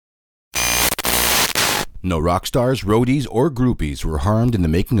No rock stars, roadies, or groupies were harmed in the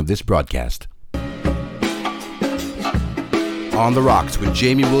making of this broadcast. On the Rocks with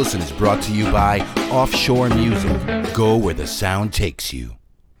Jamie Wilson is brought to you by Offshore Music. Go where the sound takes you.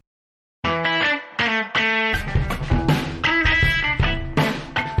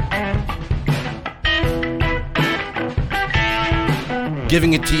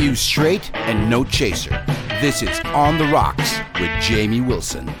 Giving it to you straight and no chaser. This is On the Rocks with Jamie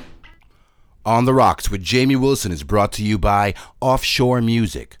Wilson. On the Rocks with Jamie Wilson is brought to you by Offshore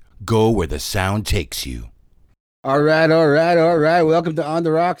Music. Go where the sound takes you. All right. Welcome to On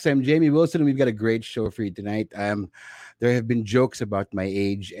the Rocks. I'm Jamie Wilson, and we've got a great show for you tonight. There have been jokes about my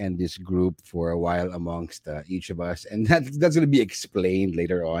age and this group for a while amongst each of us, and that's going to be explained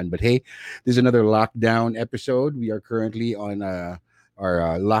later on. But hey, there's another lockdown episode. We are currently on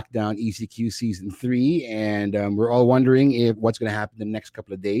our lockdown ECQ season 3, and we're all wondering if what's going to happen the next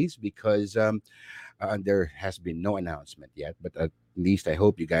couple of days because there has been no announcement yet. But at least I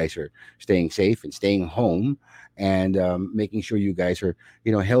hope you guys are staying safe and staying home and making sure you guys are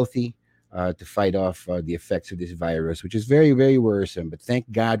healthy to fight off the effects of this virus, which is very, very worrisome. But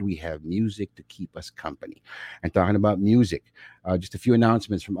thank God we have music to keep us company. And talking about music, just a few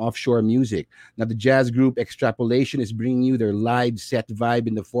announcements from Offshore Music. Now, the jazz group Extrapolation is bringing you their live set vibe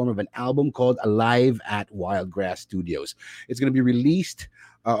in the form of an album called Alive at Wildgrass Studios. It's going to be released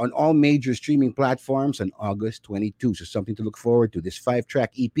on all major streaming platforms on August 22. So something to look forward to. This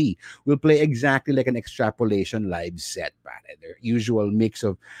 5-track EP will play exactly like an Extrapolation live set. Their usual mix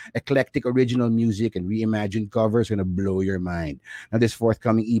of eclectic original music and reimagined covers are going to blow your mind. Now, this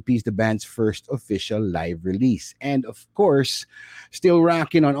forthcoming EP is the band's first official live release. And of course, still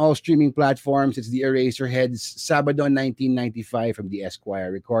rocking on all streaming platforms, it's the Eraserheads' Sabado 1995 from the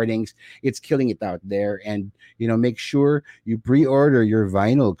Esquire Recordings. It's killing it out there. And, make sure you pre-order your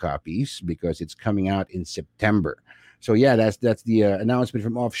vinyl copies because it's coming out in September. So yeah, that's the announcement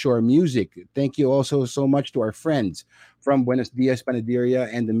from Offshore Music. Thank you also so much to our friends from Buenos Dias Panaderia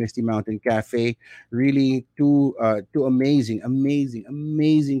and the Misty Mountain Cafe. Really two amazing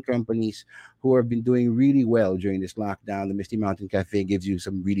companies who have been doing really well during this lockdown. The Misty Mountain Cafe gives you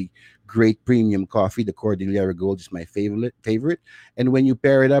some really great premium coffee. The Cordillera Gold is my favorite. And when you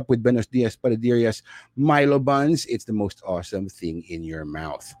pair it up with Buenos Dias Panaderia's Milo buns, it's the most awesome thing in your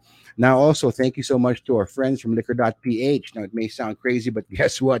mouth. Now, also, thank you so much to our friends from Liquor.ph. Now, it may sound crazy, but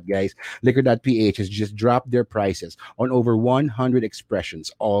guess what, guys? Liquor.ph has just dropped their prices on over 100 expressions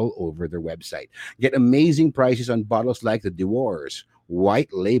all over their website. Get amazing prices on bottles like the Dewar's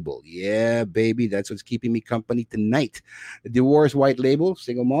White Label. Yeah, baby, that's what's keeping me company tonight. The Dewar's White Label,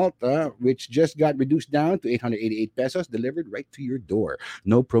 single malt, which just got reduced down to 888 pesos, delivered right to your door.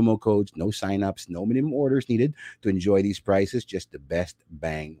 No promo codes, no sign-ups, no minimum orders needed to enjoy these prices. Just the best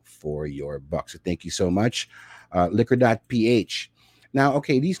bang for your buck. So thank you so much, Liquor.ph. Now,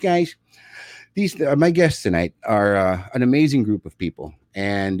 okay, these guys, my guests tonight are an amazing group of people,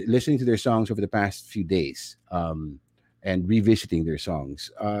 and listening to their songs over the past few days, and revisiting their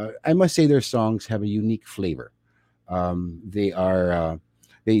songs, I must say their songs have a unique flavor. They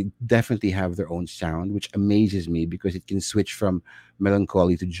definitely have their own sound, which amazes me because it can switch from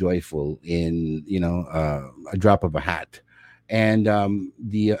melancholy to joyful in a drop of a hat. And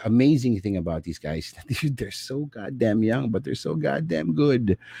the amazing thing about these guys, they're so goddamn young, but they're so goddamn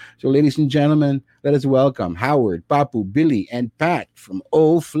good. So, ladies and gentlemen, let us welcome Howard, Papu, Billy, and Pat from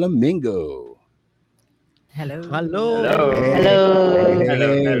Flamingo. Hello. Hello. Hello.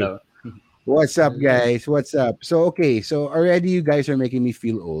 Hello. What's up, guys? What's up? So already you guys are making me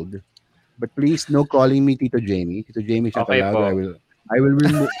feel old, but please no calling me Tito Jamie. Tito Jamie, shut Okay aloud. po. I will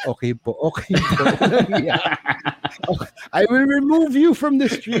remove. Okay po. Okay po. Yeah. I will remove you from the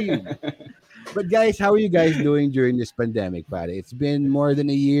stream. But guys, how are you guys doing during this pandemic, pare? It's been more than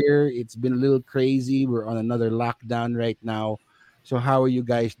a year. It's been a little crazy. We're on another lockdown right now. So how are you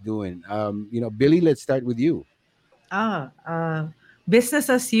guys doing? Billy, let's start with you. Ah, Business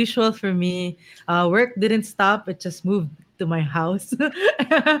as usual for me. Work didn't stop; it just moved to my house.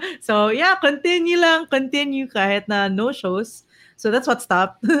 So yeah, continue kahit na no shows. So that's what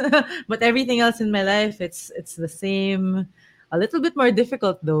stopped. But everything else in my life, it's the same. A little bit more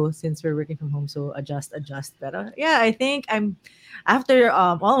difficult though since we're working from home. So adjust. But yeah, I think I'm after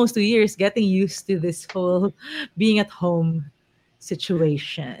almost 2 years getting used to this whole being at home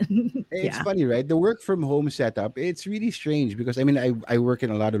situation. It's Yeah. funny, right? The work from home setup, it's really strange because I work in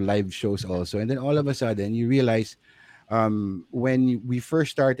a lot of live shows also. And then all of a sudden you realize when we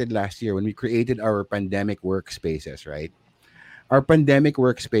first started last year, when we created our pandemic workspaces, right? Our pandemic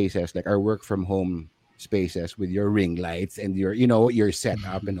workspaces, like our work from home spaces with your ring lights and your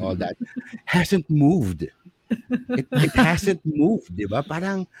setup and all that hasn't moved. It hasn't moved, di ba?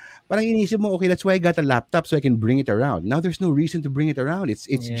 Parang inisip mo, okay, that's why I got a laptop so I can bring it around. Now there's no reason to bring it around. It's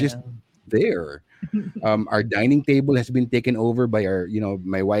just Yeah. there. Our dining table has been taken over by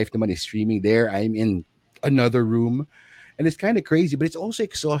my wife naman is streaming there. I'm in another room. And it's kind of crazy, but it's also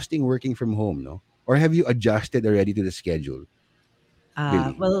exhausting working from home, no? Or have you adjusted already to the schedule,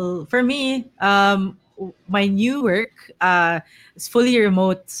 Billy? Well, for me, my new work is fully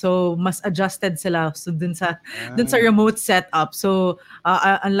remote. So, mas adjusted sila. So, dun sa Ah, remote setup. So,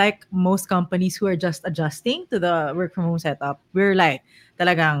 unlike most companies who are just adjusting to the work from home setup, we're like,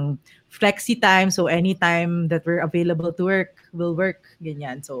 talagang flexi time. So, anytime that we're available to work, we'll work.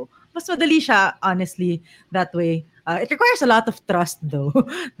 Ganyan. So, mas madali siya, honestly, that way. It requires a lot of trust though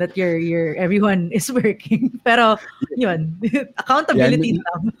that your everyone is working. Pero yun, yeah, accountability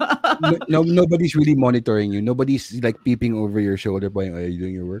lang. nobody's really monitoring you. Nobody's like peeping over your shoulder, going, "Are you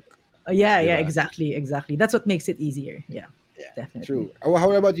doing your work?" Yeah, yeah, Diba? exactly, exactly. That's what makes it easier. Yeah, Yeah, definitely. true.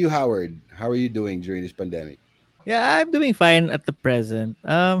 How about you, Howard? How are you doing during this pandemic? Yeah, I'm doing fine at the present.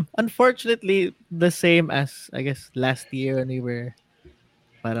 Unfortunately, the same as I guess last year when we were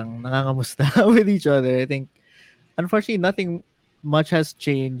parang nangangamusta with each other. I think unfortunately nothing much has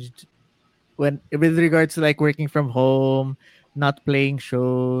changed when with regards to like working from home, not playing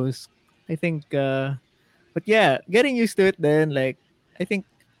shows. I think but yeah, getting used to it then like I think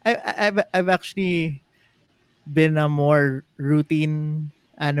I've actually been a more routine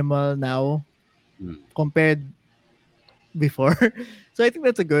animal now Hmm. compared before. So I think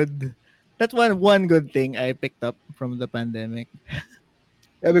that's one good thing I picked up from the pandemic.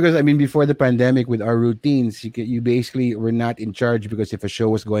 Yeah, because I mean, before the pandemic, with our routines, you basically were not in charge because if a show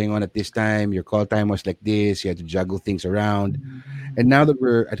was going on at this time, your call time was like this. You had to juggle things around. And now that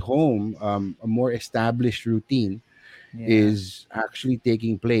we're at home, a more established routine Yeah. is actually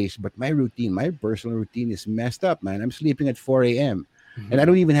taking place. But my personal routine is messed up, man. I'm sleeping at 4 a.m. and I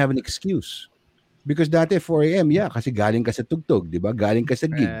don't even have an excuse. Because dati 4 a.m., yeah, kasi galing ka sa tugtog, di ba? Galing ka sa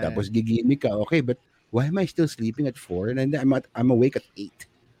gig, Right. tapos gigimik ka, okay, but why am I still sleeping at 4 and then I'm awake at 8,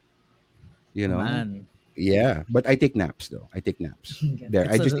 you know? Man. Yeah, but I take naps though. I take naps. There,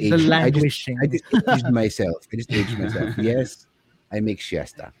 It's the I languishing. just aged myself. I just aged myself. Yes, I make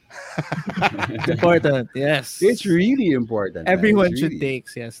siesta. It's important. It's Yes. really important, man. It's Everyone should really, take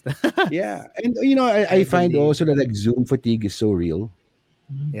siesta. yeah. And I I find believe. also that like Zoom fatigue is so real.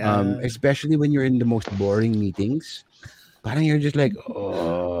 Yeah. Especially when you're in the most boring meetings. Parang you're just like,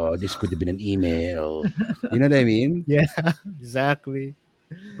 oh, this could have been an email. You know what I mean? Yeah. Exactly.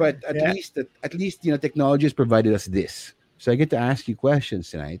 But Yeah. at least technology has provided us this. So I get to ask you questions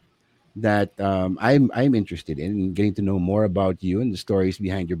tonight that I'm interested in getting to know more about you and the stories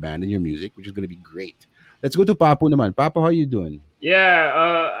behind your band and your music, which is going to be great. Let's go to Papu naman. Papa, how are you doing? Yeah,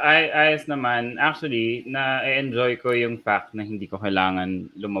 ayos naman. Actually, na-enjoy ko yung fact na hindi ko kailangan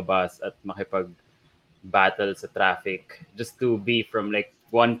lumabas at makipag-battle sa traffic just to be from like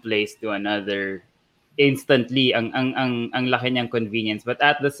one place to another instantly. Ang laki niyang convenience. But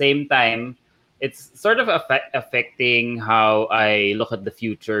at the same time, it's sort of affecting how I look at the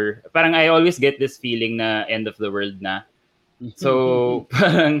future. Parang I always get this feeling na end of the world na. So,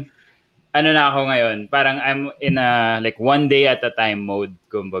 parang ano na ako ngayon, parang I'm in a like one day at a time mode,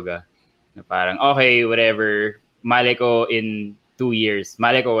 kumbaga. Na parang, okay, whatever, mali ko in 2 years.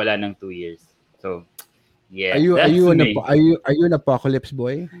 Mali ko wala ng 2 years. So, Are yeah, you are that's you an me. are you an apocalypse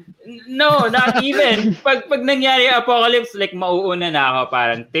boy? No, not even. Pag nangyari yung apocalypse, like mauuna na ako,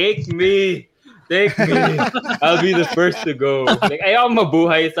 parang, take me. Take me. I'll be the first to go. Like, ayaw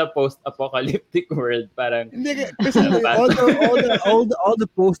mabuhay sa post-apocalyptic world. Parang, Hindi, kasi all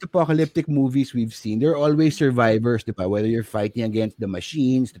the post-apocalyptic movies we've seen, they're always survivors, di ba? Whether you're fighting against the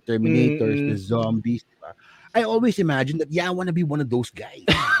machines, the Terminators, the mm-mm. zombies, di ba? I always imagine that, yeah, I want to be one of those guys.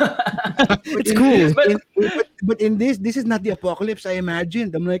 But It's in this, cool. But in this is not the apocalypse I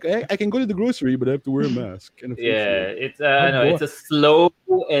imagined. I'm like, I can go to the grocery, but I have to wear a mask and a face shield. yeah, it's Oh boy, it's a slow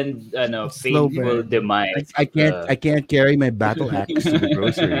and Slow painful burn. demise. I can't carry my battle axe to the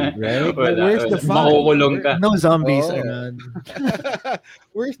grocery, right? wala, Where's the wala. fun? Makukulong ka. No zombies Oh, around.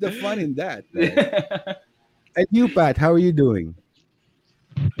 where's the fun in that, man? And you, Pat, how are you doing?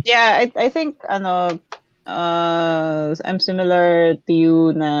 Yeah, I think I'm similar to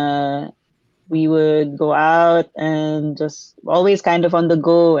you na we would go out and just always kind of on the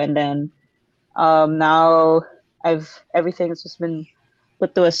go, and then now I've everything's just been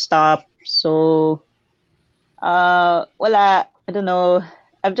put to a stop. So wala, I don't know.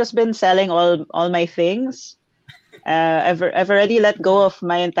 I've just been selling all my things. I've already let go of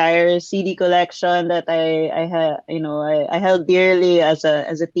my entire CD collection that I had, I held dearly as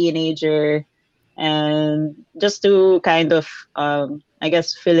a teenager, and just to kind of I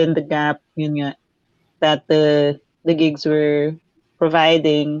guess fill in the gap, that the gigs were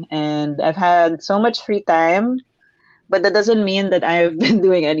providing, and I've had so much free time, but that doesn't mean that I've been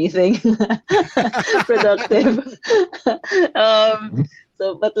doing anything productive.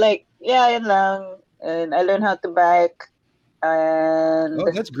 But like, yeah, yun lang. And I learned how to bike, and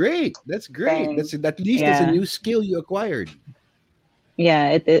Oh, that's great. That's great. bang, That's at least that's a yeah, new skill you acquired. yeah,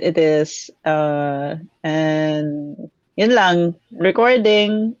 it is. And yun lang,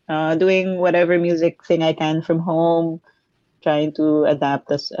 recording, doing whatever music thing I can from home, trying to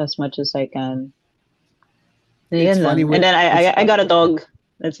adapt as much as I can. It's Yun funny lang. And when then it's I got a dog.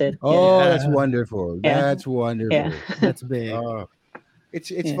 That's it. Yeah. oh, that's Yeah, wonderful. Yeah. That's Yeah. wonderful. that's big. Oh, it's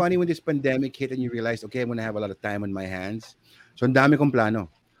Yeah. funny when this pandemic hit and you realize, okay, I'm gonna have a lot of time on my hands. So ang dami kong plano.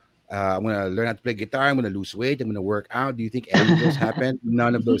 I'm gonna learn how to play guitar. I'm gonna lose weight. I'm gonna work out. Do you think any of those happened?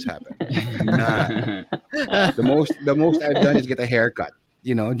 None of those happened. None. The most I've done is get a haircut.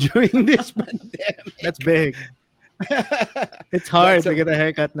 During this That's pandemic. big. It's That's hard to get a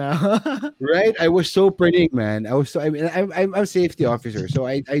haircut now. right. I was so pretty, man. I was so. I mean, I'm a safety officer, so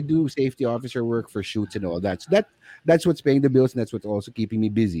I do safety officer work for shoots and all that. So that's what's paying the bills, and that's what's also keeping me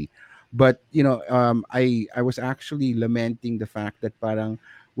busy. But I was actually lamenting the fact that parang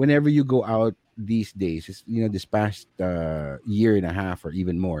whenever you go out these days, this past year and a half or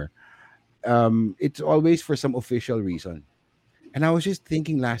even more, it's always for some official reason. And I was just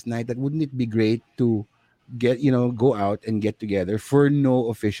thinking last night that wouldn't it be great to go out and get together for no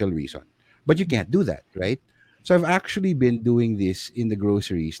official reason. But you can't do that, right? So I've actually been doing this in the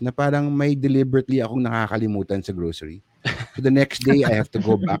groceries na parang may deliberately akong nakakalimutan sa grocery. So the next day I have to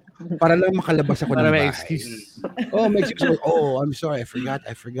go back para lang makalabas ako Para ng may bahay. excuse. Oh, may excuse. Oh, I'm sorry. I forgot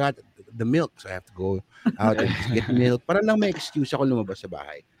the milk. So I have to go out and just get milk para lang may excuse ako lumabas sa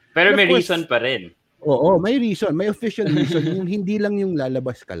bahay. Pero And of may course, reason pa rin. oo, may reason, may official reason, yung hindi lang yung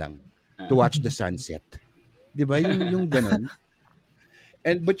lalabas ka lang to watch the sunset. 'Di ba? Yung ganun.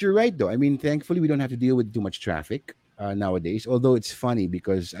 But you're right though. I mean, thankfully we don't have to deal with too much traffic nowadays. Although it's funny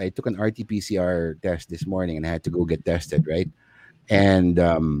because I took an RT-PCR test this morning and I had to go get tested, right? And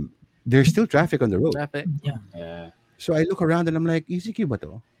there's still traffic on the road. Traffic. Yeah. So I look around and I'm like, ECQ ba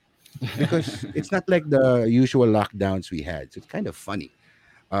to? Because it's not like the usual lockdowns we had. So it's kind of funny.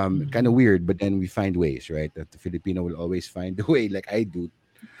 Kind of weird, but then we find ways, right? That the Filipino will always find a way, like I do,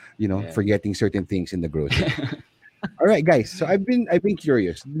 Yeah. forgetting certain things in the grocery. All right, guys. So I've been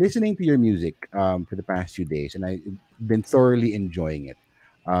curious, listening to your music for the past few days, and I've been thoroughly enjoying it.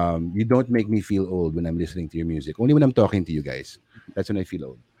 You don't make me feel old when I'm listening to your music. Only when I'm talking to you guys, that's when I feel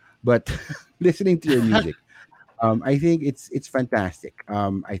old. But listening to your music, I think it's fantastic.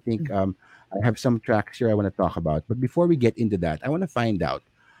 I think I have some tracks here I want to talk about. But before we get into that, I want to find out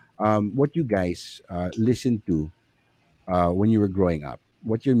what you guys listened to when you were growing up.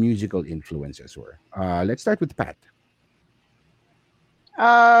 What your musical influences were. Let's start with Pat.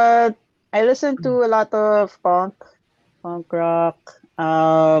 Uh, I listen to a lot of punk rock.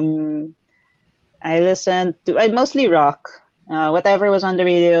 I listened to mostly rock. Whatever was on the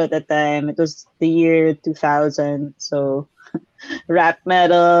radio at the time. It was the year 2000, so rap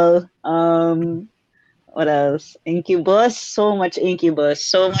metal. What else? Incubus. So much Incubus.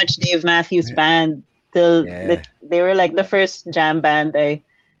 So much Dave Matthews Band. Till Yeah. they were like the first jam band I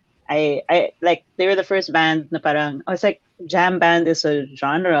like. They were the first band na parang I was like, jam band is a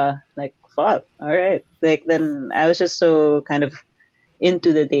genre. Like, fuck, all right. Like, then I was just so kind of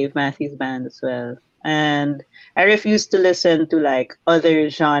into the Dave Matthews Band as well. And I refused to listen to like other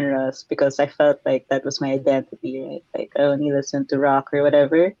genres because I felt like that was my identity, right? Like, I only listened to rock or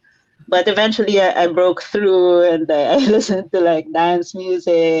whatever. But eventually I broke through, and I listened to like dance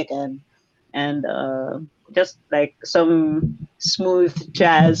music, and just like some smooth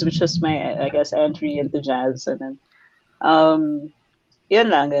jazz, which was my, I guess, entry into jazz. And then um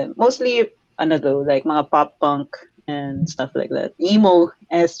yun lang. Mostly ano though, like mga pop punk and stuff like that. Emo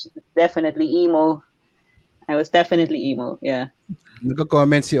is definitely emo. I was definitely emo, yeah.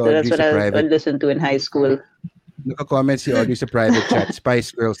 Nagko-comment si So that's Audrey what sa I private. would listen to in high school. Nagko-comment si Audrey sa private chat.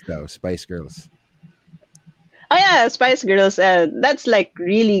 Spice Girls daw. Spice Girls. Oh yeah, Spice Girls. That's like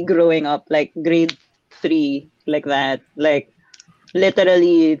really growing up, like grade 3, like that, like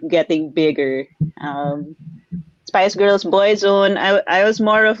literally getting bigger. Spice Girls, Boyzone. I was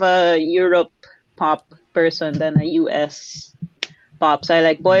more of a Europe pop person than a US pop. So I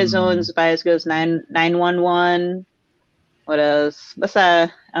like Boyzone, Spice Girls, 911. what else?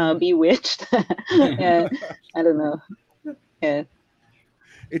 Basta, Bewitched. Yeah, I don't know. Yeah.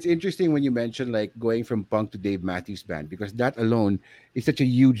 It's interesting when you mention like going from punk to Dave Matthews Band because that alone is such a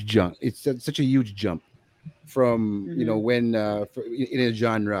huge jump. Such a huge jump from Hmm. when in a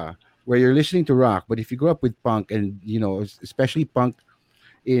genre where you're listening to rock, but if you grow up with punk and especially punk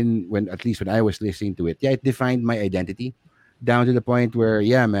in when at least when I was listening to it, yeah, it defined my identity down to the point where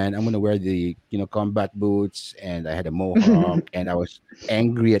yeah, man, I'm gonna wear the combat boots and I had a mohawk and I was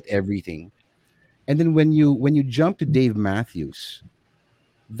angry at everything. And then when you jump to Dave Matthews,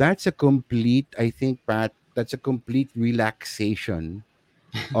 that's a complete, I think, Pat, that's a complete relaxation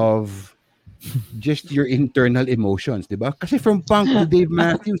of just your internal emotions, di ba? Kasi from punk to Dave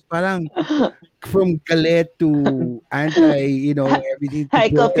Matthews, parang from galit to anti, everything to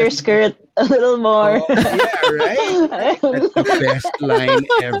Hike up your protest. skirt a little more. Oh, yeah, right? Right? That's the best line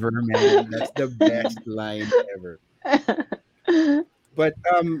ever, man. That's the best line ever. But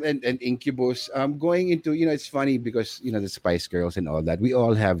and Incubus going into it's funny because the Spice Girls and all that we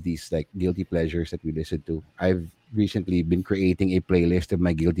all have these like guilty pleasures that we listen to. I've recently been creating a playlist of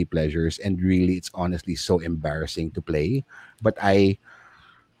my guilty pleasures and really it's honestly so embarrassing to play, but I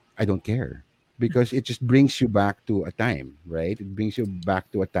don't care because it just brings you back to a time, right? It brings you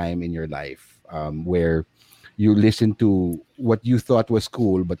back to a time in your life where you listen to what you thought was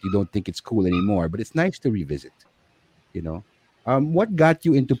cool but you don't think it's cool anymore, but it's nice to revisit, you know. What got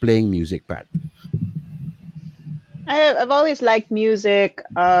you into playing music, Pat? I've always liked music.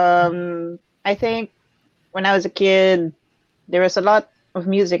 I think when I was a kid, there was a lot of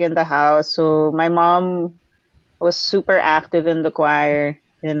music in the house. So my mom was super active in the choir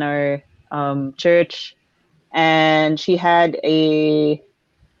in our church, and she had a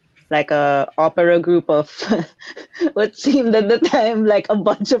opera group of what seemed at the time like a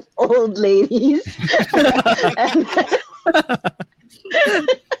bunch of old ladies. and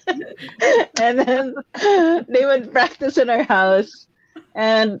and then they would practice in our house,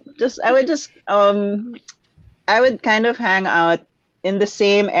 and just I would kind of hang out in the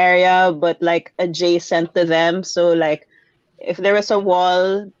same area but like adjacent to them. So like if there was a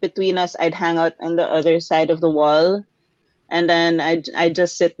wall between us, I'd hang out on the other side of the wall, and then I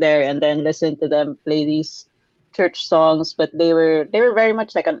just sit there and then listen to them play these church songs. But they were very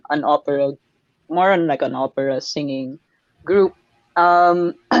much like an opera, more on like an opera singing group.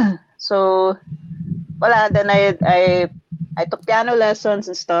 Um, so then I took piano lessons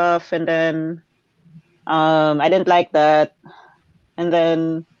and stuff, and then I didn't like that, and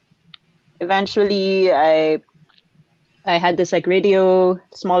then eventually I had this like radio,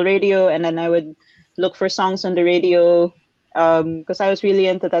 small radio, and then I would look for songs on the radio because I was really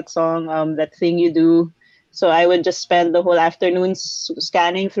into that song, that thing you do. So I would just spend the whole afternoon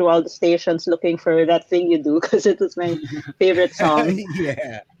scanning through all the stations looking for that thing you do because it was my favorite song.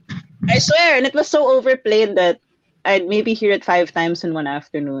 Yeah. I swear, and it was so overplayed that I'd maybe hear it 5 times in one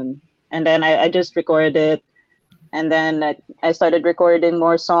afternoon, and then I just record it, and then I started recording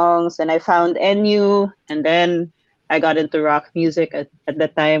more songs, and I found NU, and then I got into rock music at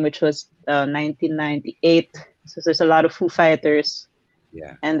that time, which was 1998. So there's a lot of Foo Fighters,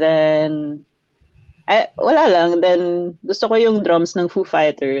 Yeah. and then wala lang. Then gusto ko yung drums ng Foo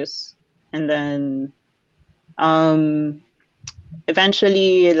Fighters, and then um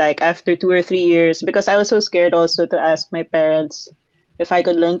eventually, like after 2 or 3 years, because I was so scared also to ask my parents if I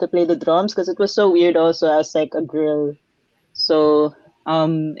could learn to play the drums because it was so weird also as like a girl. So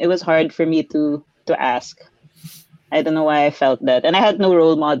it was hard for me to ask. I don't know why I felt that. And I had no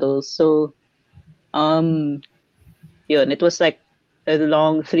role models. So um yun, it was like a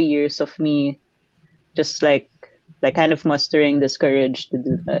long 3 years of me just like kind of mustering this courage to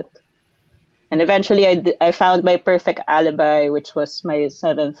do that. And eventually, I found my perfect alibi, which was my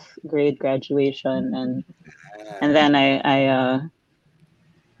seventh grade graduation, and then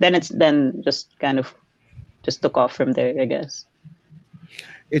then just kind of just took off from there, I guess.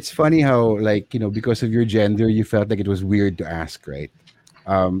 It's funny how like because of your gender you felt like it was weird to ask, right?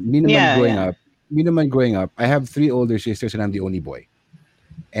 Me naman Yeah, growing yeah. up, I have three older sisters and I'm the only boy.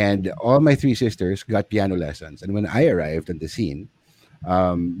 And all my three sisters got piano lessons. And when I arrived on the scene,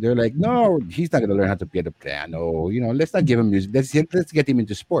 they're like, "No, he's not going to learn how to play the piano. Let's not give him music. Let's get him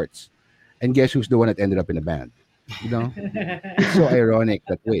into sports." And guess who's the one that ended up in a band? You know, it's so ironic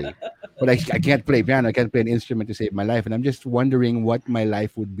that way. But I can't play piano. I can't play an instrument to save my life. And I'm just wondering what my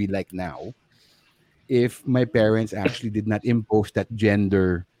life would be like now if my parents actually did not impose that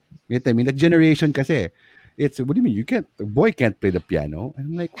gender. You know what I mean? That generation kasi. It's what do you mean? You can't a boy can't play the piano. And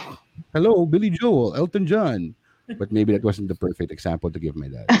I'm like, hello, Billy Joel, Elton John. But maybe that wasn't the perfect example to give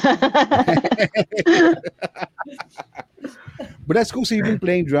my dad. But that's cool. So you've been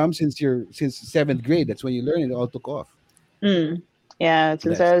playing drums since seventh grade. That's when you learned it all took off. Mm. Yeah,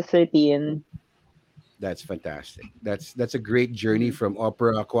 since That's I was 13. that's fantastic. That's a great journey Mm. from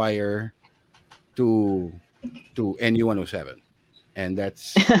opera choir to NU 107. And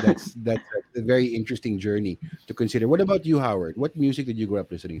that's a very interesting journey to consider. What about you, Howard? What music did you grow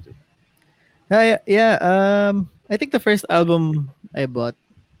up listening to? Yeah. I think the first album I bought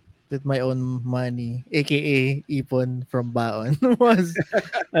with my own money, aka ipon from Baon, was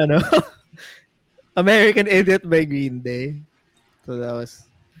ano, American Idiot by Green Day. So that was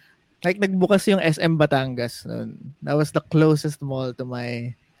like nagbukas yung SM Batangas noon. That was the closest mall to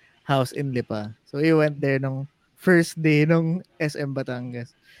my house in Lipa. So we went there nung first day nung SM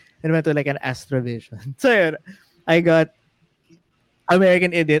Batangas and went to like an Astrovision. So yun, I got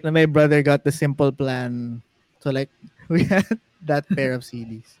American Idiot and my brother got the Simple Plan. So like we had that pair of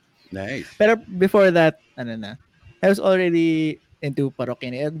CDs. Nice. Pero before that, ano na, I was already into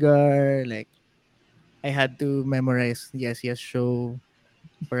Parokya ni Edgar. Like I had to memorize Yes Yes Show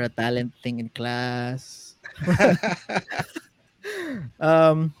for a talent thing in class.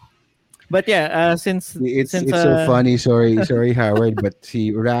 um, but yeah, since It's since so funny. Sorry, Howard, but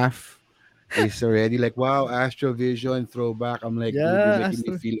see, Raf is already like, wow, Astrovision throwback. I'm like, dude, you're yeah, making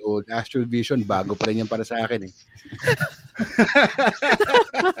me feel old. Astrovision, bago pa rin yan para sa akin eh.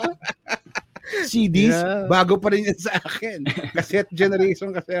 CDs, yeah, bago pa rin yan sa akin. Cassette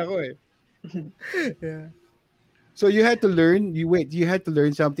generation kasi ako eh. yeah. So you had to learn, you had to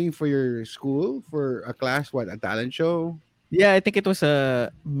learn something for your school, for a class, what, a talent show? Yeah, I think it was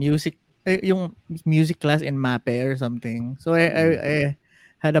a music, yung music class in MAPE or something. So I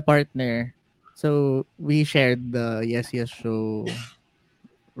had a partner. So we shared the Yes Yes Show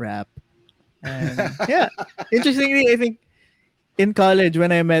rap. And yeah, interestingly, I think in college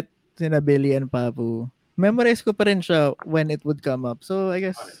when I met sina Billy and Papu, memorize ko pa rin siya when it would come up. So I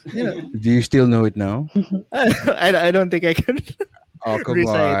guess, Do you still know it now? I don't think I can Oh, come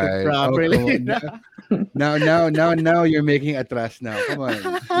recite it on. Oh, come properly. on. Now you're making a trust now. Come on.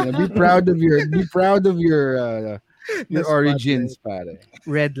 Be proud of The your origins, spotlight. pare.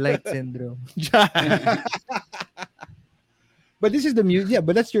 Red light syndrome. But this is the music. Yeah,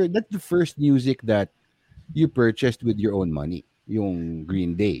 but that's the first music that you purchased with your own money. Yung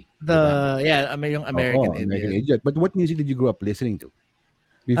Green Day, diba? Yung Oh, American American Idiot. Idiot. But what music did you grow up listening to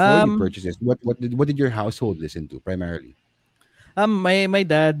before you Um, purchased this? What did your household listen to primarily? my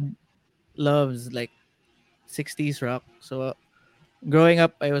dad loves like 60s rock. So growing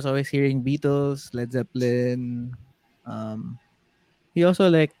up, I was always hearing Beatles, Led Zeppelin. Um, he also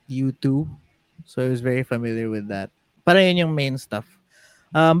liked U2, so I was very familiar with that. Para yun yung main stuff.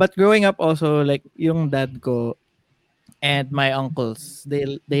 But growing up also, like yung dad ko and my uncles, they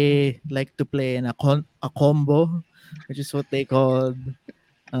like to play in a combo, which is what they called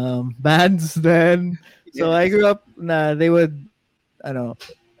bands then. So I Yes. grew up na they would ano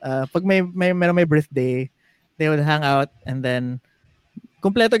pag may birthday, they would hang out and then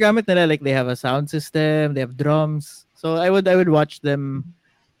kompleto gamit nila, like they have a sound system, they have drums. So I would watch them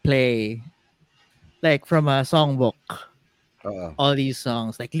play like from a songbook Uh, all these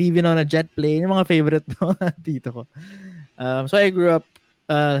songs, like Leaving on a Jet Plane, yung mga favorite ng mga tito ko. So I grew up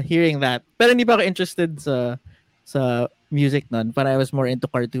hearing that. Pero hindi pa ako interested sa music nun. But I was more into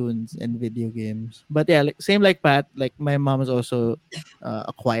cartoons and video games. But yeah, like, same like Pat, like my mom was also a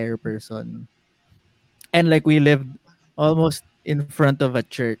choir person. And like we lived almost in front of a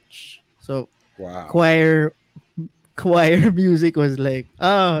church. So wow. choir music was like,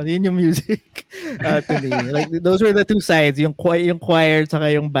 yun yung music to me. Like those were the two sides, yung choir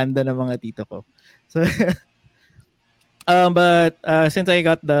saka yung banda ng mga tito ko. So but since I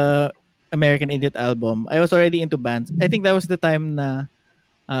got the American Idiot album, I was already into bands. I think that was the time na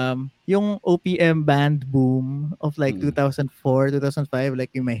yung OPM band boom of like 2004, 2005, like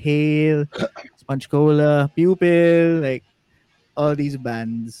yung may Hale, Sponge Cola, Pupil, like all these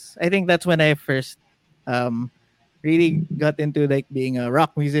bands. I think that's when I first really got into like being a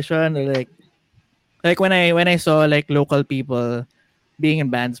rock musician, or like when I saw like local people being in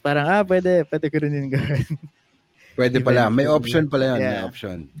bands, parang pwede ko rin yung gawin. Pwede pala. May Eventually. option pala yun. May Yeah.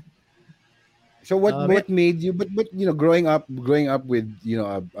 option. So what made you? But growing up with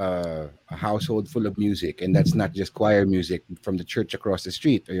a household full of music, and that's not just choir music from the church across the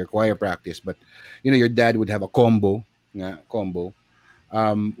street or your choir practice, but your dad would have a combo.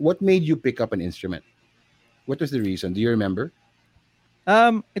 What made you pick up an instrument? What was the reason? Do you remember?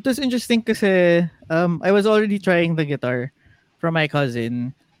 It was interesting kasi I was already trying the guitar from my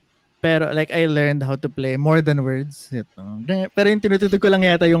cousin. Pero like I learned how to play more than words. Ito. Pero yung tinutugtog ko lang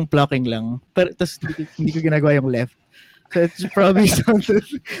yata yung plucking lang. Pero tas hindi ko ginagawa yung left. So it probably sounded,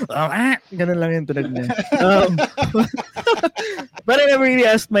 ganun lang yung tunog niya. But I never really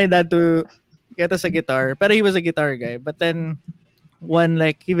asked my dad to get us a guitar. Pero he was a guitar guy. But then,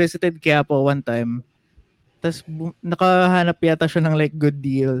 he visited Quiapo one time. Tapos, nakahanap yata siya ng like good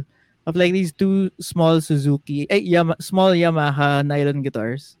deal of like these two small Yamaha nylon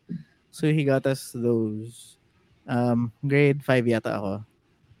guitars. So he got us those. Grade 5 yata ako.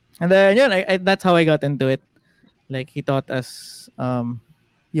 And then, yun, that's how I got into it. Like, he taught us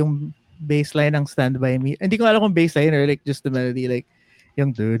yung bassline ng Stand By Me. Hindi ko alam kung bassline or like just the melody. Like,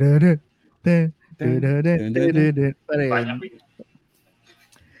 yung para yun.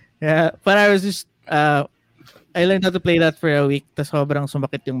 Yeah, but I was just, I learned how to play that for a week. Tas sobrang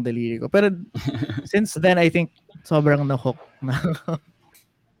sumakit yung daliri ko. Pero since then, I think sobrang na-hook na ako.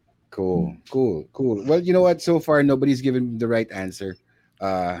 Cool. Well, you know what? So far, nobody's given the right answer.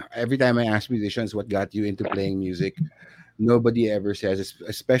 Every time I ask musicians what got you into playing music, nobody ever says,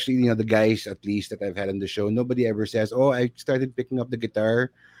 especially the guys at least that I've had on the show, nobody ever says, "Oh, I started picking up the guitar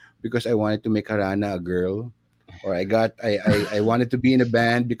because I wanted to make Harana a girl," or I wanted to be in a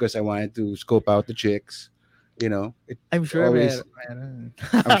band because I wanted to scope out the chicks. It I'm sure always. meron.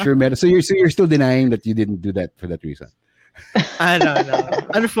 I'm sure, man. So you're still denying that you didn't do that for that reason. No.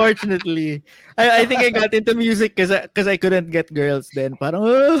 Unfortunately, I think I got into music because I couldn't get girls then. Parang,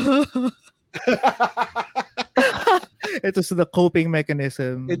 it was the coping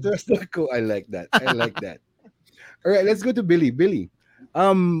mechanism. It was so cool. I like that. All right, let's go to Billy. Billy,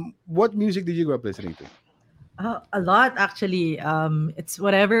 what music did you grow up listening to? A lot actually. It's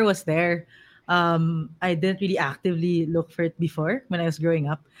whatever was there. I didn't really actively look for it before when I was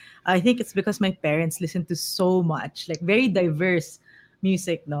growing up. I think it's because my parents listened to so much, like very diverse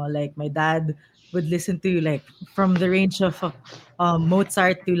music. No, like my dad would listen to like from the range of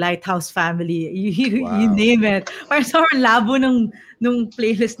Mozart to Lighthouse Family. You Wow. name it. Parang sobrang labo nung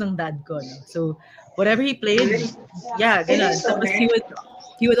playlist ng dad ko. No? So whatever he played, yeah, ganun. Tapos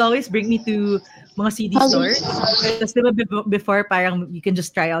he would always bring me to mga CD stores. Tapos diba before parang you can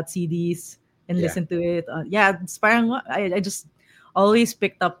just try out CDs and Yeah. listen to it. Yeah, it's parang I just always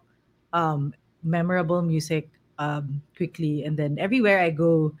picked up memorable music quickly, and then everywhere I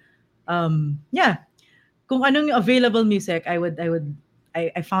go, yeah, kung anong yung available music, I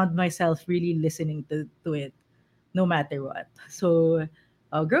found myself really listening to it no matter what. So,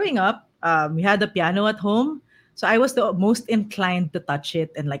 growing up, we had a piano at home. So I was the most inclined to touch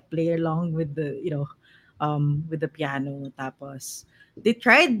it and like play along with with the piano. Tapos, they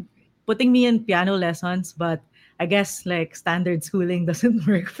tried putting me in piano lessons, but I guess like standard schooling doesn't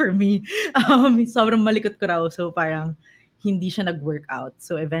work for me. Sobrang malikot ko raw. So parang hindi siya nag-work out.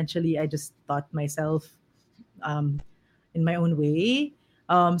 So eventually, I just taught myself um, in my own way.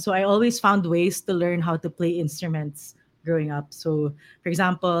 So I always found ways to learn how to play instruments growing up. So, for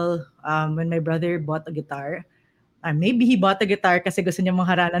example, when my brother bought a guitar, maybe he bought a guitar kasi gusto niya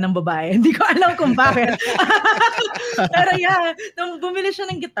mangharana ng babae. Hindi ko alam kung bakit. Pero yeah, nung bumili siya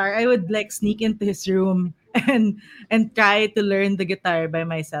ng guitar, I would like sneak into his room and try to learn the guitar by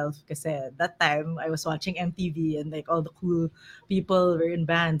myself. Kasi that time, I was watching MTV and like all the cool people were in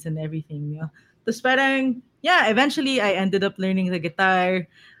bands and everything. Tapos parang, yeah, eventually I ended up learning the guitar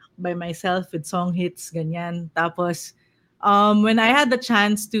by myself with song hits, ganyan. Tapos, when I had the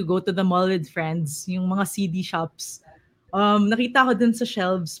chance to go to the mall with friends, yung mga CD shops, nakita ko dun sa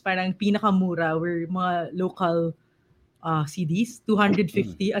shelves, parang pinakamura were mga local CDs,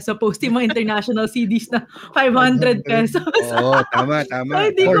 250, as opposed to yung mga international CDs na 500 pesos. Oo, tama. Ay,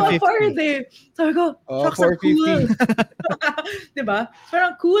 di ko 450. afford eh. Sabi ko, Oh, shucks, ang cool. 450. Diba?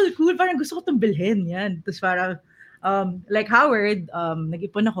 Parang cool. Parang gusto ko itong bilhin. Yan. Tapos parang, like Howard,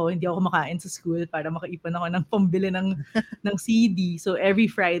 nag-ipon ako. Hindi ako makain sa school para makaipon ako ng pambili ng CD. So every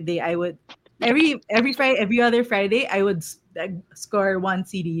Friday, I would, every other Friday, I would score one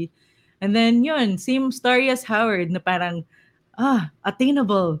CD. And then yun, same story as Howard na parang,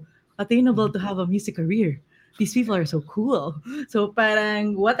 attainable to have a music career. These people are so cool. So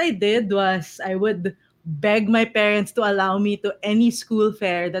parang what I did was I would beg my parents to allow me to any school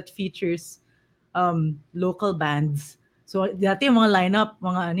fair that features local bands. So dati yung mga lineup,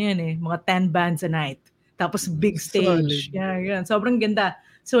 mga 10 bands a night. Tapos big stage. Solid. Yeah, yan. Sobrang ganda.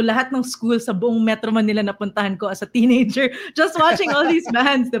 So lahat ng school sa buong Metro Manila napuntahan ko as a teenager just watching all these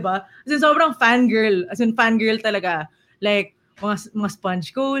bands, 'di ba? As in sobrang fangirl, talaga. Like mga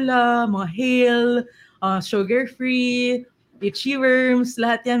Sponge Cola, mga Hale, Sugar Free, Itchy Worms,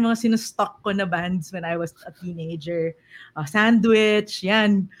 lahat yan mga sinustock ko na bands when I was a teenager. Sandwich,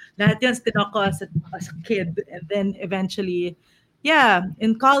 yan. Lahat yan stinok ko as a kid. And then eventually, yeah,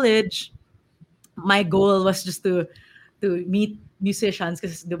 in college, my goal was just to to meet musicians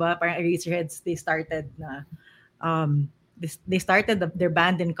kasi 'di ba parang Eraserheads they started na they started their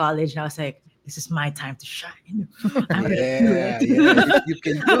band in college and I was like this is my time to shine. I'm gonna do it. You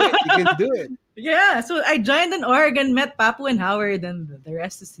can do it. You can do it. Yeah, so I joined an org and met Papu and Howard, and the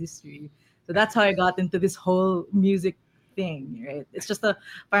rest is history. So that's how I got into this whole music thing, right? It's just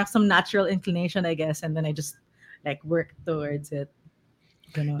parang some natural inclination, I guess, and then I just like worked towards it.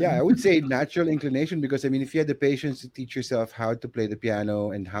 Yeah, I would say natural inclination because I mean, if you had the patience to teach yourself how to play the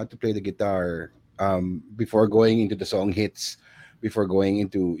piano and how to play the guitar before going into the song hits, before going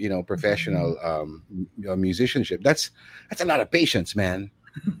into professional musicianship, that's a lot of patience, man.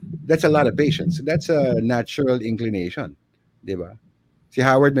 That's a lot of patience. That's a natural inclination, di ba? Si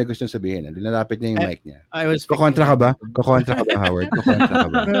Howard may gustong sabihin. Linalapit niya yung mic niya. I was Kokontra ka ba? Kokontra ka ba, Howard? Kokontra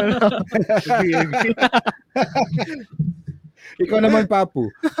ka ba? agree. Ikaw naman, Papu.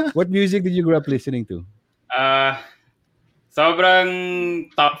 What music did you grow up listening to? Sobrang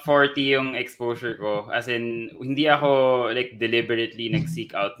top 40 yung exposure ko. As in, hindi ako like deliberately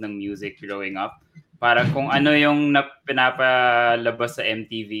nag-seek out ng music growing up. Parang kung ano yung pinapalabas sa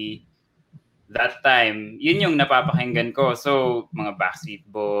MTV that time, yun yung napapakinggan ko. So, mga Backstreet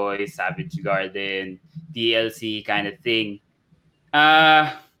Boys, Savage Garden, TLC kind of thing.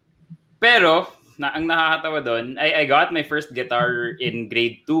 Pero, ang nakakatawa doon, I got my first guitar in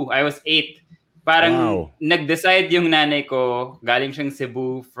grade 2. I was 8. Parang nag-decide yung nanay ko, galing siyang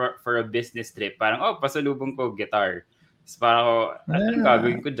Cebu for a business trip. Parang, pasalubong ko guitar. Tapos parang ako, anong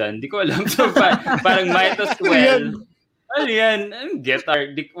gagawin ko dyan? Hindi ko alam. So, parang might as well. Ano yan?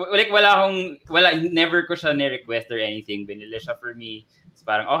 Guitar. Never ko siya ni-request or anything. Binili siya for me. So,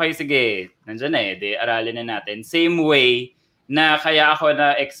 parang, okay, sige. Nandyan na aralin na natin. Same way na kaya ako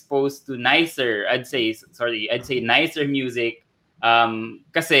na-exposed to nicer, I'd say nicer music.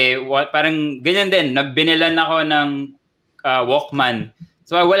 Kasi parang ganyan din. Binilan ako ng Walkman.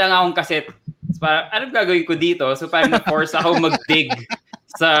 So, wala nga akong cassette. So, parang, anong gagawin ko dito? So, parang na-force ako mag-dig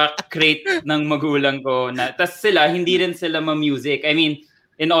sa crate ng magulang ko. Tapos hindi rin sila ma-music. I mean,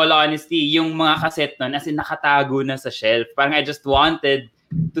 in all honesty, yung mga cassette nun, as in nakatago na sa shelf. Parang I just wanted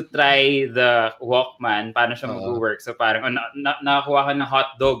to try the Walkman, paano siya mag-work. So parang nakakuha ka ng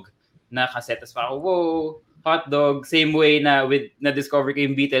hotdog na cassette. Tapos parang, whoa, hotdog. Same way na-discover ko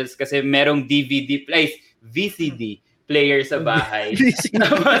yung Beatles kasi merong VCD player sa bahay.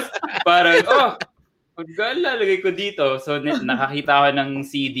 Tapos parang, lalagay ko dito. So, nakakita ko ng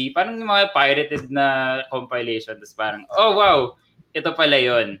CD. Parang yung mga pirated na compilation. Tapos parang, wow, ito pala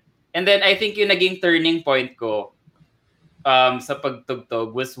yun. And then, I think yung naging turning point ko sa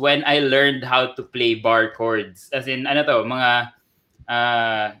pagtugtog was when I learned how to play bar chords. As in, mga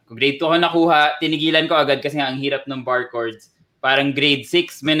grade 2 ko nakuha, tinigilan ko agad kasi nga ang hirap ng bar chords. Parang grade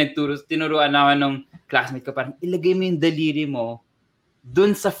 6, may tinuruan ako ng classmate ko, parang ilagay mo yung daliri mo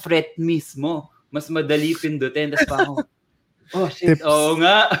dun sa fret mismo. Mas madali pindutin. Tapos parang, shit, oo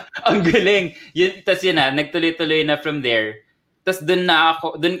nga, ang galing. Tapos nagtuloy-tuloy na from there. Tapos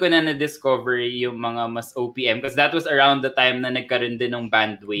dun ko na na-discover yung mga mas OPM. Because that was around the time na nagkaroon din ng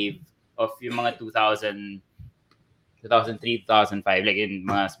band wave of yung mga 2003, 2005. Like in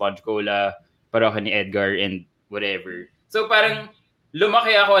mga Sponge Cola, Paroka ni Edgar, and whatever. So parang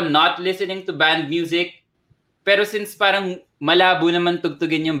lumaki ako not listening to band music. Pero since parang malabo naman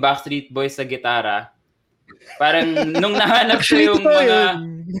tugtugin yung Backstreet Boys sa gitara, parang nung nahanap ko yung mga,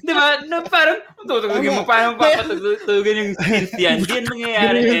 di ba, parang tutugtugin mo, parang papatugtugin yung synth yan. Hindi yan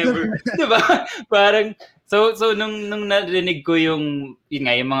nangyayari ever. Di ba? Parang, so nung narinig ko yung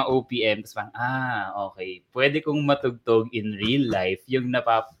mga OPM, tapos parang, okay, pwede kong matugtog in real life yung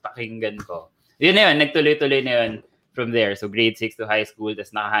napapakinggan ko. Yun na yun, nagtuloy-tuloy na yun from there. So grade 6 to high school,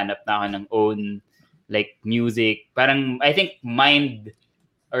 tapos nakahanap na ako ng own like music. Parang I think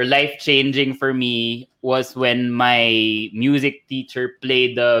life-changing for me was when my music teacher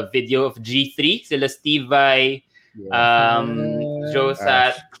played the video of G3, sila Steve Vai, Joe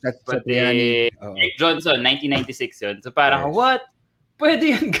Sat, Rick Johnson, 1996 yun. So parang, what?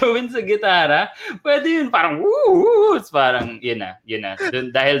 Pwede yun gawin sa gitara? Pwede yun parang, woo! Parang, yun na.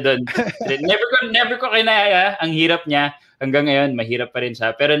 Dahil doon, never ko kinaya. Ang hirap niya. Hanggang ngayon, mahirap pa rin siya.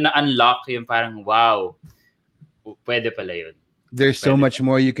 Pero na-unlock yung parang, wow, pwede pala yun. There's so much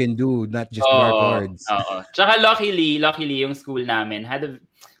more you can do, not just bar chords. Tsaka luckily, yung school namin had a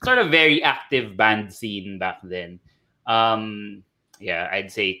sort of very active band scene back then.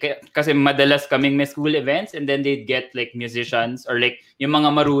 I'd say. Kasi madalas kaming may school events and then they'd get like musicians or like yung mga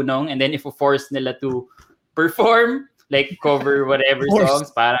marunong and then if force nila to perform, like cover whatever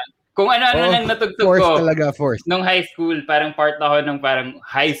songs, parang Kung ano-ano Oh, nang natugtog force ko. talaga, force. Nung high school, parang part ako ng parang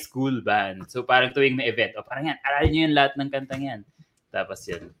high school band. So parang tuwing may event, parang yan, aralin nyo yung lahat ng kantang yan. Tapos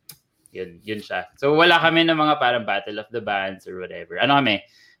yun siya. So wala kami ng mga parang battle of the bands or whatever. Ano kami?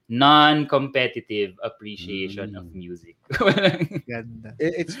 Non-competitive appreciation of music. Ganda.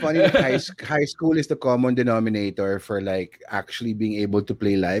 It's funny that high school is the common denominator for like actually being able to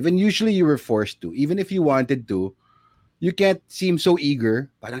play live, and usually you were forced to, even if you wanted to. You can't seem so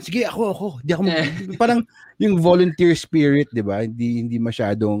eager. Parang sige ako. Di ako parang yung volunteer spirit, 'di ba? Hindi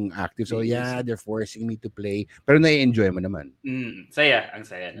masyadong active. So yeah, they're forcing me to play, pero na-enjoy mo naman. Saya, ang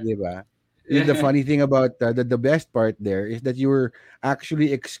saya. 'Di ba? The funny thing about the best part there is that you were actually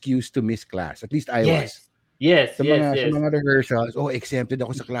excused to miss class. At least I was. Yes. Sa mga rehearsals, exempted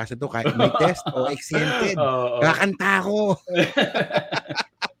ako sa klase to. Kahit may test, exempted. Kakanta ako.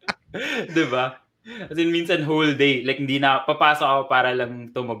 Diba? As in, minsan whole day. Like, hindi na, papasok ako para lang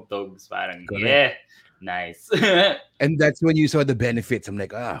tumugtog. Parang, correct. Nice. And that's when you saw the benefits. I'm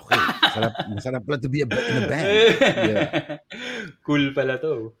like, okay. Masarap pala to be in a band. Yeah. Cool pala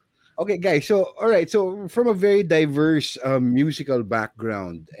to. Okay, guys. So, all right. So, from a very diverse musical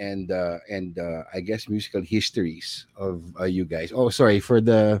background and I guess musical histories of you guys. Oh, sorry for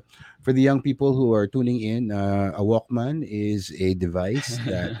the young people who are tuning in. A Walkman is a device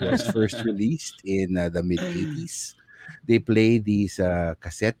that was first released in the mid '80s. They play these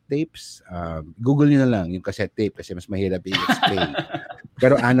cassette tapes. Google nyo na lang yung cassette tape kasi mas mahirap i-explain.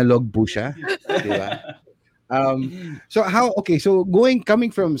 Pero analog po siya, di ba? So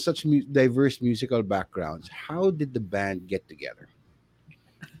coming from such diverse musical backgrounds, how did the band get together?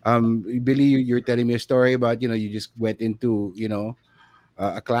 Billy, you're telling me a story about, you just went into,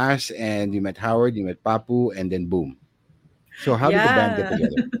 a class and you met Howard, you met Papu, and then boom. So how did the band get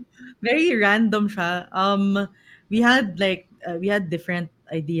together? Very random siya. We had different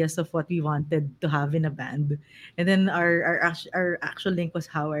ideas of what we wanted to have in a band. And then our actual link was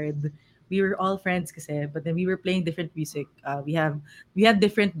Howard. We were all friends kasi, but then we were playing different music. We had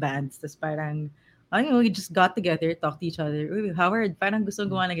different bands. Tas parang, we just got together, talked to each other. Uy, Howard, parang gusto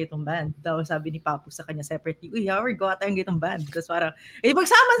gumawa ng ganitong band. Tapos sabi ni Papu sa kanya separately, uy, Howard, gawa tayong ganitong band. Tapos parang,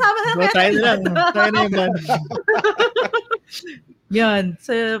 magsama. Tayo lang. Tayo na yung band. Yun.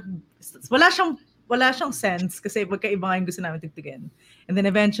 So, wala siyang sense kasi magkaiba nga yung gusto namin tugtugin. And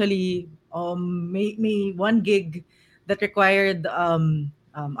then eventually, may one gig that required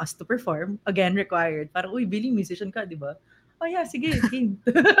us to perform. Again, required. Parang, uy, Billy, musician ka, di ba? Oh yeah, sige, game.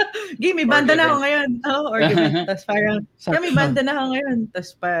 Game, may banda na ako ngayon. Argument. Tapos parang, may banda na ako ngayon.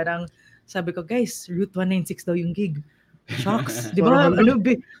 Tapos parang, sabi ko, guys, Route 196 daw yung gig. Shocks. Di ba?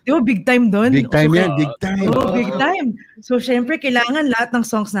 Di ba big time doon? Big time yan, big time. Big time. So, syempre, kailangan lahat ng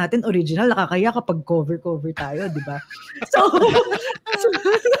songs natin original. Nakakaya kapag cover tayo, di ba?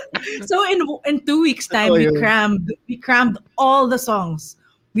 So in 2 weeks time, we crammed all the songs.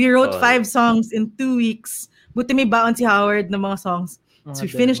 We wrote 5 songs in 2 weeks. Buti may baon si Howard ng mga songs. So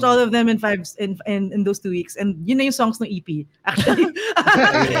we finished all of them in those 2 weeks. And yun na yung songs ng EP. Actually,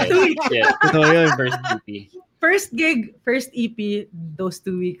 2 weeks. Yeah. Ito yung first EP. First gig, first EP, those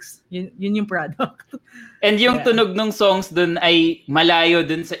 2 weeks. Yun yung product. And yung tunog ng songs dun ay malayo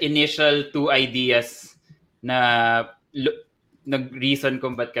dun sa initial 2 ideas na nag-reason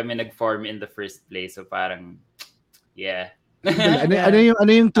kung ba't kami nag-form in the first place. So parang, yeah. Ano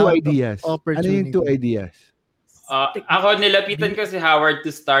yung 2 ideas? Ano yung 2 ideas? Ako, nilapitan ko si Howard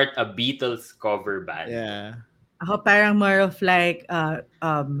to start a Beatles cover band. Yeah. Ako parang more of like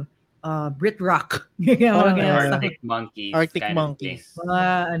Brit rock. Arctic Monkeys. Arctic Monkeys.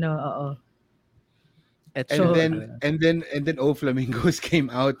 Oo. And then Flamingos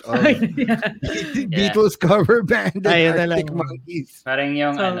came out of Beatles cover band and Arctic Monkeys. Parang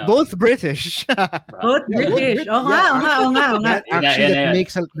yung both British. Both British. Oo nga. Actually,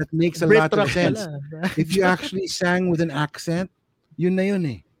 that makes a lot of sense. If you actually sang with an accent, yun na yun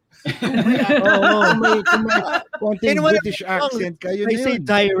eh. Konting British accent ka, yun na yun. Say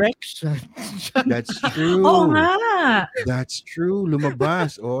direction. That's true. Oo nga. That's true.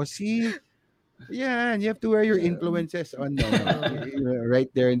 Lumabas. See? Yeah, and you have to wear your influences on right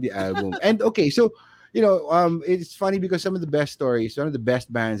there in the album. And okay, so it's funny because some of the best stories, some of the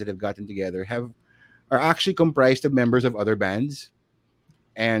best bands that have gotten together are actually comprised of members of other bands,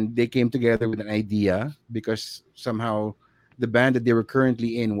 and they came together with an idea because somehow the band that they were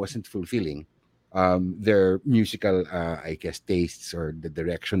currently in wasn't fulfilling their musical, I guess, tastes or the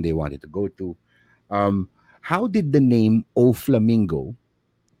direction they wanted to go to. How did the name O Flamingo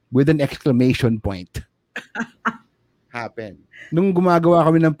with an exclamation point happen? Nung gumagawa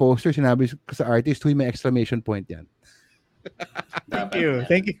kami ng poster, sinabi ko sa artist, may exclamation point yan. Thank you.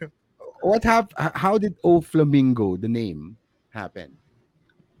 what happened? How did O Flamingo, the name, happen?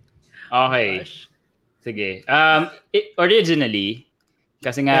 Okay. Gosh. Sige. Originally,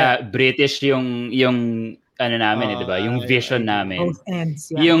 kasi Yeah. nga British yung ano namin, 'di ba? Yung I vision know. namin. Both ends,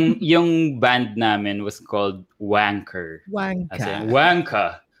 yeah. Yung band namin was called Wanker. As in, Wanka. Wanka.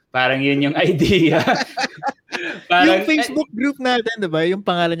 Parang yun yung idea. Yung Parang Facebook group natin, di ba? Yung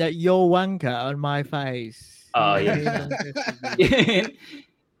pangalan niya, Yo Wanka on my face. Oh, Yun yeah. yung FB.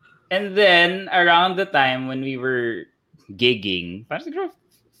 And then around the time when we were gigging, parang siguro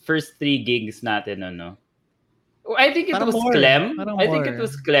first 3 gigs natin, ano. I think it Parang was more. Clem. Parang I think it more.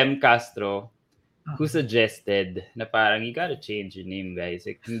 was Clem Castro who Uh-huh. suggested na parang you gotta change your name, guys.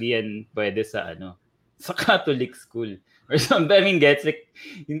 Like, hindi yan pwede sa ano, sa Catholic school or something. I mean, gets like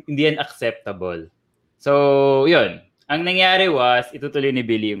hindi yan acceptable. So, yun. Ang nangyari was, itutuloy ni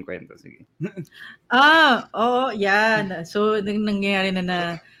Billy yung kwento. Sige. Yeah. So nangyayari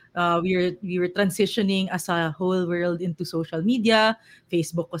na we were transitioning as a whole world into social media.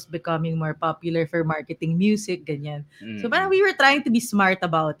 Facebook was becoming more popular for marketing music, ganyan. So parang we were trying to be smart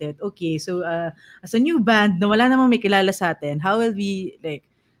about it. Okay, so as a new band na wala namang may kilala sa atin, how will we like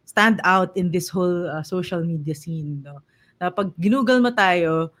stand out in this whole social media scene, no? Na pag ginugol mo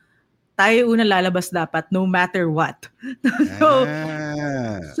tayo una lalabas dapat no matter what. So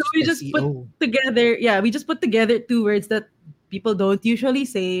so we just put SEO. together 2 words that people don't usually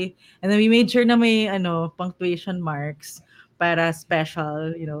say, and then we made sure na may punctuation marks para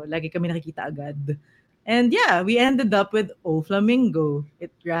special, lagi kami nakikita agad. And yeah, we ended up with O Flamingo.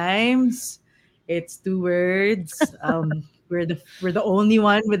 It rhymes. It's 2 words. We're the only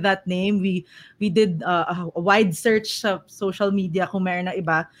one with that name. We did a wide search sa social media kung meron na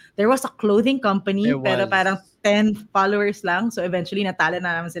iba. There was a clothing company There pero was. parang 10 followers lang. So eventually natalo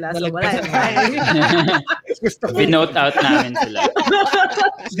na naman sila. So wala. Binote out namin sila.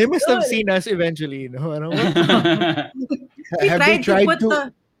 They must have seen us eventually, no? Ano? Have they tried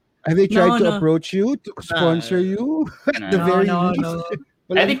to? Have they tried to No. approach you to sponsor you? At the No. very No. least.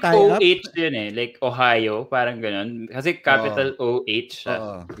 I Walang think tie-up? OH yun eh. Like Ohio, parang ganun. Kasi capital OH siya.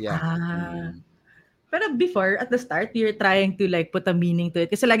 Oo, yeah. Pero before, at the start, we were trying to like put a meaning to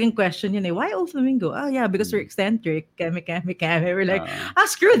it. Kasi laging question yun eh, why O Flamingo? Oh yeah, because we're eccentric. Keme. We're like,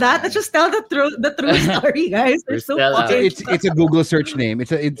 screw that. Let's just tell the true story, guys. We're so We're still fun. It's a Google search name.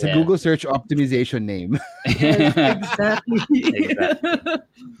 It's a Yeah. Google search optimization name. Yes, exactly.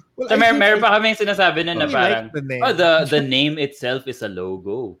 Well, So, I think- meron pa kaming sinasabi na We parang, like the name. the name itself is a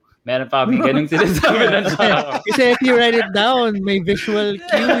logo. Meron pa kaming ganung sinasabi ng tao. Kasi if you write it down, may visual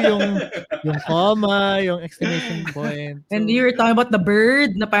cue, yung comma, yung exclamation point. And you were talking about the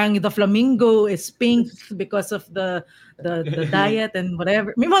bird, na parang the flamingo is pink because of the diet and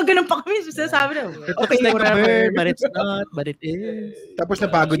whatever. May mga ganun pa kami sinasabi na. It looks like a bird, but it's not, but it is. Tapos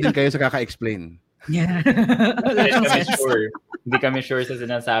napagod din kayo sa kaka-explain. Yeah. Hindi kami sure sa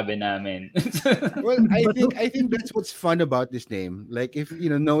sinasabi namin. Well, I think that's what's fun about this name. Like if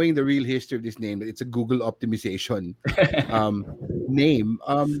knowing the real history of this name, that it's a Google optimization name.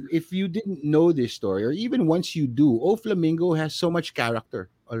 If you didn't know this story, or even once you do, O Flamingo has so much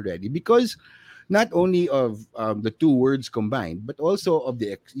character already because not only of the 2 words combined, but also of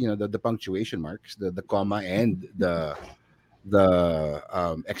the punctuation marks, the comma and the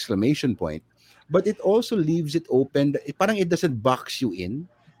exclamation point. But it also leaves it open. Parang it doesn't box you in.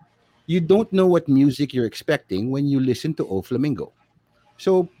 You don't know what music you're expecting when you listen to O Flamingo.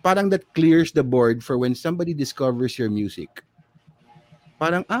 So parang that clears the board for when somebody discovers your music.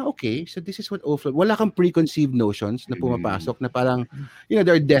 Parang, okay, so this is what O Flamingo. Wala kang preconceived notions na pumapasok na parang, there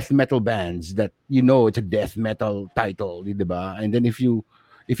are death metal bands that it's a death metal title, di ba? And then if you're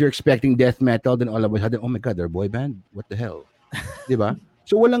expecting death metal, then all of a sudden, oh my God, they're a boy band? What the hell? Di ba?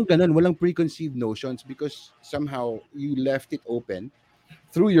 So walang ganun, walang preconceived notions because somehow you left it open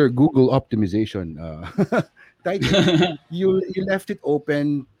through your Google optimization title. You left it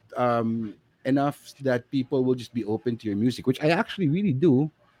open enough that people will just be open to your music, which I actually really do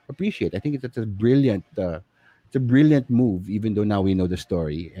appreciate. I think it's a brilliant move, even though now we know the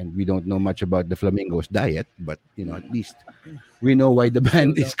story and we don't know much about the Flamingo's diet, but at least we know why the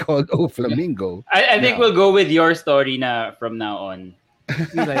band is called O Flamingo. I think we'll go with your story na from now on.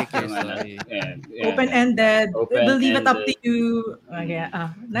 We like your Yung ano, story. yeah. Open-ended. We'll leave it up to Open-ended. you. Okay.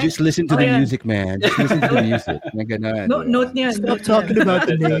 Nice. Just listen to the yeah. music, man. Just listen to the music. Na ganun, Note niyan. Stop talking about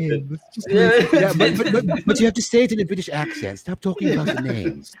the name. Yeah, but you have to say it in a British accent. Stop talking about the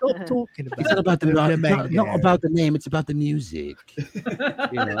names. Stop talking about It's not about the Flamingo. not about the name. It's about the music.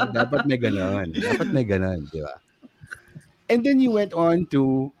 Dapat may ganon. Dapat may ganon, di ba? And then you went on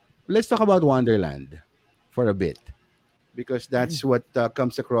to let's talk about Wonderland for a bit. because that's what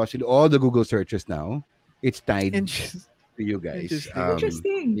comes across in all the Google searches now. It's tied Interest- to you guys.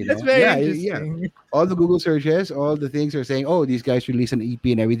 Interesting. Interesting. That's very Yeah. interesting. All the Google searches, all the things are saying, "Oh, these guys released an EP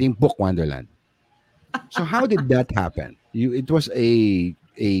and everything." Book Wonderland. So how did that happen? It was a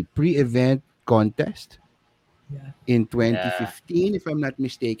pre-event contest Yeah. in Yeah. 2015, if I'm not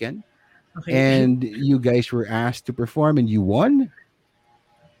mistaken, Okay. and you guys were asked to perform and you won.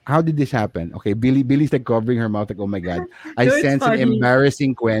 How did this happen? Okay, Billy's like covering her mouth like, "Oh my god, I No, it's sense an funny.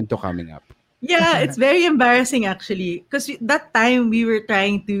 embarrassing cuento coming up." Yeah, it's very embarrassing actually because that time we were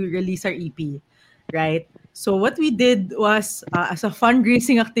trying to release our EP, right? So what we did was as a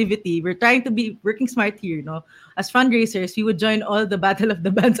fundraising activity, we're trying to be working smart here, no? As fundraisers, we would join all the battle of the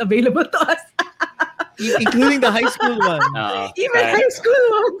bands available to us, Including the high school one. Oo. even high school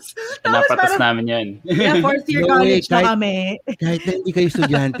ones. Tapos Pinapatas parang, namin yun. yeah, fourth year No way, college na kami. kahit na hindi kayo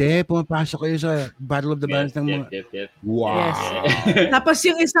estudyante, pumapasok kayo sa Battle of the Bands ng mga... Yep. Wow! Tapos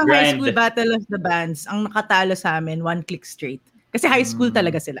yung isang high Grind. school battle of the bands, ang nakatalo sa amin, one click straight. Kasi high school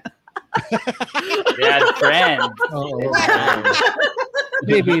talaga sila. They had friends. Oo.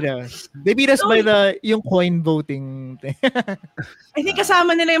 They beat us. They beat us by yung coin voting thing. I think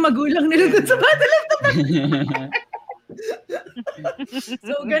kasama nila yung magulang nila dun sa battle of the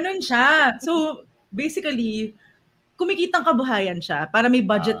So, ganun siya. So, basically, kumikitang kabuhayan siya para may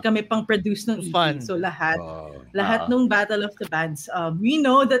budget kami pang produce ng EP. Fun. So, lahat Ah. nung Battle of the Bands, we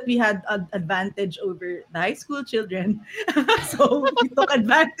know that we had an advantage over the high school children. So, we took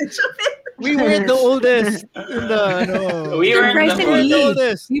advantage of it. We weren't the oldest in the We weren't the Surprisingly,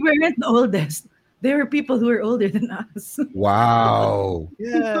 oldest. we weren't the oldest. There were people who were older than us. Wow!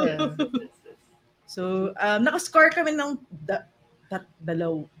 Yeah. So, nakascore kami ng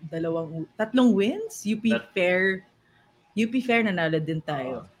tatlong wins. UP Fair nanalo din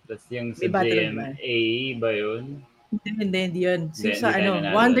tayo. Tapos yung sa May battle of bands. JMA ba yun? Hindi yun. So, Hindi sa tayo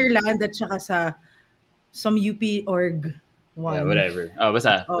nanalo. Wonderland at saka sa some UP org one. Yeah, whatever.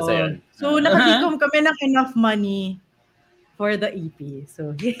 Basta Oo. yun. So, nakatikom kami ng enough money for the EP.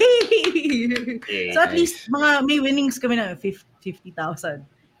 So, yay! Yay, So, at nice. least may winnings kami na 50,000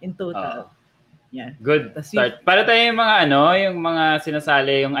 in total. Yeah. Good Tas start. Para tayo yung mga yung mga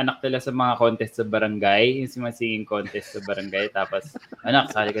sinasali yung anak nila sa mga contest sa barangay, yung mga singing contest sa barangay, tapos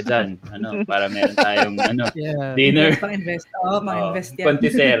anak, sali ka dyan. Para meron tayong Yeah. dinner. Pang-invest. Pang-invest yan.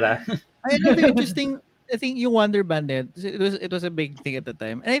 Pantisera. I another interesting. I think yung Wonder Band it was a big thing at the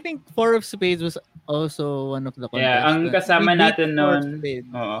time, and I think Four of Spades was also one of the contests. Yeah, ang kasama We beat natin Four of nun, Spades.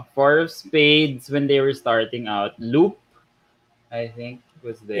 Four of Spades when they were starting out. Loop, I think,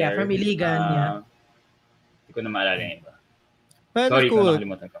 was there. Yeah, from Iligan, yeah. Hindi ko na maalala yung iba. But Sorry it's kung cool.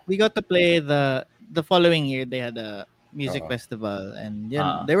 nakalimutan ko. We got to play the following year. They had a music festival, and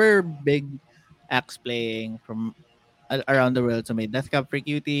there were big acts playing from around the world. So may Death Cab for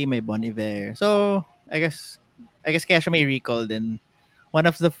Cutie, may Bon Iver. So I guess kaya siya may recall din. One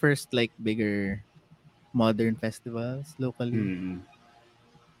of the first like bigger modern festivals locally.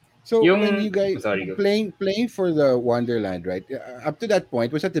 So Yung- when you guys Sorry, go. playing for the Wonderland, right? Up to that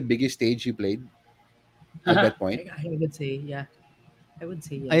point, was that the biggest stage you played? At that point, I would say, yeah. I would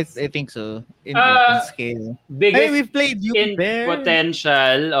say yes. I think so in scale. Biggest Hey, we've played you in there.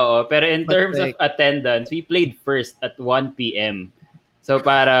 potential, pero in But terms like- of attendance, we played first at 1 p.m. So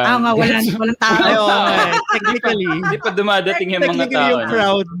parang nga, walang tao. Ay, oo nga, technically. hindi pa dumadating yung mga Technically tao. yung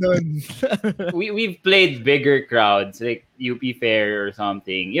crowd nun. We've played bigger crowds like UP Fair or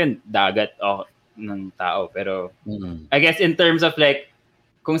something. Yun, dagat ng tao. Pero I guess in terms of like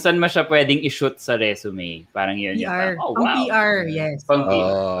kung saan mo siya pwedeng i-shoot sa resume, parang yun. yung PR. parang, Pang wow. PR, yes. Pang PR.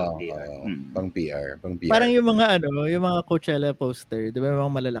 Oh, Pang PR. pang PR, pang PR. Parang yung mga Coachella poster, di ba, yung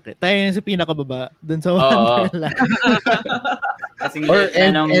mga malalaki. Tayo yung sa pinakababa, dun sa Oo. Wonderland. Kasing Or liit na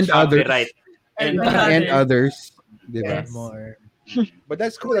and ng others. copyright. and others. others, diba? Yes. More. But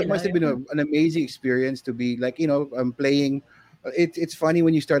that's cool. That must have been an amazing experience to be like, playing. It's funny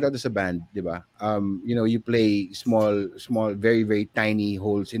when you start out as a band, diba? You play small, very, very tiny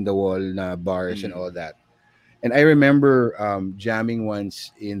holes in the wall, na bars and all that. And I remember jamming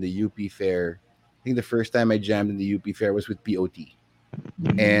once in the UP Fair. I think the first time I jammed in the UP Fair was with POT,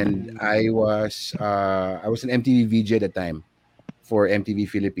 and I was an MTV VJ at the time for MTV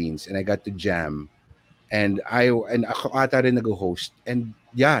Philippines, and I got to jam. And ako ata rin nag-host. And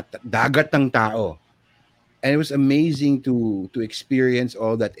yeah, dagat ng tao. And it was amazing to experience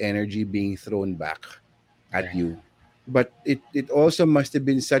all that energy being thrown back at you. But it also must have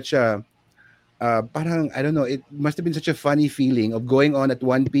been such a parang, I don't know, it must have been such a funny feeling of going on at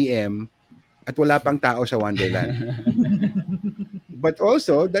 1 p.m. at wala pang tao sa Wonderland. but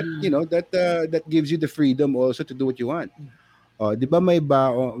also that that gives you the freedom also to do what you want. Oh, 'di ba may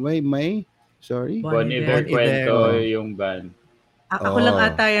sorry? Bon Bon Iver. Iver Bon Iver. kwento Oh. yung ban. Ako lang Oh,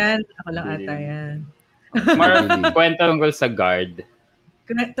 ata yan. Ako lang Hindi ata rin. yan. More of really. kwento tungkol sa guard.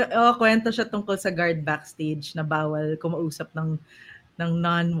 Kwento siya tungkol sa guard backstage na bawal kumausap ng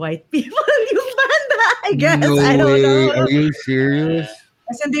non-white people yung banda, I guess. I No don't way. know. Are you serious?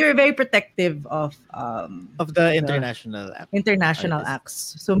 Kasi they were very protective of Of the the international act. international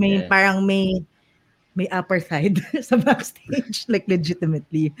Artists. acts. So may Yeah. parang may upper side sa backstage, like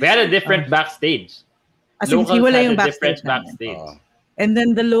legitimately. We had a different backstage. As in, Locals hiwalay had yung a different backstage namin. backstage. Oh. And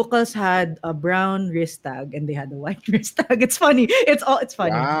then the locals had a brown wrist tag and they had a white wrist tag. It's funny. It's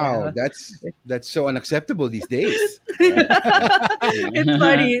funny. Wow, Yeah. that's so unacceptable these days. It's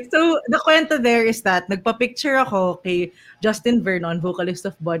funny. So, the kwento there is that nagpa-picture ako kay Justin Vernon, vocalist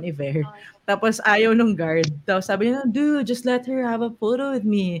of Bon Iver. Tapos ayaw nung guard. Tapos sabi niya, dude, just let her have a photo with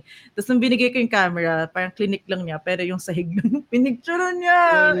me. Tapos nung binigay ko yung camera, parang clinic lang niya, pero yung sahig lang pinicturean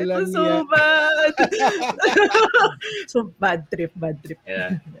niya. It was so Walang bad. So, bad trip.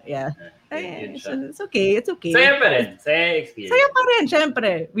 Yeah. Yeah. Yun So, siya. it's okay. It's okay. Saya pa rin. Saya experience. Saya pa rin,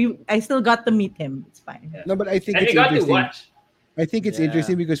 syempre. I still got to meet him. It's fine. No, but I think And it's we got to interesting. watch. I think it's Yeah.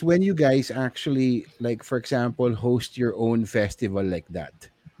 interesting because when you guys actually, like, for example, host your own festival like that,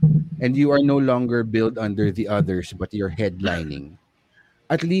 and you are no longer billed under the others, but you're headlining,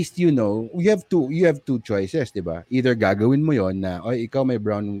 at least you have two choices, diba? Either gagawin mo yon na, oy, ikaw may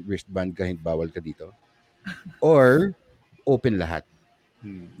brown wristband ka, bawal ka dito, or open lahat,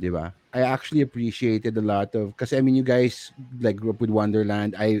 diba? I actually appreciated a lot of, kasi I mean, you guys like grew up with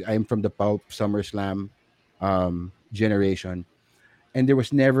Wonderland. I'm from the Pulp SummerSlam generation. And there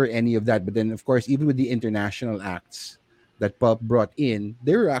was never any of that. But then, of course, even with the international acts that Pulp brought in,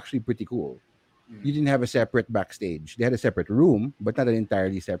 they were actually pretty cool. You didn't have a separate backstage. They had a separate room, but not an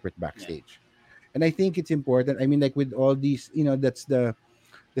entirely separate backstage. And I think it's important. I mean, like with all these, that's the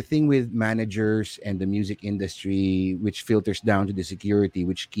thing with managers and the music industry, which filters down to the security,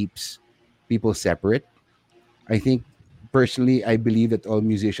 which keeps people separate. I think personally, I believe that all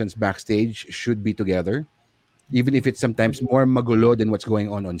musicians backstage should be together, even if it's sometimes more magulo than what's going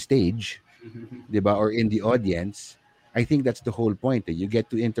on stage, diba, or in the audience. I think that's the whole point. You get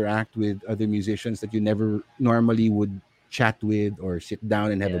to interact with other musicians that you never normally would chat with or sit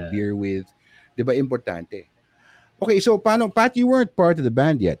down and have a Yeah. beer with. Diba, importante. Okay, so Pat, you weren't part of the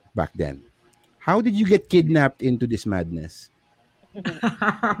band yet back then. How did you get kidnapped into this madness?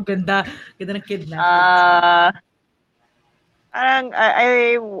 Ganda ng kidnap. Parang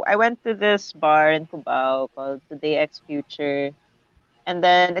I went to this bar in Cubao called Today X Future, and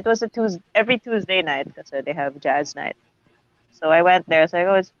then it was every Tuesday night kasi they have jazz night. So I went there. So I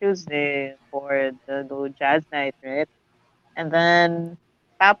go, it's Tuesday for the jazz night, right? And then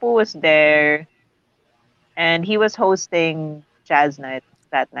Papu was there, and he was hosting jazz night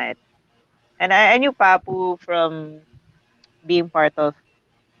that night. And I knew Papu from being part of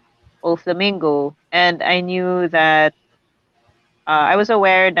Flamingo, and I knew that I was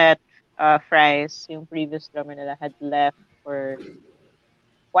aware that Fries, yung previous drummer nila, had left for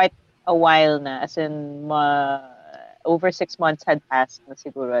quite a while na, as in over 6 months had passed na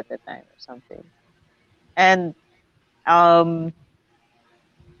siguro at the time or something. And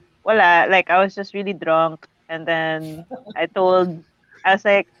wala, like I was just really drunk, and then I was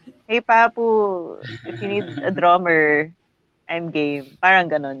like, hey Papu, if you need a drummer, I'm game. Parang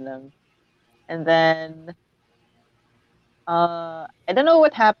ganon lang. And then I don't know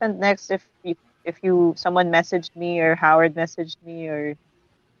what happened next, if someone messaged me or Howard messaged me or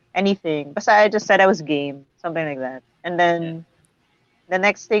anything. Basta I just said I was game, something like that. And then the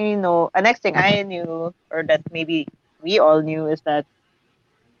next thing I knew, or that maybe we all knew, is that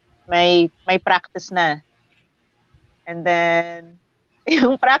may practice na. And then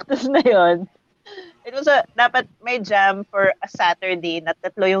yung practice na yon, it was dapat may jam for a Saturday na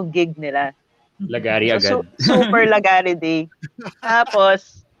 3 yung gig nila. Lagari So, agad. super lagari day.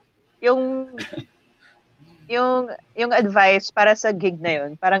 Tapos, yung advice para sa gig na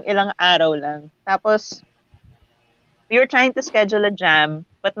yun, parang ilang araw lang. Tapos, we were trying to schedule a jam,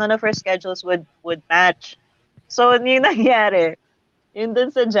 but none of our schedules would match. So, yung nangyari, yun dun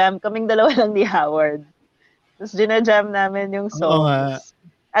sa jam, kaming dalawa lang ni Howard. Tapos, gina-jam namin yung Oo nga. songs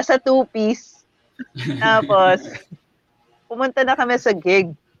as a two-piece. Tapos, pumunta na kami sa gig.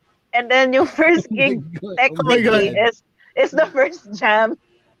 And then yung first gig technically is the first jam.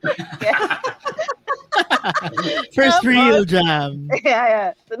 Yeah. First real jam.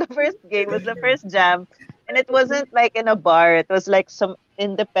 Yeah. So the first gig was the first jam, and it wasn't like in a bar. It was like some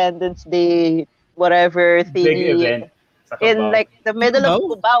Independence Day, whatever Big thingy. event. Sa in Cubao. like the middle of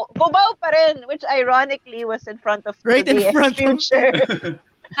Cubao? Cubao pa rin, which ironically was in front of Right in Today X front of. Future.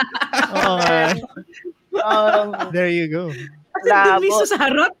 Oo And nga. then, There you go. As in, dun mismo labo. sa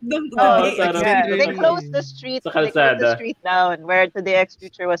harap ng Oo, today. sa harap. Yeah, they Literally. closed the street. Sa They closed the kalsada. street down where Today X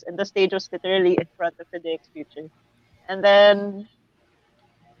Future was, and the stage was literally in front of Today X Future. And then,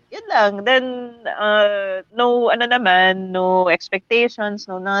 yun lang. Then, no, ano naman, no expectations,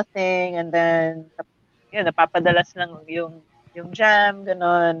 no nothing. And then, yun, napapadalas lang yung jam,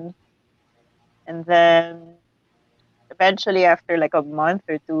 ganon. And then, eventually, after like a month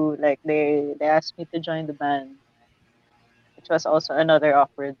or two, like they asked me to join the band, which was also another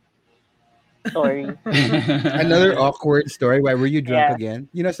awkward story. Another awkward story. Why were you drunk Yeah. again?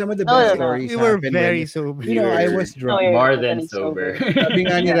 You know, some of the No, best no, no. stories We were happen very when, sober. you know, I You're was No, drunk. you're more than totally sober. Sabi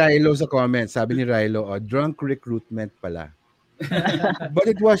nga ni Yeah. Rilo sa comments, sabi ni Rilo, oh, drunk recruitment pala. But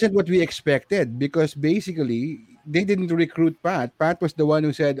it wasn't what we expected because basically they didn't recruit Pat. Pat was the one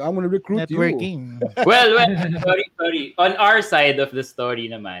who said, "I'm going to recruit you." Networking. Well, sorry. On our side of the story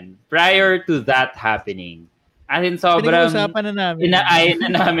naman, prior to that happening, as in sobrang Pinag-uusapan na namin. inaayon na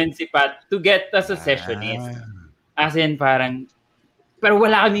namin si Pat to get us a sessionist. As in parang, pero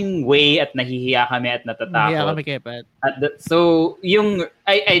wala kaming way at nahihiya kami at Nahiya natatakot. kami kay Pat. So,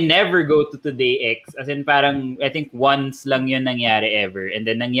 I never go to Today X. As in parang, I think once lang yun nangyari ever. And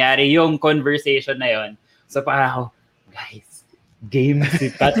then nangyari yung conversation na yun. So parang ako, guys, game si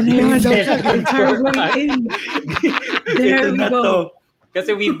Pat. Yeah, Yung that's session for going Pat. in. There Ito we na go. to.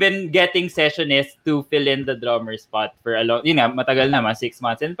 Kasi we've been getting sessionists to fill in the drummer spot for a long, yun nga, matagal na, 6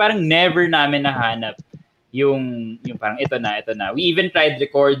 months. And parang never namin nahanap yung parang ito na. We even tried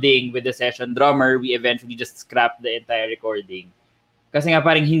recording with the session drummer. We eventually just scrapped the entire recording. Kasi nga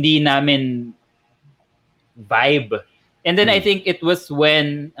parang hindi namin vibe. And then I think it was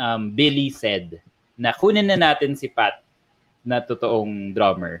when Billy said na kunin na natin si Pat na totoong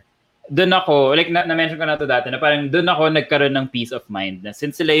drummer. Doon ako, like na-mention ko na to dati, na parang doon ako nagkaroon ng peace of mind na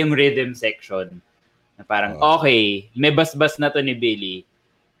since sila yung rhythm section, na parang okay, may basbas na to ni Billy,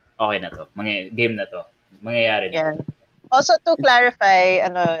 okay na to, game na to. Mangyayari na. Yeah. Also to clarify,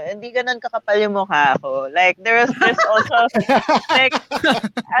 hindi ganun kakapal yung mukha ko. Like there's also like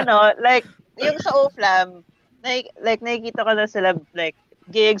like yung sa OFLAM, like nakikita ko na sila like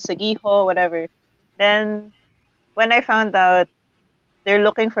gigs sa Giho, whatever. Then when I found out they're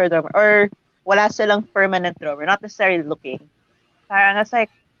looking for a drummer or wala silang permanent drummer, not necessarily looking. Parang it's like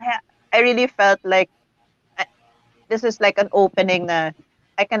I really felt like this is like an opening na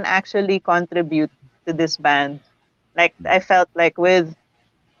I can actually contribute to this band. Like I felt like with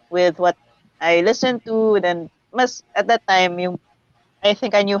what I listened to, then at that time I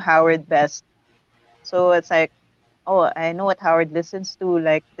think I knew Howard best. So it's like, oh, I know what Howard listens to.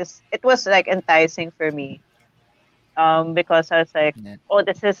 Like this, it was like enticing for me. Because I was like, oh,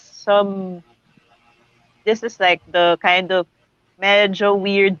 this is like the kind of medyo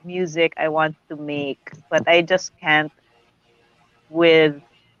weird music I want to make, but I just can't with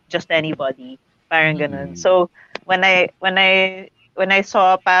just anybody. Parang ganun. So when I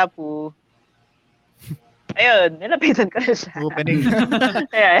saw Papu, ayun, nilapitan ko na siya. Opening.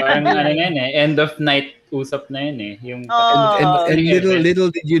 Parang yun end of night usap na yun eh. Yung, and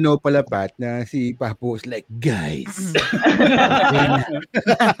little did you know pala, Pat, na si Papu was like, guys.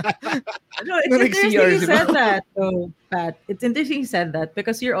 No, it's interesting you said that, Pat. It's interesting you said that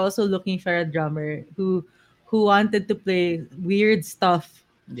because you're also looking for a drummer who wanted to play weird stuff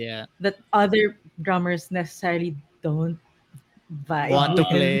that other drummers necessarily don't want to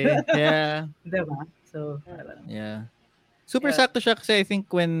play. Yeah. Diba? So, yeah. Super sakto siya kasi I think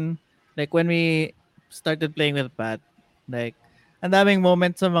when we started playing with Pat, like, ang daming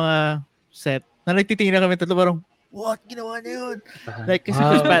moments sa mga set na nagtitingin na kami tatlo parang, what? Ginawa niya yun? Like, kasi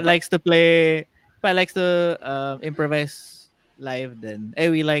Pat likes to play, Pat likes to improvise live then.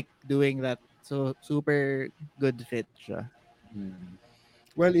 We like doing that. So, super good fit siya.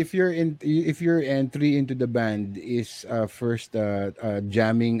 Well, if your entry into the band is first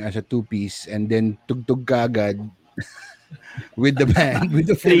jamming as a two-piece and then tugtog kagad with the band, with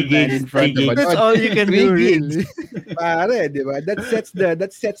the full band in front of us. That's all you can do, really. Pare, di ba?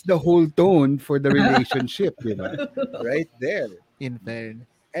 That sets the whole tone for the relationship, right there. In fairness.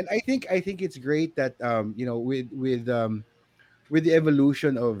 And I think it's great that with the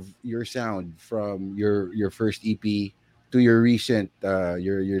evolution of your sound from your first EP to your recent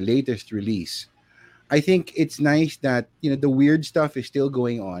your latest release, I think it's nice that the weird stuff is still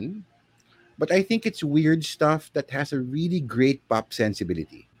going on, but I think it's weird stuff that has a really great pop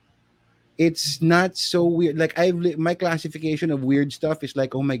sensibility. It's not so weird. Like my classification of weird stuff is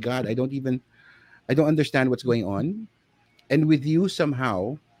like, oh my god, I don't understand what's going on. and with you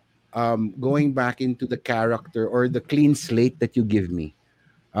somehow going back into the character or the clean slate that you give me,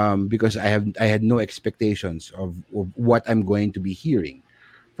 because I had no expectations of what I'm going to be hearing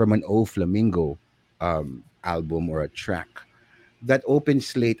from an O Flamingo album or a track. That open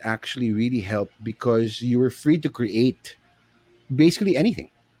slate actually really helped because you were free to create basically anything.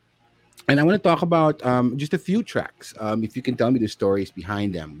 And I want to talk about just a few tracks. If you can tell me the stories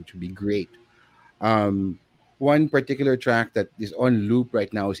behind them, which would be great. Um, One particular track that is on loop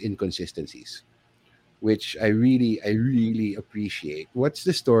right now is Inconsistencies, which I really appreciate. What's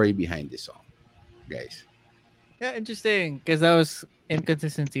the story behind this song, guys? Yeah, interesting. Because that was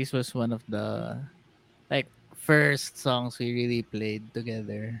Inconsistencies was one of the like first songs we really played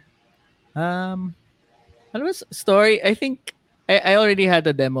together. Um, what was story? I think I already had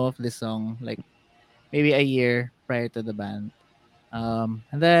a demo of this song like maybe a year prior to the band.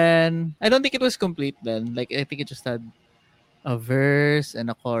 And then I don't think it was complete then. Like I think it just had a verse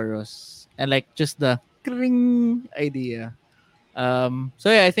and a chorus and like just the kring idea. So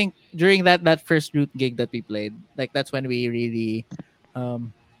yeah, I think during that first root gig that we played, like that's when we really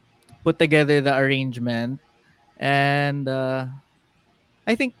um put together the arrangement. And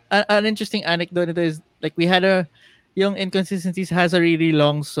I think an interesting anecdote is like we had a Young Inconsistencies has a really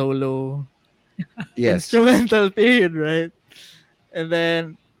long solo Yes. instrumental period, right? And then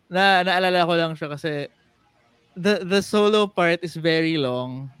naalala ko lang siya kasi the solo part is very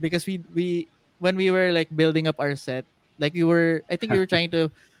long because we when we were like building up our set, like we were I think we were trying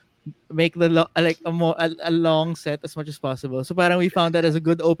to make like a long set as much as possible. So parang we found that as a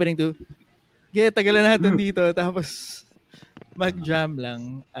good opening to tagalan natin dito tapos mag-jam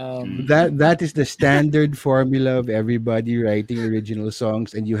lang. That is the standard formula of everybody writing original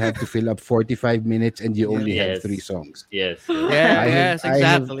songs, and you have to fill up 45 minutes, and you Yeah. only have three Yes. songs. Yes. Yeah, I have yes, I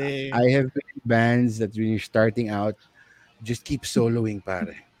have exactly. I have been in bands that when you're starting out, just keep soloing,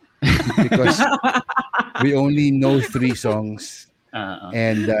 pare, because we only know three songs, Uh,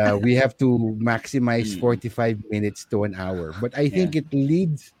 and we have to maximize mm, 45 minutes to an hour. But I yeah. think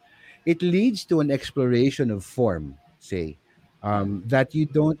it leads to an exploration of form, say, Yeah. that you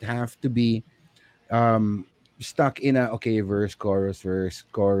don't have to be um stuck in a okay verse chorus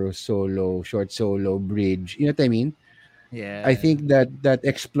solo short solo bridge, you know what I mean. I Yeah. think that that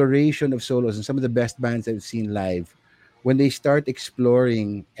exploration of solos and some of the best bands I've seen live, when they start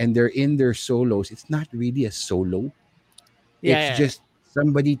exploring and they're in their solos, it's not really a solo, Yeah, it's yeah. just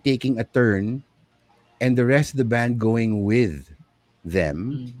somebody taking a turn and the rest of the band going with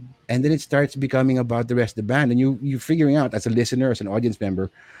them, Mhm. and then it starts becoming about the rest of the band, and you figuring out as a listener, as an audience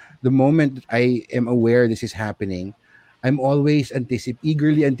member, the moment that I am aware this is happening, I'm always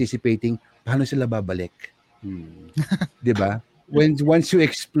eagerly anticipating paano sila babalik, Mm. 'di ba? When once you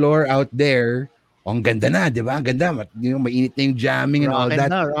explore out there, oh, ang ganda na, 'di ba? Ang ganda, mainit na yung jamming and all Rockin' that.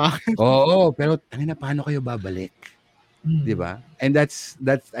 na, rockin'. Oo, pero tangina paano kayo babalik? 'Di Mm. ba? And that's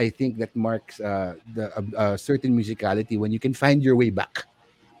I think that marks the certain musicality when you can find your way back.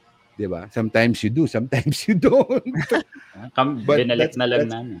 'Di ba? Sometimes you do, sometimes you don't. But Binalik na lang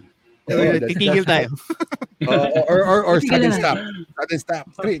that's namin. oh, Titigil tayo. or Tigilan sudden na. stop. Sudden stop.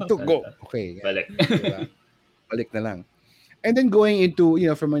 3, 2, go. Okay, yan. Balik. 'Di ba? Balik na lang. And then going into,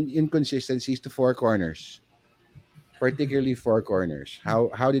 from an inconsistencies to four corners, particularly four corners. How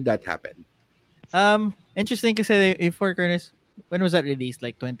did that happen? Interesting kasi yung Four Corners, when was that released?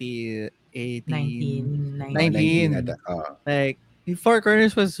 Like 2018, 1990. 19 at 19. uh, Like, the Four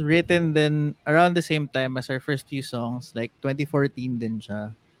Corners was written then around the same time as our first few songs. Like, 2014 din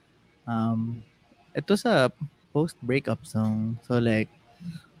siya. Um, it was a post-breakup song. So, like,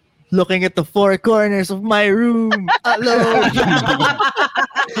 looking at the four corners of my room alone.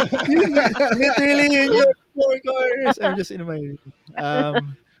 Literally in your four corners. I'm just in my room.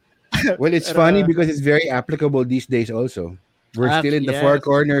 well, it's funny Pero, because it's very applicable these days also. We're still in the four yes.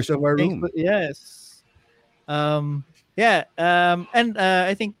 corners of our Thankful, room. yes. Yeah. And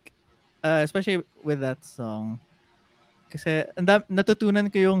I think, especially with that song, kasi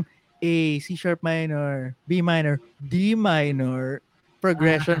natutunan ko yung A, C sharp minor, B minor, D minor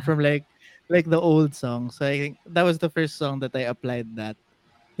progression Ah, from like the old song. So I think that was the first song that I applied that.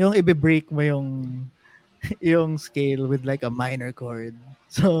 Yung ibe-break mo yung scale with like a minor chord.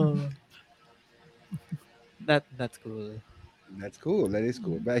 So that's cool. That's cool. That is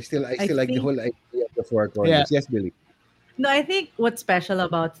cool. But I I still like the think whole idea of the four Yeah. corners. Yes, Billy. no, I think what's special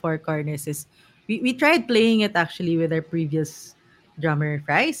about Four Corners is we tried playing it actually with our previous drummer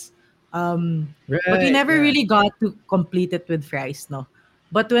Fries. But we Right. never Yeah. really got to complete it with Fries, no.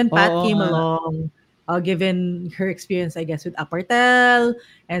 But when Pat Oo came nga. along, given her experience, I guess, with Apartel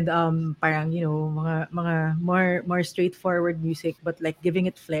and parang mga more straightforward music, but like giving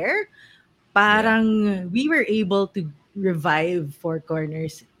it flair. Yeah. Parang we were able to revive Four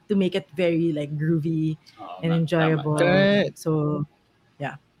Corners to make it very like groovy Oo and nga, tama, tama. enjoyable. Right. So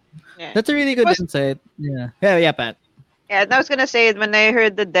yeah. Yeah. That's a really It good was insight. Yeah. Yeah, yeah, Pat. yeah, and I was gonna say when I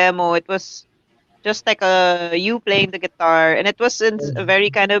heard the demo, it was just like you playing the guitar, and it was in a very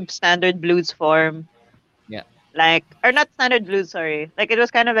kind of standard blues form, Yeah. like or not standard blues, sorry. Like it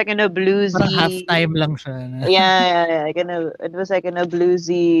was kind of like in a Parang bluesy. halftime lang siya. Yeah, like it was like in a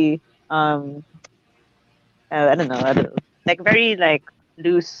bluesy. I don't know, like very like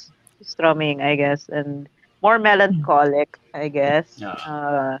loose strumming, I guess, and more melancholic, I guess.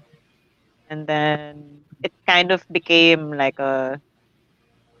 Yeah. And then it kind of became like I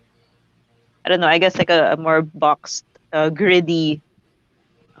don't know, I guess like a more boxed, gritty,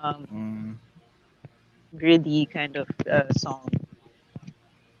 um, Mm. gritty kind of song.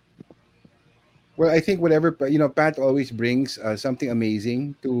 Well, I think whatever Pat always brings something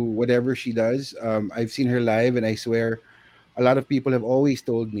amazing to whatever she does. I've seen her live, and I swear, a lot of people have always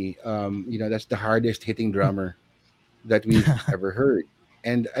told me, that's the hardest hitting drummer that we've ever heard.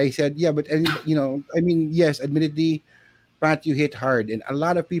 And I said, yeah, but and I mean, yes, admittedly, Pat, you hit hard, and a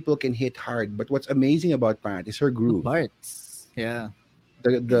lot of people can hit hard. But what's amazing about Pat is her The groove, parts. Yeah.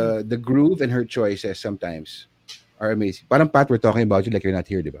 the groove and her choices sometimes are amazing. Parang Pat, we're talking about you like you're not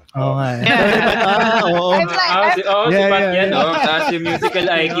here, diba? Oo Oo. nga eh. Yeah. Sorry, Pat. Oo. I'm like, Si Yeah, Pat yeah, yan, yeah. taas yung musical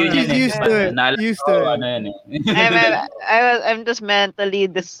IQ niyan He's eh. used to it. Naalala Used ko, to it. ano yan eh. I'm just mentally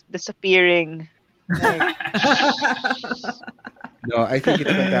disappearing. Like, No, I think it's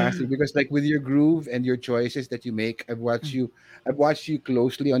fantastic because like with your groove and your choices that you make, I've watched you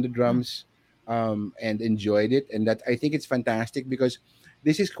closely on the drums, and enjoyed it. And that I think it's fantastic because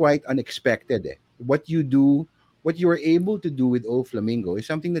this is quite unexpected. Eh. What you do, what you are able to do with O Flamingo is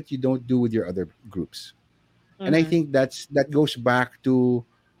something that you don't do with your other groups. And I mhm, think that goes back to,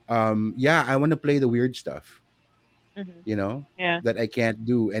 yeah, I want to play the weird stuff, mhm. you know, Yeah. that I can't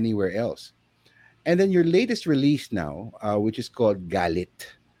do anywhere else. And then your latest release now, which is called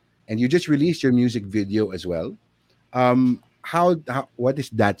Galit, and you just released your music video as well. How what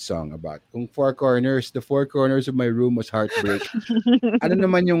is that song about? Kung the four corners of my room was heartbreak. Ano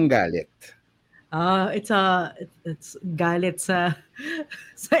naman yung Galit? It's galit sa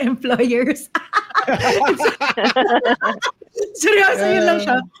sa employers. Seryoso, yun lang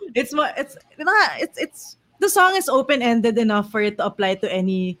siya. Yeah. It's the song is open ended enough for it to apply to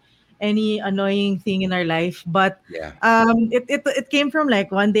any annoying thing in our life. But Yeah. it came from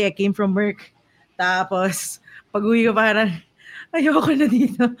like one day I came from work. Tapos pag-uwi ko parang ayoko na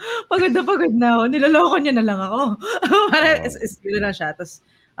dito. Pagod na ako. Niloloko niya na lang ako. Parang Oh. is yun na siya. Tapos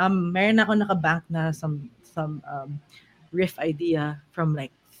meron ako nakabank na some riff idea from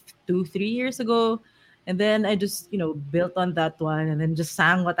like 2-3 years ago. And then I just, built on that one and then just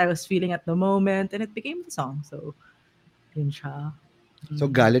sang what I was feeling at the moment and it became the song. So, yun siya. So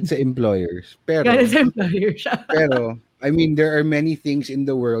galit sa employers. Galit sa employer siya. Pero I mean there are many things in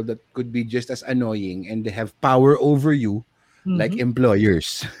the world that could be just as annoying and they have power over you like Mhm.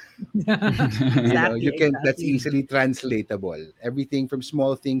 employers. Exactly, You can that's exactly. easily translatable. Everything from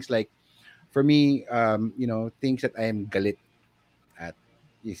small things like for me, things that I am galit at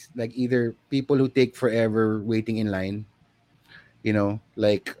is like either people who take forever waiting in line,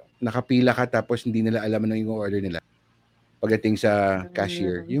 like nakapila ka tapos hindi nila alam ano yung order nila pagdating sa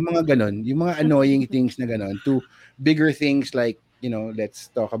cashier. Mm. Yung mga ganon, yung mga annoying things na ganon, to bigger things like, let's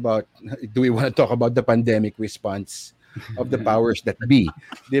talk about, do we want to talk about the pandemic response of the powers that be?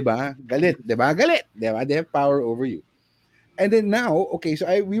 Diba? Galit. Diba? Galit. Diba? They have power over you. And then now, okay, so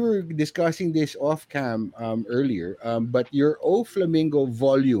we were discussing this off cam earlier, but your O Flamingo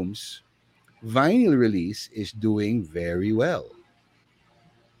volumes vinyl release is doing very well.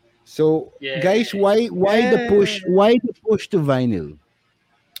 So, guys, Yeah. why the push? Yeah. Why the push to vinyl?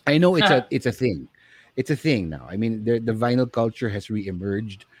 I know it's a thing. It's a thing now. I mean, the vinyl culture has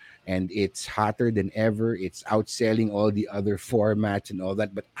reemerged, and it's hotter than ever. It's outselling all the other formats and all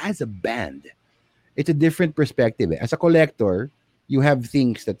that. But as a band, it's a different perspective. As a collector, you have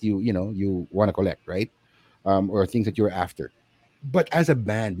things that you want to collect, right? Or things that you're after. But as a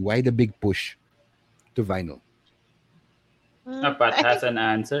band, why the big push to vinyl? Pat I think has an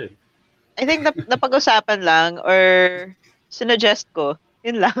answer. the pag-usapan lang or sinuggest ko.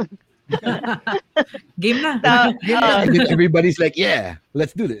 Yun lang. Game na. Na, And then everybody's like, "Yeah,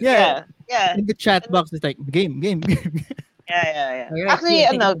 let's do this." Yeah. yeah. In the chat box, it's like, game. Yeah. Alright, Actually,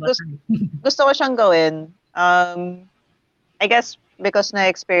 sige, thank you so much. gusto ko siyang gawin. I guess because na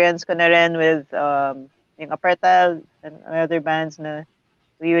experience ko na rin with yung Apartal and other bands na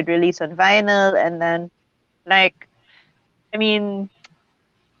we would release on vinyl, and then like I mean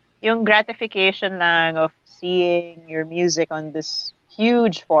yung gratification lang of seeing your music on this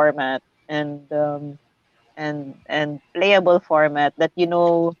huge format and playable format that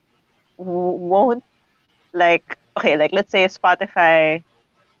won't, like, okay, like let's say Spotify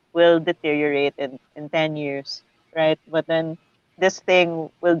will deteriorate in 10 years, right? But then this thing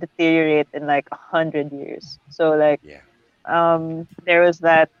will deteriorate in like 100 years. So like Yeah. there was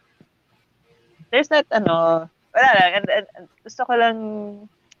that there's that wala lang, and gusto ko lang,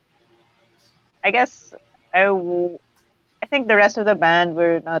 I guess I think the rest of the band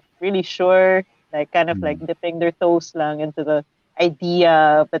were not really sure, like kind of like Mm. dipping their toes lang into the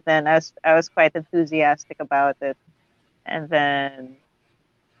idea, but then I was quite enthusiastic about it. And then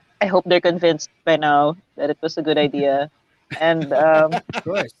I hope they're convinced by now that it was a good idea. And Of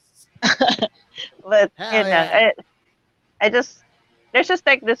course. but Hell yun lang, yeah. I just there's just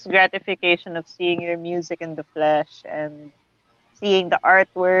like this gratification of seeing your music in the flesh and seeing the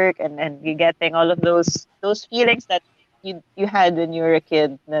artwork, and you getting all of those feelings that you had when you were a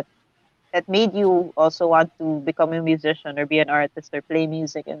kid, that made you also want to become a musician or be an artist or play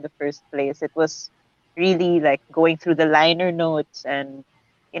music in the first place. It was really like going through the liner notes and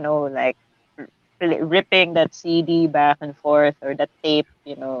like ripping that CD back and forth, or that tape,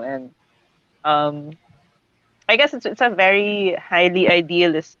 and um I guess it's a very highly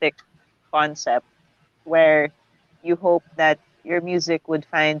idealistic concept where you hope that your music would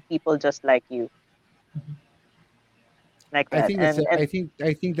find people just like you, like I that. think that's And I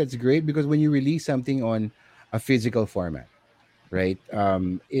think that's great because when you release something on a physical format, right?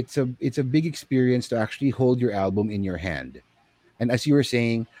 It's a big experience to actually hold your album in your hand. And as you were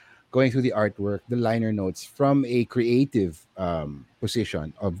saying, going through the artwork, the liner notes from a creative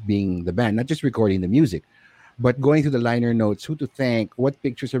position of being the band, not just recording the music, but going through the liner notes, who to thank, what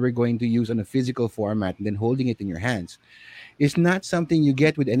pictures are we going to use on a physical format, and then holding it in your hands is not something you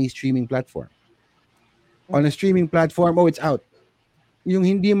get with any streaming platform. On a mhm, streaming platform, oh, it's out. Yung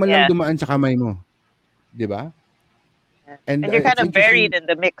hindi man lang yeah, dumaan sa kamay mo, 'di ba? yeah. And And you're kind it's of buried interesting. in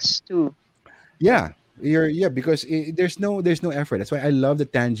the mix too. So Yeah, because there's no effort. That's why I love the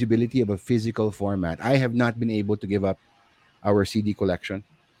tangibility of a physical format. I have not been able to give up our CD collection,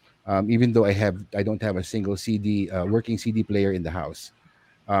 even though I don't have a single CD working CD player in the house.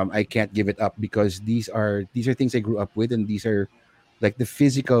 I can't give it up because these are things I grew up with, and these are like the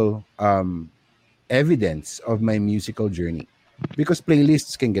physical evidence of my musical journey. Because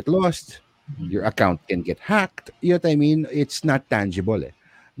playlists can get lost, your account can get hacked. You know what I mean? It's not tangible. Eh.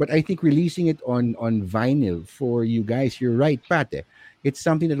 But I think releasing it on vinyl for you guys, you're right, Pate. It's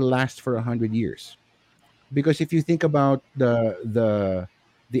something that'll last for 100 years. Because if you think about the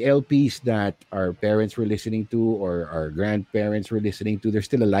LPs that our parents were listening to or our grandparents were listening to, they're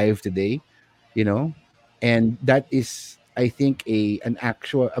still alive today, you know, and that is, I think, a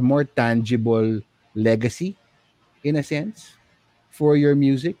more tangible legacy in a sense for your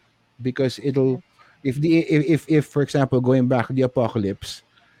music because it'll if for example going back to the apocalypse,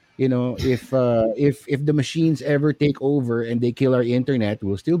 you know, if the machines ever take over and they kill our internet,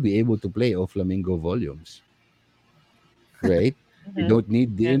 we'll still be able to play O Flamingo volumes, right? We mhm, don't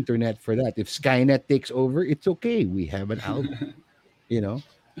need the yeah, internet for that. If Skynet takes over, it's okay. We have an album, you know.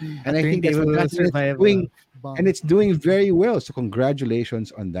 A And I think that's turntable will fantastic. survive a And bomb. it's doing very well. So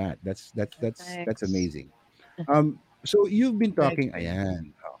congratulations on that. That's thanks. amazing. So you've been Thanks, talking, man.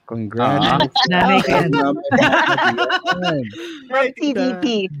 ayan. Ah, Congratulations, Nanay ko yan. Mama Dad. Yan. From Hi, tita.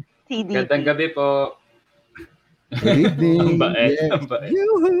 TDP. gandang TDP. gabi po. Good Oh, Ang evening. bait, Yes. ang bait.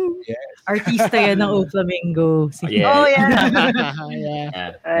 Yoo-hoo. Yes. Artista yan ng O Flamingo. Oh Yeah, yeah. yeah.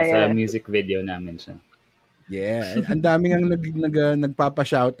 yeah. Oh Nasa yeah. music video namin siya. Yeah. Ang daming ang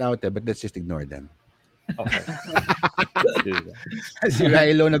nagpapa-shoutout eh, but let's just ignore them. Okay, let's do that. Si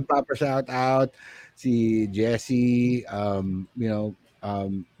Rilo nagpapa-shout out, si Jesse,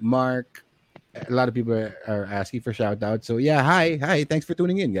 Mark. A lot of people are asking for shout out. So yeah, hi, thanks for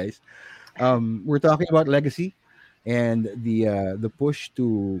tuning in, guys. We're talking about legacy and the push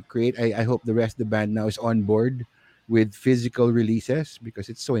to create. I hope the rest of the band now is on board with physical releases because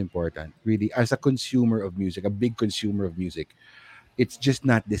it's so important. Really, as a consumer of music, a big consumer of music, it's just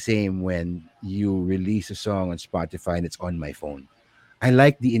not the same when you release a song on Spotify and it's on my phone. I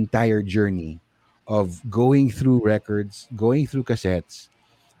like the entire journey of going through records, going through cassettes,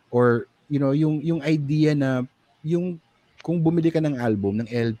 or yung idea na yung kung bumili ka ng album ng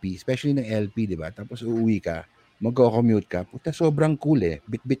LP, especially ng LP, 'di ba? Tapos uuwi ka, magko-commute ka, puta sobrang cool eh.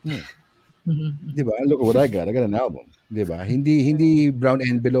 Bit-bit mo. Mhm. Di ba? Look what I got. I got an album. Di ba? Hindi brown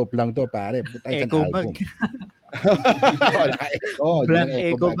envelope lang to, pare. Puta, it's an Echo bag. album. Wala ka echo. Di Black naman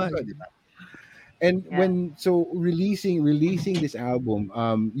echo echo bag bag. to, di ba? And Yeah. releasing this album,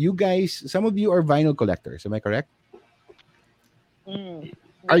 you guys, some of you are vinyl collectors. Am I correct? Mm.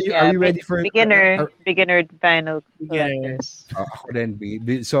 Are Yeah, you ready for? beginner vinyl Yeah. collectors. Ako rin,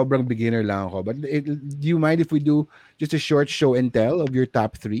 sobrang beginner lang ako. But do you mind if we do just a short show and tell of your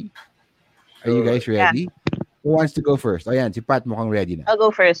top three? Are you Sure. guys Yeah, ready? Who wants to go first? Ayan, si Pat mukhang ready na. I'll go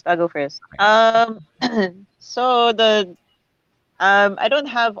first. I'll go first. So I don't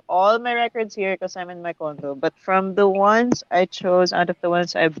have all my records here because I'm in my condo, but from the ones I chose out of the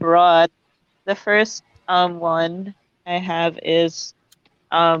ones I brought, the first one I have is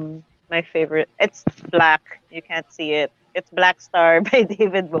my favorite. It's black. You can't see it. It's Black Star by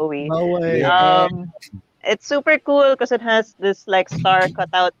David Bowie. Yeah. Bawal. It's super cool because it has this like star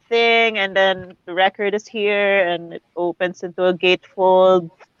cutout thing, and then the record is here, and it opens into a gatefold,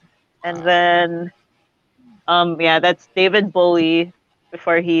 and Wow. then yeah, that's David Bowie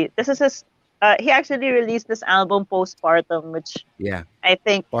before he actually released this album postpartum, which Yeah. I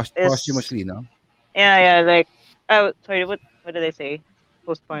think is Posthumously, no? yeah, like oh sorry, what did I say?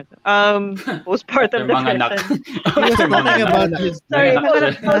 Postpartum. After Postpartum manganak. depression. He was After talking manganak. about his Sorry,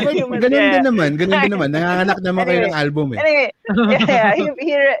 Nanganak siya. posthumous. Ganun din Yeah. naman, ganun din naman. Nanganganak naman kayo Anyway, ng album eh. anyway,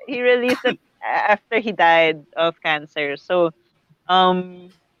 yeah, he released it after he died of cancer. So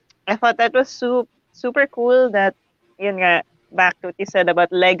I thought that was super cool that yun nga, back to what you said about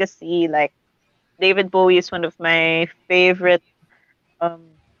legacy. Like David Bowie is one of my favorite um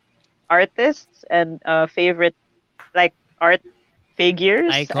artists and favorite like art figures,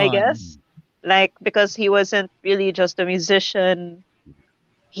 I icon. guess. Like because he wasn't really just a musician.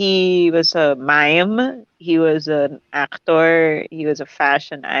 He was a mime. He was an actor. He was a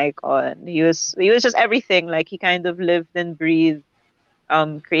fashion icon. He was just everything. Like he kind of lived and breathed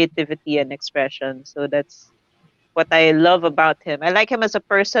creativity and expression. So that's what I love about him. I like him as a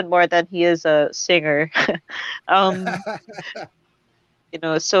person more than he is a singer. um,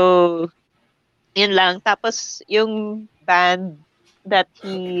 so yun lang. Tapos yung band that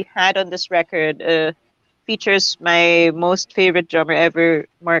he had on this record features my most favorite drummer ever,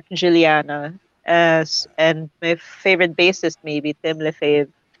 Mark Juliana, as and my favorite bassist maybe Tim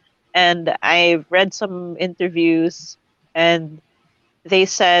Lefebvre. And I read some interviews and they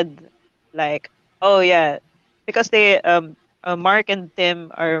said like, oh yeah, because they Mark and Tim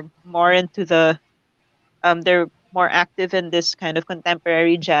are more into they're more active in this kind of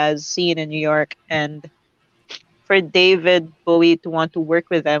contemporary jazz scene in New York, and for David Bowie to want to work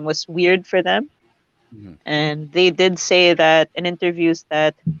with them was weird for them. Mhm. And they did say that in interviews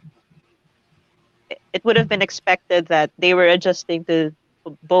that it would have been expected that they were adjusting to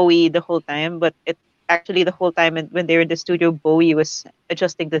Bowie the whole time, but it actually the whole time when they were in the studio, Bowie was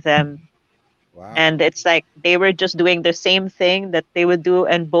adjusting to them. Wow. And it's like they were just doing the same thing that they would do,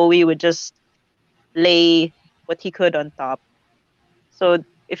 and Bowie would just lay what he could on top. So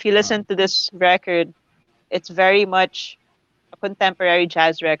if you Wow. listen to this record, it's very much a contemporary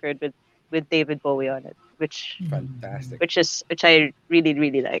jazz record with David Bowie on it, which Fantastic. which I really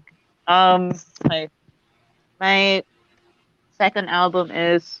really like. Um, my my second album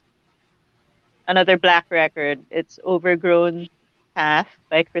is another black record. It's Overgrown Path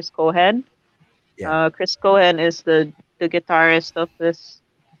by Chris Cohen. Yeah. Chris Cohen is the guitarist of this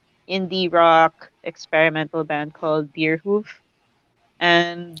indie rock experimental band called Deerhoof,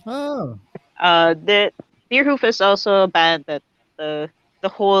 and Oh. the Deerhoof is also a band that the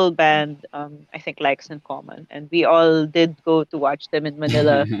whole band I think likes in common, and we all did go to watch them in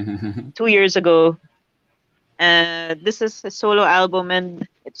Manila 2 years ago. And this is a solo album, and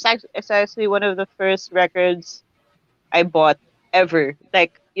it's actually one of the first records I bought ever.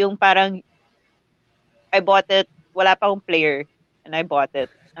 Like yung parang I bought it, wala pa akong player, and I bought it.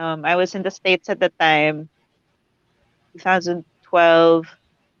 I was in the States at the time, 2012,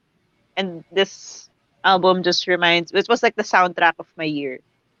 and this album just reminds, it was like the soundtrack of my year.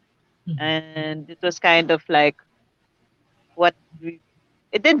 And it was kind of like what,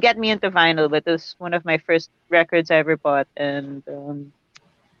 it didn't get me into vinyl, but it was one of my first records I ever bought. And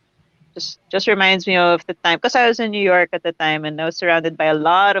just reminds me of the time, because I was in New York at the time and I was surrounded by a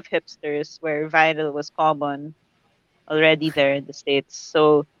lot of hipsters where vinyl was common already there in the States.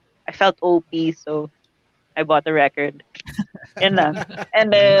 So I felt OP, so I bought the record. Yun lang.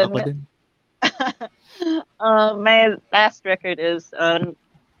 And Ako then din. my last record is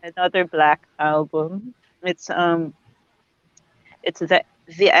another black album. It's the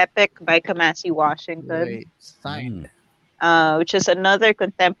Epic by Kamasi Washington, Wait. Signed. Mm. which is another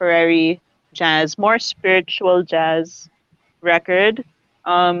contemporary. jazz, more spiritual jazz record.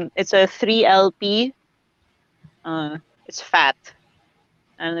 It's a 3 LP. It's fat.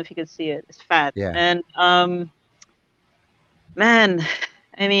 I don't know if you can see it. It's fat. Yeah. And man,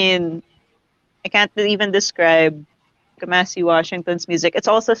 I mean, I can't even describe Kamasi Washington's music. It's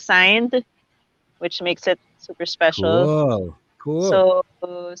also signed, which makes it super special. Cool. So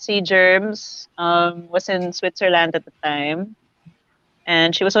C Germs was in Switzerland at the time,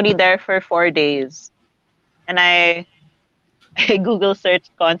 and she was only there for 4 days. And I I Google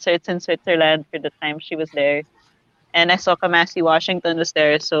searched concerts in Switzerland for the time she was there, and I saw Kamasi Washington was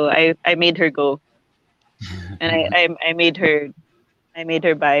there, so I made her go, and I made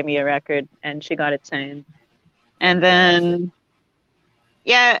her buy me a record, and she got it signed. And then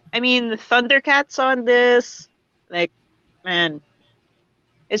yeah, I mean Thundercats on this, like man,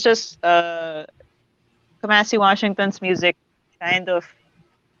 it's just Kamasi Washington's music kind of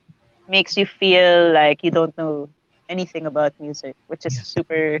makes you feel like you don't know anything about music, which is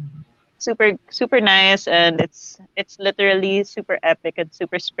super nice, and it's literally super epic and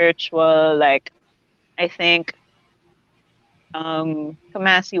super spiritual. Like I think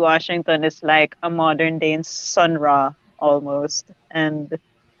Kamasi Washington is like a modern day Sun Ra almost, and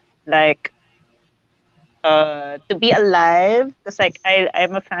like to be alive, because like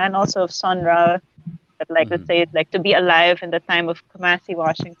I'm a fan also of Sun Ra, but like let's say it's like to be alive in the time of Kamasi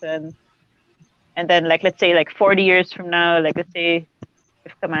Washington, and then like let's say like 40 years from now, like let's say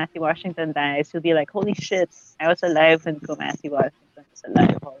if Kamasi Washington dies, you'll be like, holy shit, I was alive when Kamasi Washington was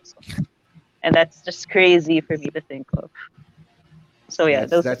alive also. And that's just crazy for me to think of. So yeah,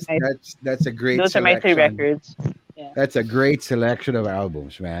 that's a great those are my 3 selection. records. Yeah. That's a great selection of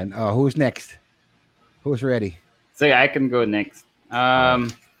albums, man. Who's next? Who's ready? So yeah, I can go next.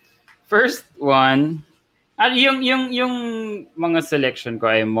 First one, yung mga selection ko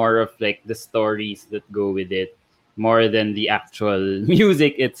ay more of like the stories that go with it more than the actual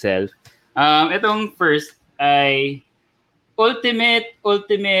music itself. Itong first ay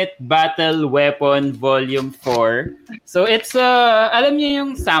Ultimate Battle Weapon Volume 4. So it's alam niyo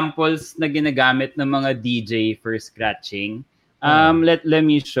yung samples na ginagamit ng mga DJ for scratching. Let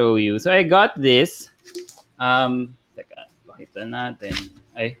me show you. So I got this. Teka, pakita natin.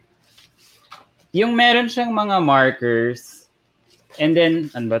 Ay. Yung meron siyang mga markers, and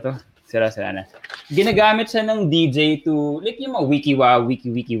then ano ba to? Sira na. Ginagamit siya ng DJ to like yung mga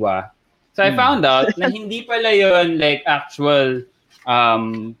wiki-wa. So I found out na hindi pala yon like actual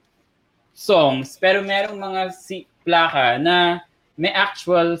songs, pero merong mga plaka na may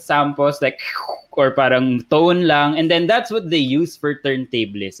actual samples like or parang tone lang, and then that's what they use for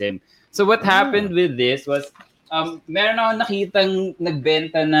turntablism. So what happened with this was meron ako nakitang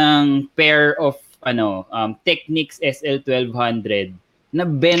nagbenta ng pair of Technics SL1200 na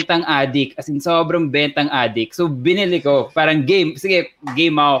bentang adik, as in sobrang bentang adik. So binili ko, parang game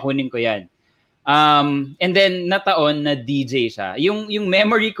ako, kunin ko yan. And then nataon na DJ siya. Yung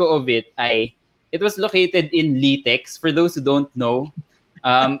memory ko of it ay it was located in Litex. For those who don't know,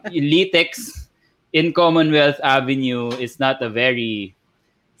 Litex in Commonwealth Avenue is not a very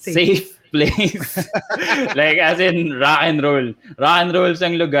safe place. Like as in rock and roll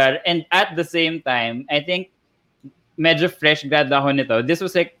siyang lugar. And at the same time, I think medyo fresh grad ako nito. This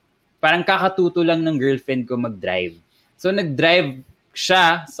was like parang kakatuto lang ng girlfriend ko mag-drive. So nag-drive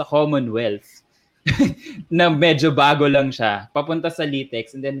siya sa Commonwealth na medyo bago lang siya papunta sa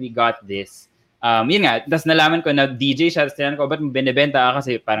Litex, and then we got this. Yun nga, tas nalaman ko na DJ siya, tas tinanan ko, ba't mo binibenta ka,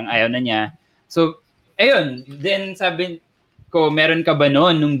 kasi parang ayaw na niya. So ayun, then sabi ko, meron ka ba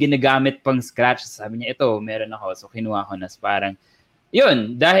noon nung ginagamit pang scratch? Sabi niya, ito, meron ako. So kinuha ko na, parang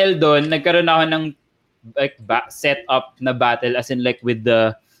yun, dahil doon nagkaroon ako ng like setup na battle, as in like with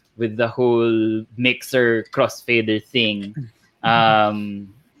the whole mixer crossfader thing.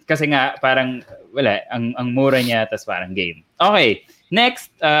 Kasi nga parang wala, ang mura niya, tas parang game. Okay, next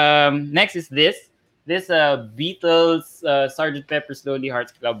is this Beatles Sgt. Pepper's Lonely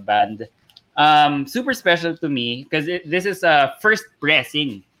Hearts Club Band. Super special to me because this is a first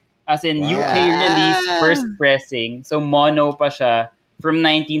pressing, as in UK release first pressing. So mono pa siya from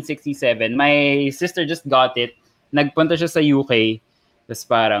 1967. My sister just got it. Nagpunta siya sa UK. Tapos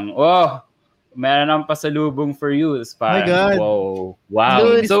parang, meron akong pasalubong for you. Tapos parang, God. Wow.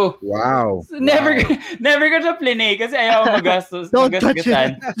 Dude. So, Wow. never ko siya plinay kasi ayaw magastos. Don't touch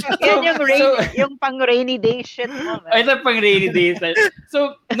magasgasan. Yan yung pang rainy day shit mo. Ay, ito pang rainy days.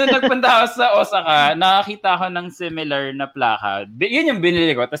 So, nung nagpunta ako sa Osaka, nakakita ako ng similar na plaka. Yun yung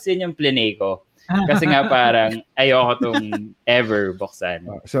binili ko, tapos yun yung plinay ko. Kasi nga parang ayoko tong ever buksan.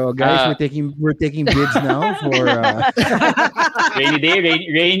 So guys, we're taking bids now for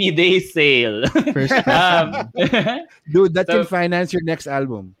rainy day sale. First um, Dude, that can so finance your next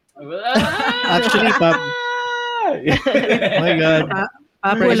album. Actually, Pap, oh my God.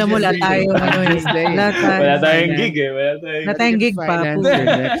 Papo, alam mo, wala Just saying. tayong ano I'm eh. just saying. Wala wala tayong tayong finance. gig eh. Wala tayong Wala That tayong can gig, Papo. finance your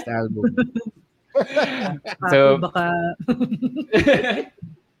next album. Papo, So, baka...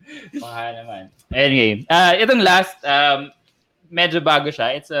 baka naman. Anyway, itong last, medyo bago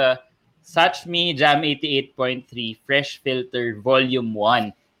siya. It's a Such Me Jam 88.3 Fresh Filter Volume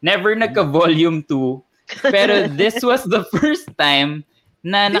 1. Never nagka-Volume 2. Pero this was the first time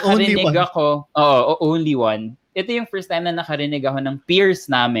na The only nakarinig one. ako. Oo, only one. Ito yung first time na nakarinig ako ng peers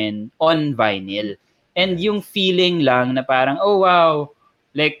namin on vinyl. And yung feeling lang na parang, oh wow,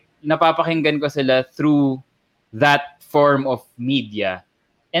 like napapakinggan ko sila through that form of media.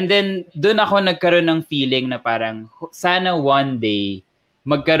 And then, doon ako nagkaroon ng feeling na parang, sana one day,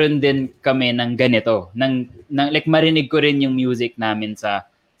 magkaroon din kami ng ganito. Like, marinig ko rin yung music namin sa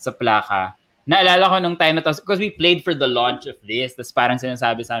plaka. Naalala ko nung time na to, because we played for the launch of this, tapos parang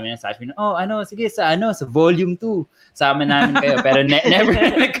sinasabi sa amin ng Sash, oh, sige, sa volume 2, sama namin kayo. Pero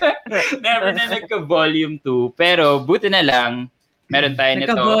never na nagka-volume 2. Pero, buti na lang, meron tayo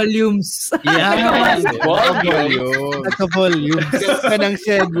nito. Nagka-volumes. Yeah. Volume. Nagka-volume. Ka ng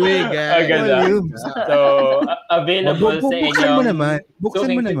segue, guys. Ganda. Volumes. So, available sa inyo. Buksan mo naman. Buksan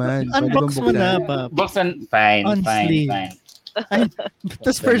mo naman. Unbox mo na, Pap. Buksan, fine. Honestly. Fine. Ay,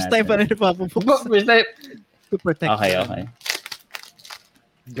 tapos first time pa rin napapabuksan. First time. To protect. Okay.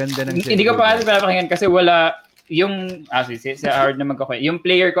 Ganda ng segue. Hindi ko pa kasi pinapakinggan kasi wala yung si Howard naman ko. Yung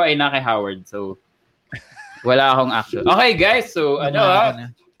player ko ay na kay Howard. So, wala akong action. Okay, guys. So,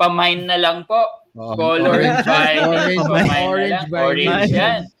 pamine na lang po. Color vinyl. Orange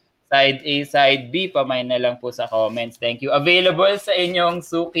yan. Side A, side B, pamine na lang po sa comments. Thank you. Available sa inyong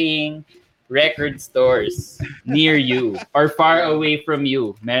suking record stores near you or far away from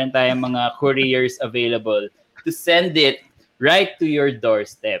you. Meron tayong mga couriers available to send it right to your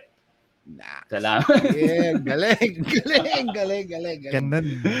doorstep. Salamat. Yeah, galing.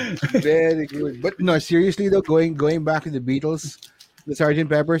 Ganun. Very good. But no, seriously though, going back to the Beatles, the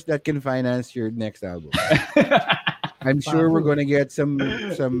Sgt. Peppers, that can finance your next album. I'm sure we're gonna get some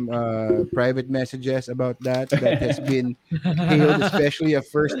private messages about that has been hailed, especially a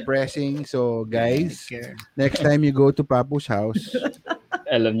first pressing. So guys, next time you go to Papu's house,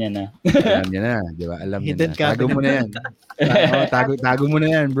 Alam niya na. alam niya na, di ba? Alam niya na. Tago mo na yan. Tago mo na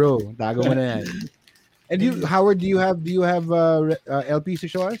yan, bro. Tago mo na yan. And you, Howard, do you have LPs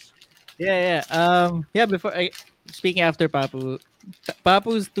to show us? Yeah. Before speaking after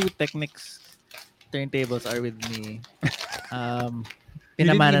Papu's 2 Technics turntables are with me.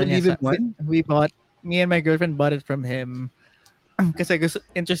 Pinamana niya me and my girlfriend bought it from him. Kasi gusto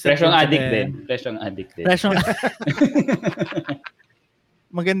interested. Presyong addict din.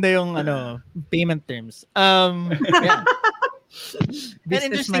 Maganda yung payment terms. Yeah. And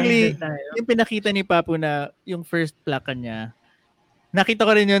interestingly, yung pinakita ni Papu na yung first plaka niya, nakita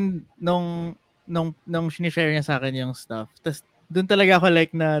ko rin yun nung sinishare niya sa akin yung stuff. Tapos doon talaga ako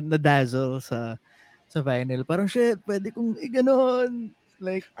like na-dazzle sa vinyl. Parang shit, pwede kong iganon.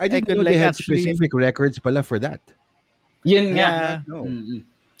 Like, I didn't know they had specific records pala for that. Yun nga. Yeah. No.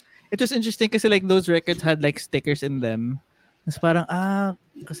 It was interesting kasi like those records had like stickers in them. Tapos parang,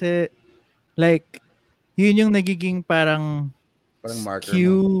 kasi like, yun yung nagiging parang marker.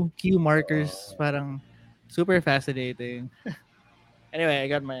 Cue markers. Parang super fascinating. Anyway, I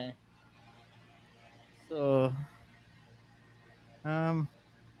got my... So,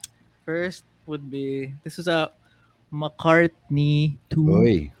 first would be, this is a McCartney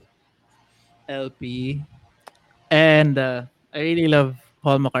 2 LP. And I really love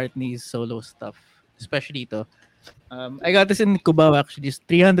Paul McCartney's solo stuff, especially ito. I got this in Cubao actually, just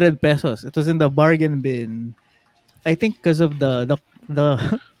 300 pesos. It was in the bargain bin. I think because of the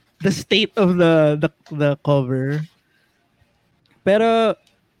state of the cover. Pero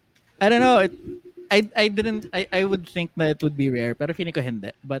I don't know, I would think that it would be rare, pero feeling ko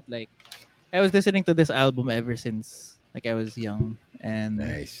hindi. But like I was listening to this album ever since like I was young, and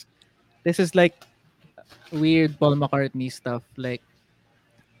nice. This is like weird Paul McCartney stuff, like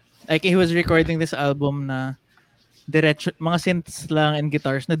he was recording this album na diretso, mga synths lang and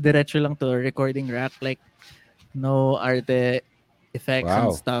guitars na diretso lang to recording rack, like no arte effects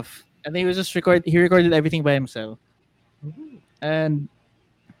and stuff. And he was just he recorded everything by himself. And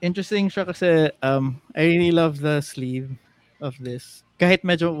interesting siya kasi I really love the sleeve of this. Kahit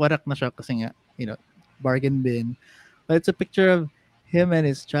medyo warak na siya kasi nga, bargain bin. But it's a picture of him and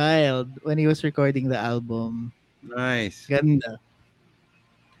his child when he was recording the album. Nice. Ganda.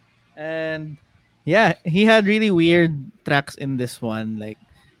 And Yeah, he had really weird tracks in this one. Like,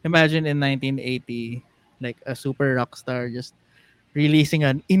 imagine in 1980, like a super rock star just releasing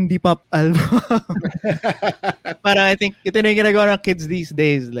an indie pop album. Parang I think ito na yung ginagawa ng kids these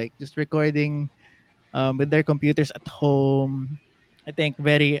days. Like, just recording with their computers at home. I think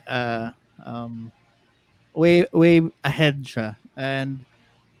very um way ahead siya. And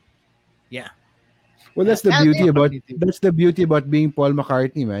yeah, Well, that's the And beauty it, about definitely. being Paul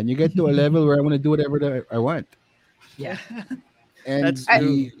McCartney, man. You get to a level where I want to do whatever I want, Yeah. That's and I,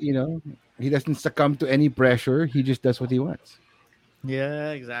 true. he doesn't succumb to any pressure. He just does what he wants.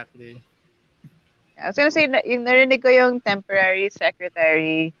 Yeah, exactly. I was gonna say, yung narinig ko yung temporary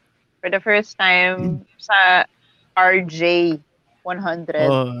secretary for the first time sa RJ 100.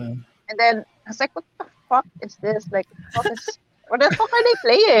 Oh, And then I was like, what the fuck is this? Like, what the fuck are they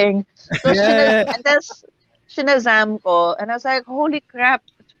playing? So yeah. and then Shinazam ko, and I was like, holy crap,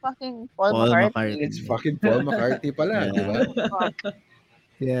 it's fucking Paul Paul McCartney. It's McCartney. fucking Paul McCartney pala, di Yeah. ba? Fuck.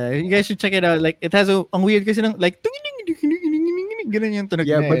 Yeah, you guys should check it out. Like, it has ang weird kasi ng like ganun yung tunog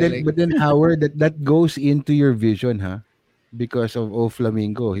Yeah, niya eh. Like, but then Howard, that goes into your vision, huh? Because of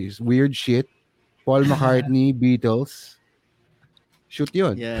Flamingo, his weird shit. Paul McCartney, Beatles, shoot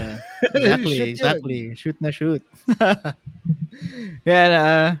yun. yeah. Exactly, Shoot yun. exactly. Shoot na shoot. Yeah,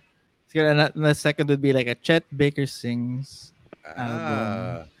 and, siguro na second would be like a Chet Baker Sings album.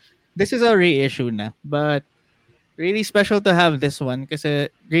 Ah, This is a reissue na, but really special to have this one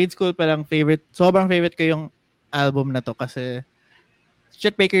kasi grade school pa lang sobrang favorite ko yung album na to kasi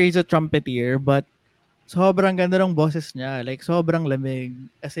Chet Baker is a trumpeter but sobrang ganda ng boses niya. Like, sobrang lamig.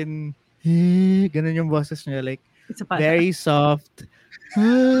 As in, ganun yung boses niya. Like, Isa pa. very soft.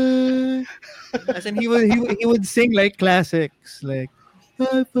 As in, he would sing like classics. Like,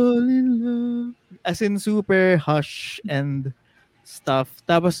 I fall in love. As in, super hush and stuff.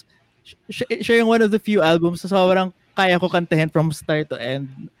 Tapos, siya yung one of the few albums na sobrang kaya ko kantahin from start to end.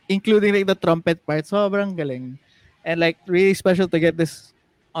 Including like the trumpet part. Sobrang galing. And like, really special to get this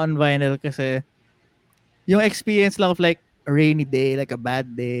on vinyl kasi yung experience lang of like a rainy day, like a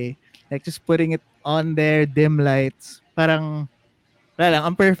bad day, like just putting it on there, dim lights, parang, wala lang,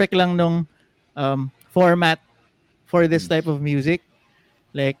 ang perfect lang nung format for this type of music.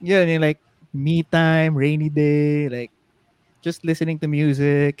 Like, yun, yung like me time, rainy day, like just listening to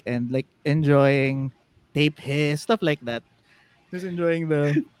music and like enjoying tape hiss, stuff like that. Just enjoying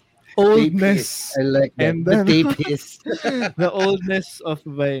the tape hiss. oldness I like that. and The then tape hiss. the oldness of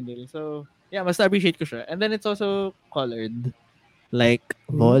vinyl. So, yeah, mas appreciate ko siya. And then it's also colored like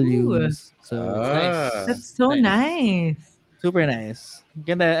Ooh, volumes. So, it's nice. Ah. that's so nice. Super nice.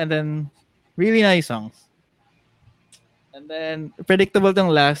 Ganda, and then really nice songs. And then predictable tong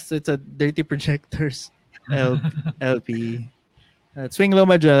last, it's a Dirty Projectors LP. Swing Low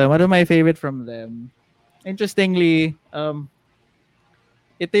Magellan, one of my favorite from them. Interestingly,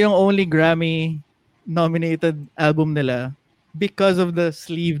 ito yung only Grammy nominated album nila because of the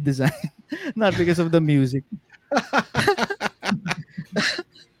sleeve design, not because of the music.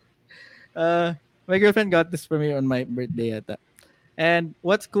 My girlfriend got this for me on my birthday yata. And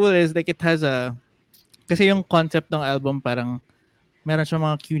what's cool is like it has kasi yung concept ng album parang meron siya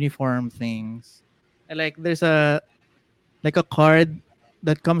mga cuneiform things. And like there's a card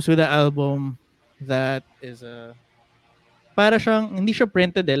that comes with the album that is para siyang hindi siya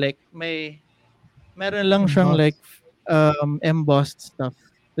printed like meron lang siyang like embossed stuff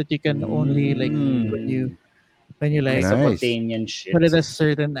that you can only like when you like Nice. Mesopotamian shit. put it at a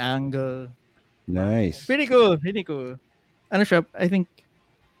certain angle. Nice. Pretty cool, pretty cool. Ano siya, I think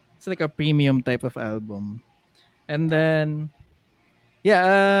it's like a premium type of album. And then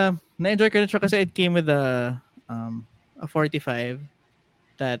yeah, na-enjoy ko na siya kasi it came with a 45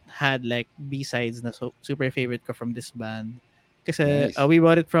 that had like B-sides na super favorite ko from this band. Kasi Nice. we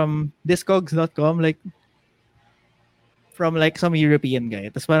bought it from discogs.com like from like some European guy.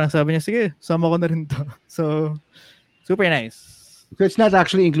 Tapos parang sabi niya, sige, sama ko na rin to. So, super nice. So it's not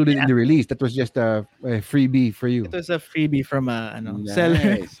actually included in the release. That was just a freebie for you. It was a freebie from a seller.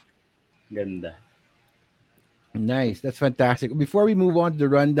 Nice. Ganda. Nice. That's fantastic. Before we move on to the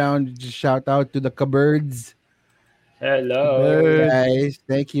rundown, just shout out to the cupboards. Hello. Guys,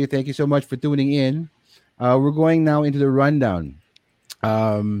 thank you. Thank you so much for tuning in. We're going now into the rundown.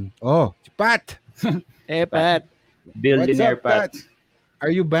 Pat. Pat. Billionaire What's up, Pat. Are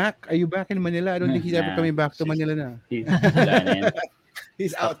you back? Are you back in Manila? I don't think he's ever Nah, coming back to he's- Manila na. Wala na yan.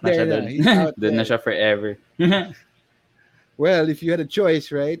 He's out Na siya there na. doon. He's out Doon na there. siya forever. Well, if you had a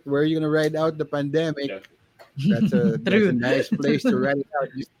choice, right? Where are you gonna ride out the pandemic? That's a nice place to ride it out.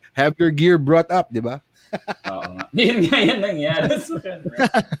 Just have your gear brought up, di ba? Oo nga. Yun nga yan nangyari sa kanya.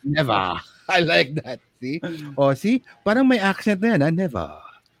 Never. I like that. See? Oh, see? Parang may accent na yan. Never.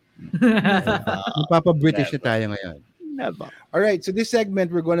 Papa-British na Never. tayo ngayon. Never. All right, so this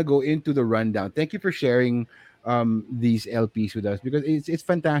segment we're going to go into the rundown. Thank you for sharing these LPs with us because it's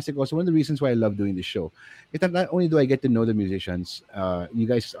fantastic. Also, one of the reasons why I love doing this show is that not only do I get to know the musicians, you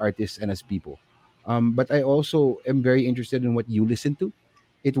guys as artists and as people, but I also am very interested in what you listen to.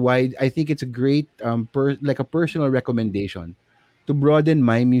 I think it's a great like a personal recommendation to broaden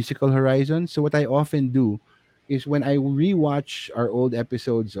my musical horizon. So what I often do is when I rewatch our old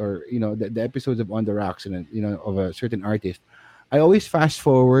episodes or the episodes of On the Rocks and of a certain artist, I always fast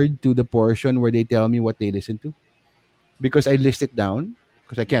forward to the portion where they tell me what they listen to because I list it down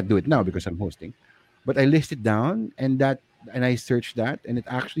because I can't do it now because I'm hosting, but I list it down and I search that and it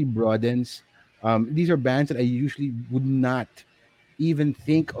actually broadens. These are bands that I usually would not even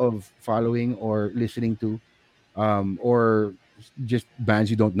think of following or listening to, or just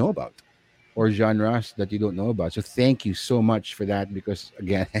bands you don't know about or genres that you don't know about. So thank you so much for that because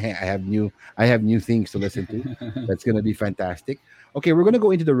again, I have new things to listen to. That's going to be fantastic. Okay, we're going to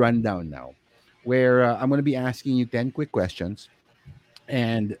go into the rundown now where I'm going to be asking you 10 quick questions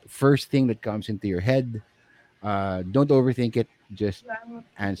and first thing that comes into your head, don't overthink it, just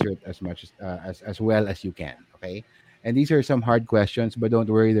answer it as much as well as you can, okay? And these are some hard questions, but don't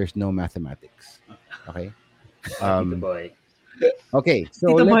worry, there's no mathematics. Okay? Tito Boy. Okay,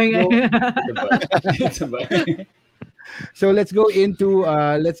 so Tito let's Boy. go. Tito Boy. Tito Boy. So let's go into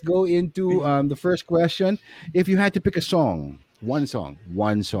the first question. If you had to pick a song, one song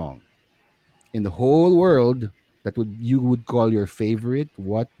in the whole world that you would call your favorite,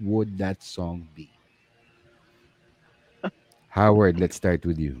 what would that song be? Howard, let's start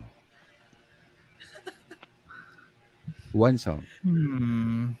with you. One song.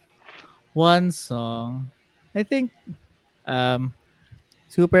 One song. I think um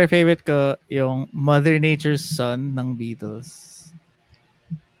super favorite ko yung Mother Nature's Son ng Beatles.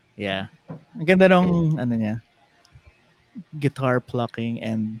 Yeah. Ang ganda nung ano niya, guitar plucking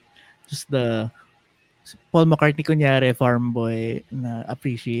and just the Paul McCartney kunyari farm boy na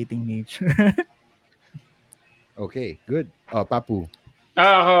appreciating nature. Okay, good. Oh, Papu.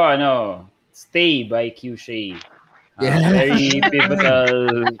 Ako, Stay by Q Shay. Yeah. Very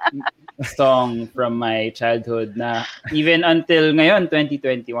pivotal song from my childhood na even until ngayon,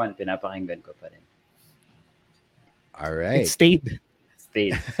 2021, pinapakinggan ko pa rin. All right. It stayed.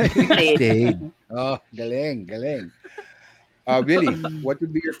 Stayed. Stayed. Oh, galing. Billy, what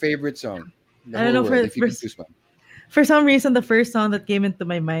would be your favorite song? In the I don't whole know, world, if you can choose one. For some reason, the first song that came into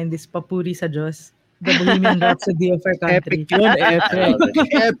my mind is Papuri sa Diyos, the Bohemian Rhapsody of our country. Epic yun, epic.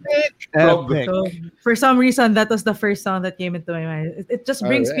 Epic. So, for some reason, that was the first song that came into my mind. It just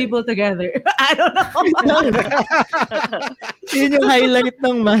brings Alright. people together. I don't know. Yun yung highlight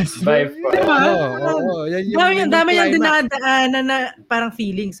ng mass. By far. Diba? Dami yung climax. dinadaanan na parang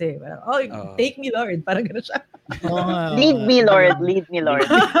feelings eh. Parang, Oh. take me Lord. Parang gano'n siya. Lead me, Lord. Lead me, Lord.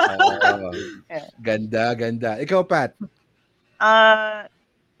 Oh, Yeah. ganda. Ikaw, Pat.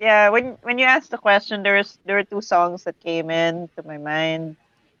 Yeah. When you asked the question, there were two songs that came in to my mind.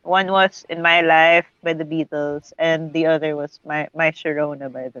 One was "In My Life" by the Beatles, and the other was "My Sharona"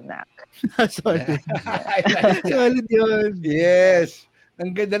 by the Knack. Sorry. I like that. Solid yun. Yes.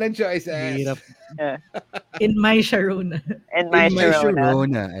 Ang ganda ng choices. Hirap. Yeah. In my Sharona. And My In my Sharona.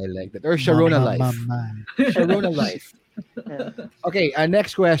 Sharona. I like that. Or Sharona Life. Mama. Sharona Life. Yeah. Okay,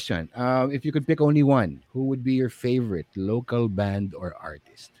 next question. If you could pick only one, who would be your favorite local band or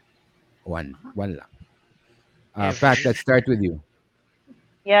artist? One lang. Pat, let's start with you.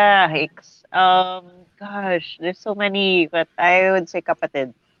 Yeah, Hicks. Gosh, there's so many, but I would say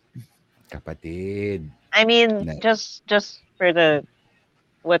Kapatid. Kapatid. I mean, Nice. just for the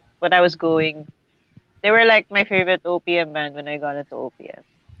what I was going, they were like my favorite OPM band when I got into OPM.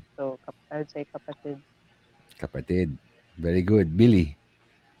 So I would say Kapatid. Kapatid. Very good. Billy.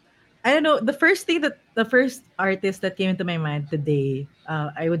 I don't know. The first artist that came into my mind today,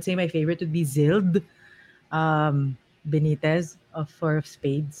 I would say my favorite would be Zild Benitez of Four of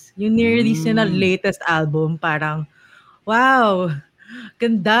Spades. Yung nirelease niya na latest album, parang, wow,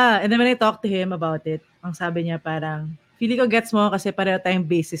 ganda. And then when I talked to him about it, ang sabi niya parang, feeling ko gets mo kasi pareho tayong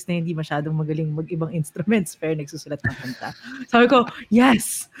bassist na hindi masyadong magaling mag-ibang instruments pero nagsusulat ng kanta. Sabi ko,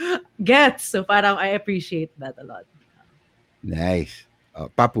 yes, gets. So parang I appreciate that a lot. Nice.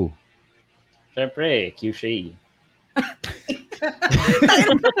 Papu. Siyempre, Q Shay.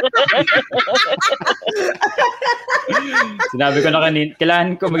 Sinabi ko na kanina,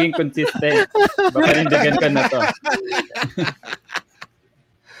 kailangan ko maging consistent. Baka rindigan ka na to.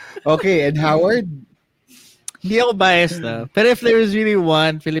 Okay, and Howard? Hindi ako biased na. Pero if there was really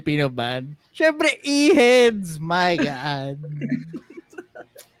one Filipino band, syempre E-Heads. My God.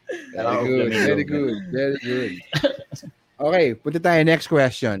 Very Oh, good, Flamingo, very man. good, very good. Okay, punta tayo next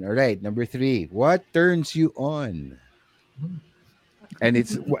question. All right, number 3. What turns you on? And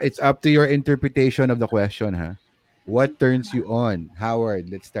it's up to your interpretation of the question, huh? What turns you on? Howard,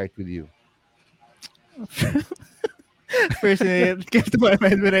 let's start with you. First thing that came to my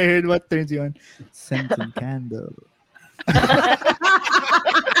mind when I heard what turns you on, scented candle.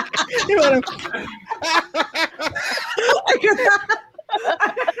 Yung parang,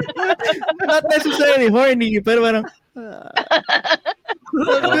 not necessarily horny, pero parang,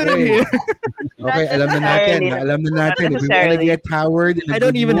 what's good in Okay. here? Okay, Not alam na natin. necessarily. Alam na natin. Not If we want to necessarily. get Howard in a I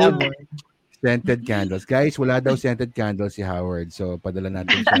don't good even have mood, one. scented candles. Guys, wala daw scented candles si Howard. So, padala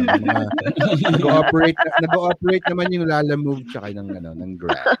natin siya ng mga nag-ooperate naman yung Lala Move tsaka ng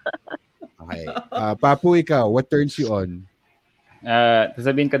Grab. Okay. Papu, ikaw, what turns you on?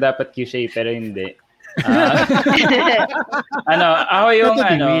 Sasabihin ko dapat Q-shape pero hindi. Ako yung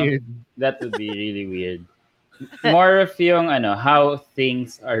That would be weird. that would be really weird. More of yung how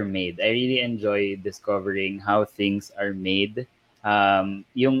things are made. I really enjoy discovering how things are made.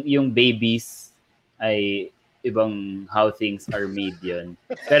 Yung babies ay ibang how things are made yun.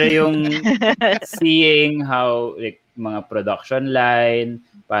 Pero yung seeing how like mga production line,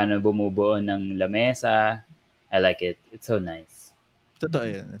 paano bumubuo ng lamesa, I like it. It's so nice. Totoo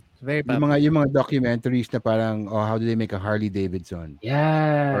yun. Very Yung popular. mga documentaries na parang, how do they make a Harley Davidson?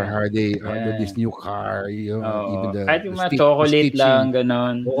 Yeah. Or how they Yeah. this new car, even the kahit yung mga the chocolate stitching. lang,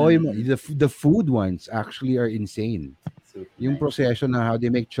 ganon. Oo, the food ones actually are insane. Super Yung nice. proseso na how they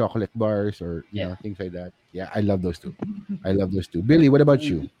make chocolate bars or Yeah. things like that. Yeah, I love those two. Billy, what about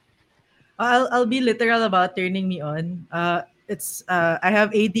you? I'll be literal about turning me on. It's I have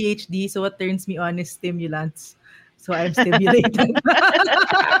ADHD, so what turns me on is stimulants. So I'm stimulated.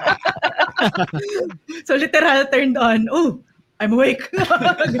 So literal turned on. Oh, I'm awake.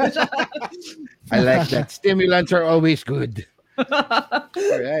 I like that. Stimulants are always good. All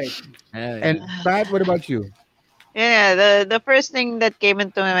right. And Pat, what about you? Yeah, the first thing that came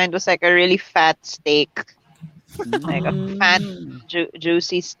into my mind was like a really fat steak, like a fat,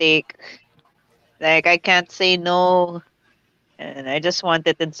 juicy steak. Like I can't say no, and I just want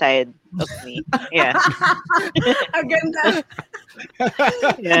it inside of me. Yeah, Aganda.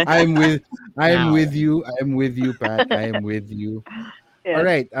 yeah, I'm with Wow. you. I'm with you, Pat. I am with you. yeah. All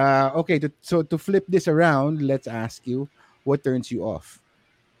right. Okay. So to flip this around, let's ask you, what turns you off,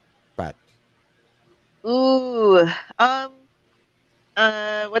 Pat? Ooh,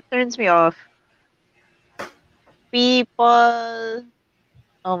 what turns me off? People.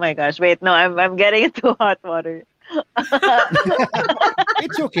 Oh my gosh! Wait, no, I'm getting into hot water.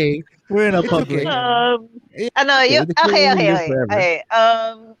 It's okay. We're in a It's public. okay. Ano, Okay, the okay, feeling okay, lives okay, forever. okay.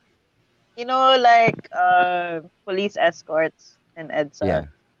 Like police escorts and EDSA. Yeah.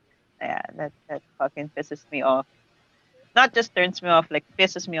 Yeah, that fucking pisses me off. Not just turns me off, like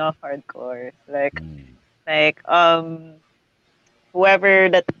pisses me off hardcore. Like whoever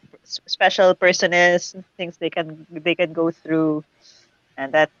that special person is, things they can go through,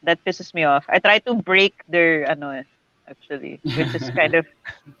 and that pisses me off. I try to break their actually, which is kind of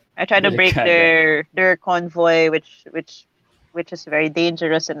I try to break Delikado. their convoy, which is very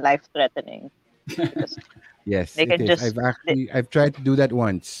dangerous and life threatening. Because Yes, they it can is. just I've tried to do that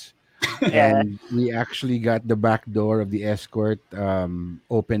once, yeah. and we actually got the back door of the escort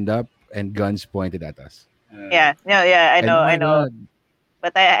opened up and guns pointed at us. Yeah, no, yeah, And my I know. God,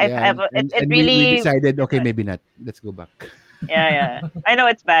 But yeah, it we really, decided, okay, maybe not. Let's go back. yeah. I know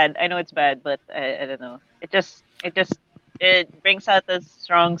it's bad. But I don't know. It brings out a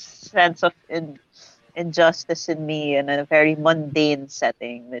strong sense of injustice in me in a very mundane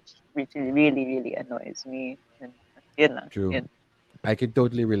setting, which really, really annoys me. And yun lang, True. yun. I can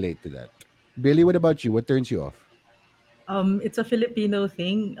totally relate to that. Billy, what about you? What turns you off? It's a Filipino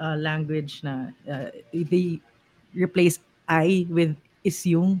thing, language na they replace I with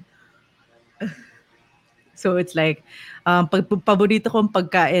isyung. So it's like, paborito kong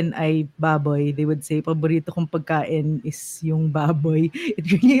pagkain ay baboy. They would say, paborito kong pagkain is yung baboy. It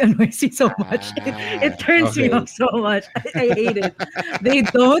really annoys me so much. It turns me Okay. off so much. I hate it. They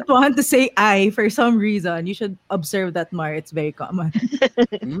don't want to say I for some reason. You should observe that, Mar. It's very common.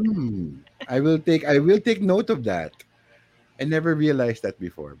 I will take note of that. I never realized that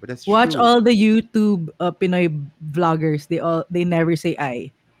before, but that's Watch true. all the YouTube Pinoy vloggers. They never say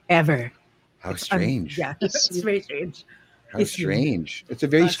I ever. How strange. Yeah, it's very strange. How It's you. strange. It's a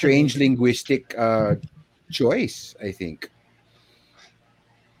very strange linguistic choice, I think.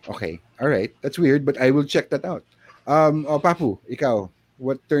 Okay. All right. That's weird, but I will check that out. Papu, ikaw,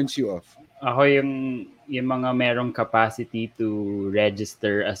 what turns you off? Ako yung mga merong capacity to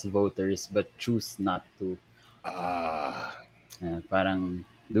register as voters but choose not to. Ah, Parang,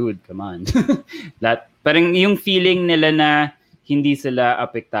 dude, come on. Parang yung feeling nila na hindi sila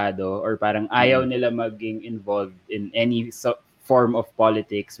apektado or parang ayaw nila maging involved in any form of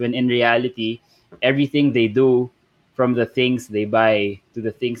politics when in reality, everything they do from the things they buy to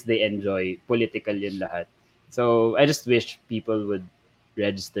the things they enjoy, political yun lahat. So I just wish people would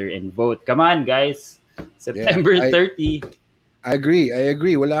register and vote. Come on, guys. yeah. September 30. I agree. I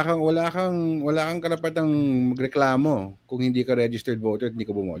agree. Wala kang karapatang magreklamo kung hindi ka registered voter at hindi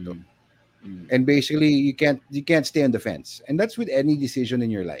ka bumoto. And basically, you can't stay on the fence. And that's with any decision in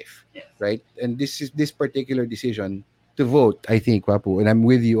your life, Yes. right? And this particular decision to vote, I think, Papu, and I'm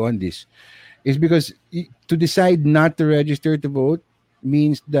with you on this, is because to decide not to register to vote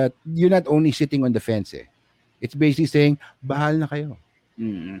means that you're not only sitting on the fence. It's basically saying, bahal na kayo.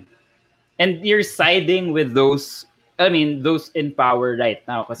 Mm. And you're siding with those in power right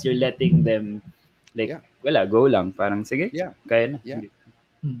now because you're letting them, like, Yeah. wala, go lang. Parang, sige, Yeah. kaya na. Yeah.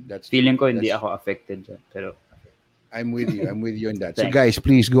 That's Feeling ko true. hindi That's ako affected dyan. Pero, I'm with you. I'm with you on that. So, Thanks. guys,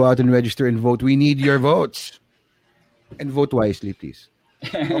 please go out and register and vote. We need your votes. And vote wisely, please.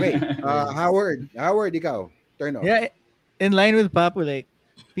 Okay. Howard, ikaw. Turn off. Yeah, in line with Papu, like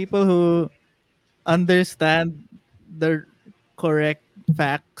people who understand the correct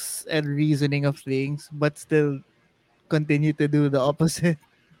facts and reasoning of things, but still continue to do the opposite.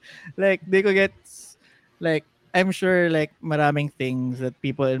 Like they could get, like I'm sure, like maraming things that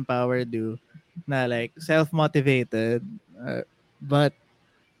people in power do, na like self-motivated, but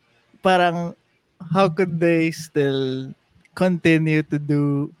parang how could they still continue to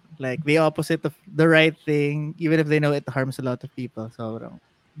do like the opposite of the right thing even if they know it harms a lot of people? So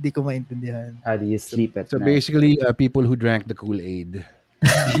di ko maintindihan. how do you sleep at So night? basically, people who drank the Kool-Aid,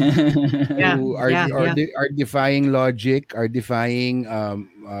 Yeah, who are yeah, yeah. are defying logic, are defying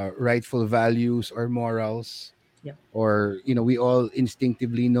rightful values or morals, Yep. or we all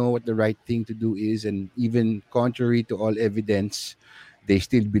instinctively know what the right thing to do is, and even contrary to all evidence, they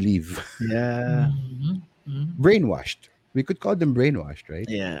still believe. Yeah. Brainwashed. We could call them brainwashed, right?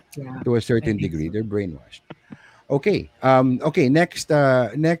 Yeah. Yeah. To a I certain think degree, so. they're brainwashed. Okay. Okay. Next.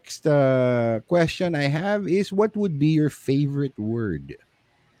 Next question I have is: what would be your favorite word?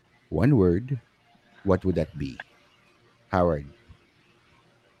 One word. What would that be? Howard.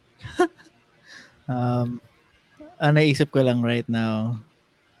 Ang naisip ko lang right now,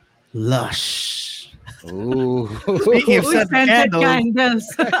 lush. Oh. Speaking of Uy, scented scented candles,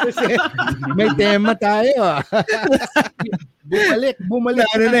 candles. May tema tayo. Bumalik.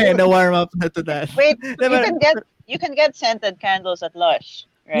 ano na eh, na-warm up na to that. Wait, Diba? you can get scented candles at Lush,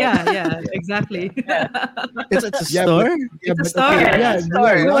 right? Yeah, exactly. It's a Yeah, store? Yeah, It's a but store. okay, Yeah, yeah,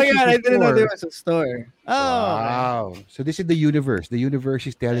 store. Oh Lush my is god, a I didn't know store. there was a store. Oh, Wow. So this is the universe. The universe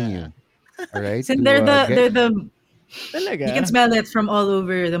is telling you. All right. Since to, they're get, the talaga? you can smell it from all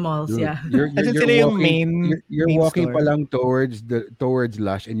over the malls. dude, Yeah. As in you're sila yung walking. You're main walking store. palang towards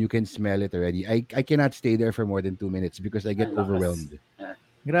Lush, and you can smell it already. I cannot stay there for more than 2 minutes because I get Ang lakas. overwhelmed.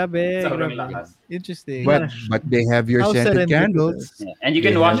 Grabe, Sobrang grabe. lakas. Interesting. But Lush. but they have your How scented serendipitous. candles. Yeah. And you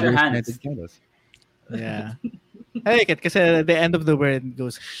They can wash have your your hands. scented candles. Yeah. I like it kasi at the end of the word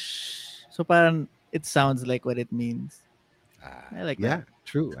goes shh. So parang it sounds like what it means. I like Yeah, that.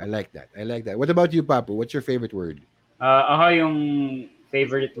 true. I like that. What about you, Papu? What's your favorite word? Ako yung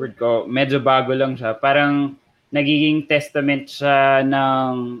favorite word ko, medyo bago lang siya. Parang nagiging testament siya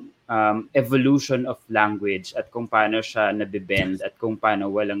ng evolution of language at kung paano siya nabibend at kung paano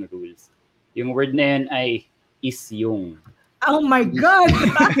walang rules. Yung word na yun ay isyong. Oh my God!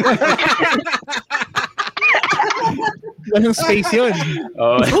 Walang space yun.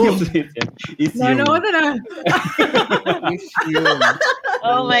 Oh, isyong. No, na.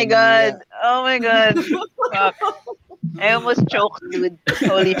 Oh my god. Oh my god. Fuck. I almost choked, dude.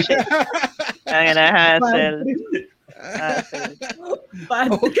 Holy shit. I'm gonna hassle.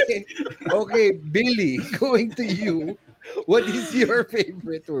 Bad. Okay, Billy, going to you. What is your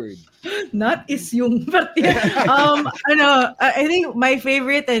favorite word? Not is yung but yeah. I think my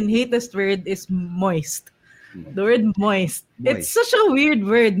favorite and hatest word is moist. The word moist. It's such a weird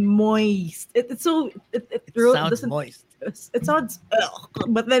word, moist. It's so it Sounds doesn't moist. it sounds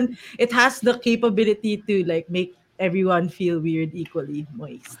but then it has the capability to like make everyone feel weird equally.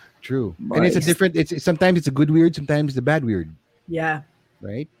 Moist. True. And it's a different sometimes it's a good weird, sometimes it's a bad weird, Yeah.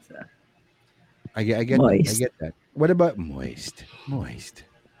 right? I get Moist. I get that. What about moist?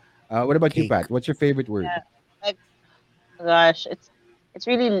 What about you, Cake. Pat? What's your favorite word? Yeah. Gosh, it's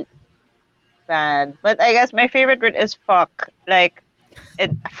really bad. But I guess my favorite word is fuck. Like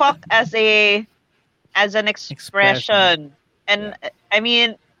fuck as an Expression. expression. And Yeah. I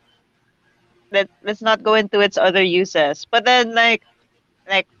mean, let's not go into its other uses. But then like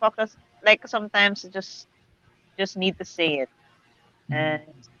fuck us, like sometimes you just need to say it, and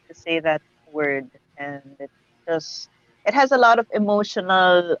to say that word, and just it has a lot of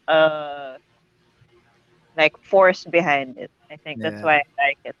emotional like force behind it. I think that's Yeah. why I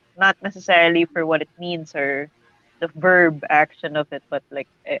like it. Not necessarily for what it means or the verb action of it, but like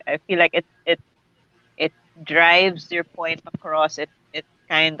I feel like it drives your point across. It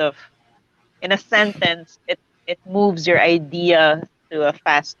kind of in a sentence it moves your idea to a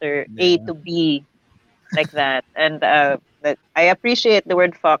faster A Yeah. to B, like that. And that I appreciate the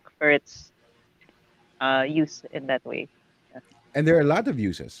word fuck for its use in that way. Yeah. And there are a lot of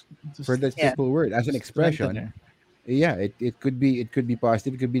uses for Just that Yeah. simple word as an strengthen expression. her. Yeah, it could be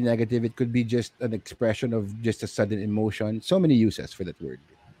positive, it could be negative, it could be just an expression of just a sudden emotion. So many uses for that word,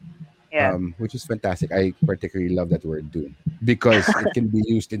 Yeah. which is fantastic. I particularly love that word too because it can be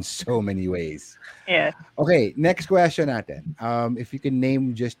used in so many ways. Yeah. Okay, next question natin. If you can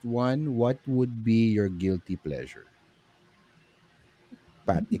name just one, what would be your guilty pleasure?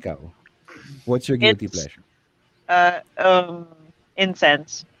 Pat, ikaw. What's your guilty It's pleasure?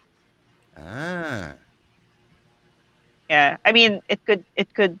 incense. Ah, Yeah. I mean it could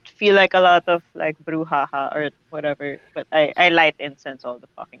feel like a lot of like brouhaha or whatever, but I light incense all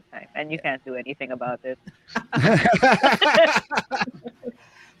the fucking time and you can't do anything about it.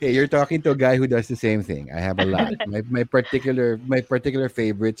 hey, you're talking to a guy who does the same thing. I have a lot. My particular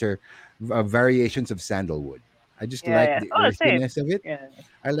favorites are variations of sandalwood. I just Yeah, like yeah. the Oh, same. earthiness of it. Yeah.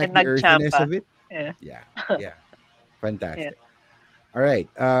 I like And the earthiness nagchampa. of it. Yeah. Yeah, yeah, Yeah. fantastic. All right.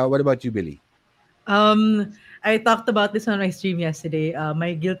 What about you, Billy? Um, I talked about this on my stream yesterday.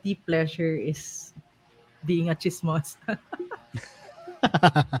 My guilty pleasure is being a chismos.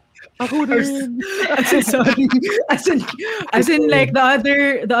 Ako I'm, s- rin. I'm so sorry. As in, as in like the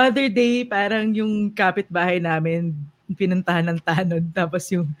other day, parang yung kapitbahay namin, pinuntahan ng tanod. Tapos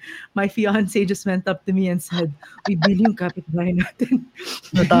yung, my fiance just went up to me and said, "Uy, Billy, yung kapitbahay natin."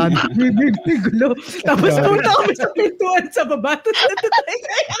 Natano. May gulo. Tapos Sorry. pumunta kami sa pintuan sa baba. Tapos natutay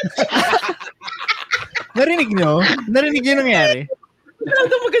kaya. Narinig nyo? Narinig nyo yung nangyari?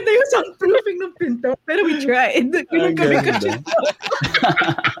 Masyado maganda yung soundproofing ng pinto. Pero we tried. Ganun Ang kami ganda.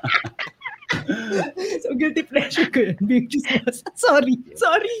 So guilty pleasure ko yun. Being chismosa. Sorry.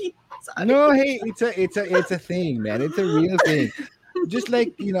 Sorry. No, hey, it's a thing, man. It's a real thing. Just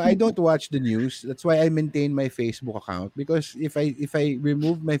like I don't watch the news. That's why I maintain my Facebook account because if I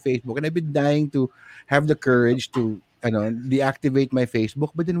remove my Facebook, and I've been dying to have the courage to deactivate my Facebook,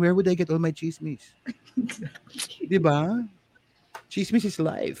 but then where would I get all my chismis? Diba? Chismis is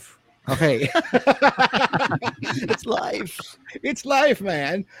life. Okay. It's life. It's life,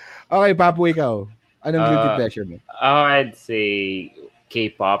 man. Okay, Papu, ikaw. Anong guilty Uh, pleasure mo? I'd say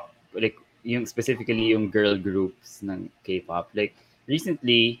K-pop, like yung specifically yung girl groups ng K-pop. Like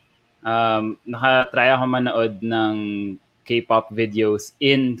recently, nakatry ako manood ng K-pop videos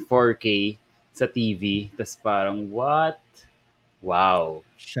in 4K sa TV. Tas parang, what? Wow.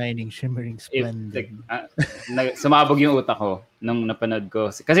 Shining, shimmering, If, splendid. sumabog yung utak ko nung napanood ko.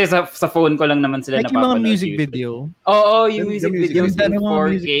 Kasi sa phone ko lang naman sila Like yung mga napapanood music usually. video. Oo, yung The music music videos video. in Yung mga 4K.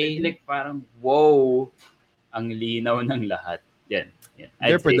 music video. Like parang, wow. Ang linaw ng lahat. Yan.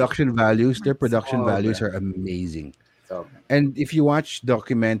 Their I'd say, production values Sobra. are amazing. so, And if you watch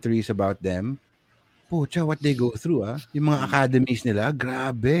documentaries about them, pucha, what they go through, yung mga academies nila,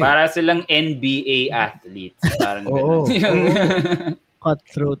 grabe. para silang NBA athletes. Parang Oo, ganun. Yung,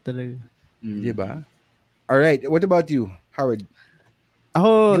 Cutthroat talaga. Diba? All right, what about you, Howard?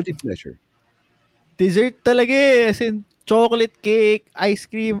 Ako, Guilty pleasure. dessert talaga eh. As in, chocolate cake, ice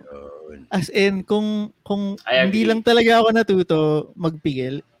cream. Yun. As in, kung I hindi agree. lang talaga ako natuto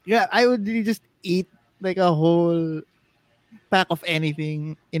magpigil, yeah, I would really just eat like a whole pack of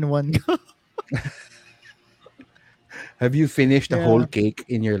anything in one go. Have you finished a Yeah. whole cake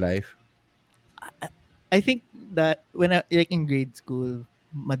in your life? I think that when I like in grade school,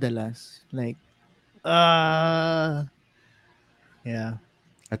 madalas like yeah.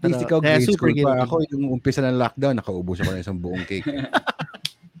 At least Pero, ikaw kaya grade super school pa. guilty. Ako, yung umpisa ng lockdown, nakaubos ako ng isang buong cake.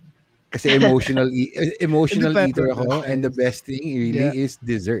 Kasi emotional Depende eater on ako, the and the size. best thing really is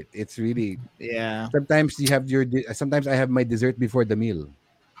dessert. It's really Yeah. sometimes sometimes I have my dessert before the meal.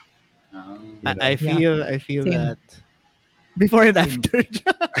 You know? I feel Same. that before and after.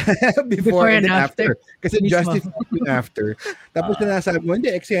 before and then after. after. Kasi Mismo. justify yung after. Tapos na nasabi mo,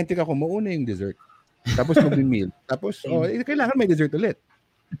 hindi, eccentric ako, mauna yung dessert. Tapos mag-meal. Tapos, kailangan may dessert ulit.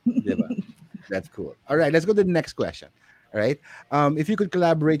 Diba? That's cool. All right, let's go to the next question. All right. If you could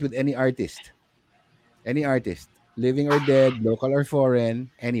collaborate with any artist, living or dead, local or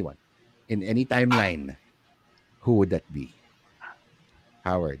foreign, anyone, in any timeline, who would that be?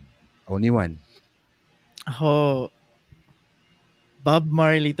 Howard. Only one. Ako, Bob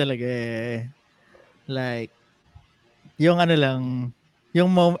Marley talaga eh. Like, yung ano lang,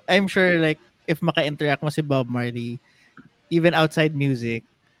 I'm sure like, if maka-interact mo si Bob Marley, even outside music,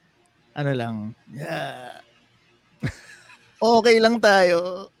 ano lang, yeah, okay lang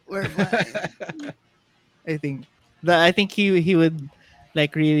tayo. We're fine. I think he would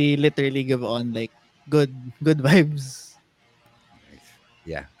like really literally give on like good vibes.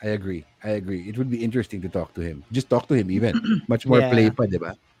 Yeah, I agree. It would be interesting to talk to him. Just talk to him even. Much more play Yeah. pa, di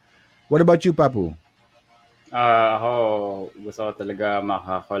ba? What about you, Papu? Ako, gusto ko talaga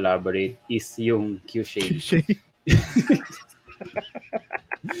maka-collaborate is yung Q-Shade.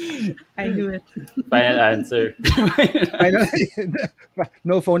 I do it. Final answer.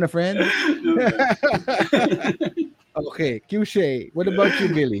 No phone a friend? Okay, Q-Shay. What about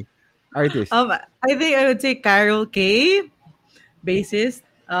you, Billy? Artist. I think I would say Carol K, bassist.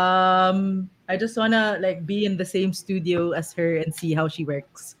 I just wanna like be in the same studio as her and see how she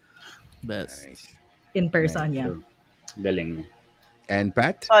works Best. Nice. in person. Yeah. Galing. And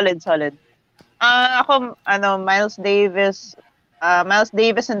Pat? Solid. Ako, Miles Davis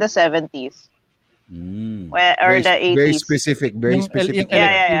in the 70s. Or the 80s. Very specific. Very specific.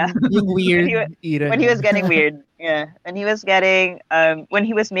 Yeah. Yung weird era. When he was getting weird. Yeah. When he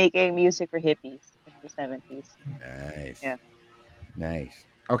was making music for hippies in the 70s. Nice. Yeah. Nice.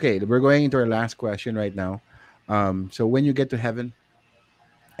 Okay, we're going into our last question right now. So when you get to heaven,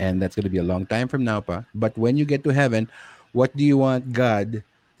 and that's going to be a long time from now, but when you get to heaven, what do you want God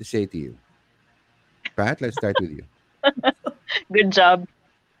to say to you? Pat, let's start with you. Good job.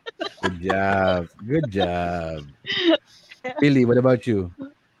 Good job. Billy, what about you?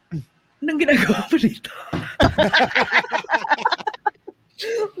 Anong ginagawa mo dito?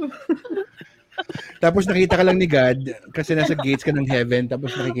 Tapos nakita ka lang ni God kasi nasa gates ka ng heaven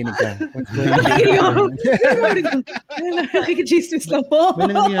tapos nakikinig ka. What's going on? Nakikichismis lang po. Ano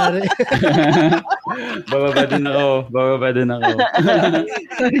nangyari? Bababa din ako.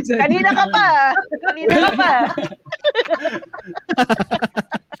 Sorry. Kanina ka pa.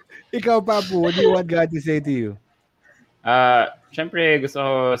 Ikaw, Papu, what do you want God to say to you? Syempre gusto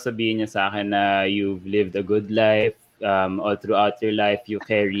ko sabihin niya sa akin na you've lived a good life. All throughout your life, you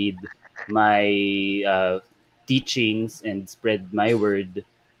carried my teachings and spread my word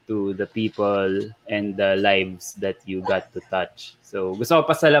to the people and the lives that you got to touch. So gusto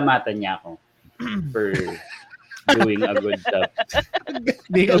ko pasalamatan niya ako for doing a good job.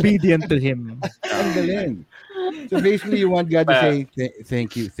 Being obedient to him. Ang galing. So basically, you want God to say,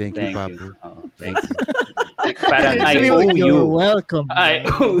 thank you, Papu. Thank you. Parang I You're owe you. welcome. I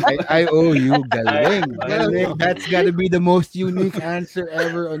owe you. Galing. That's got to be the most unique answer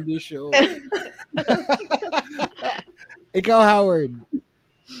ever on this show. Ikaw, Howard.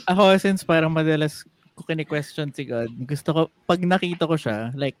 Ako, since parang madalas ko kini-question si God, gusto ko, pag nakita ko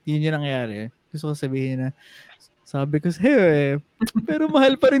siya, like, yun yung nangyari, gusto ko sabihin na, sabi ko sa'yo pero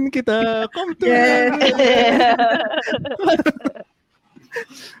mahal pa rin kita. Come to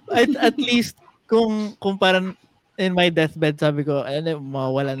at least, kung parang in my deathbed, sabi ko,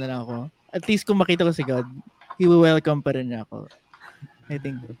 mawawala na lang ako. At least kung makita ko si God, He will welcome pa rin niya ako. I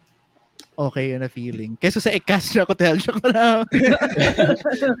think, okay yun na feeling. Kesa sa i-cast niya ako, tell siya ko na.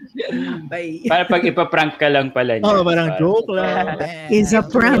 Bye. Para pag ipaprank ka lang pala niya. Parang joke lang. It's a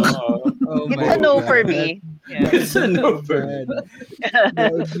prank. Oh It's a no for me. Yeah. It's a no for me.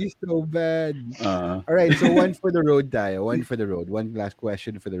 That would be so bad. All right, so one for the road, Tayo. One for the road. One last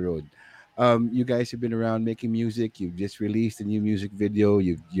question for the road. You guys have been around making music. You've just released a new music video.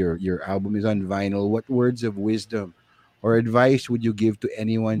 Your album is on vinyl. What words of wisdom or advice would you give to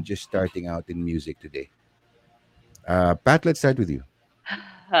anyone just starting out in music today? Pat, let's start with you.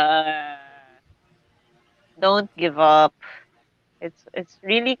 Don't give up. It's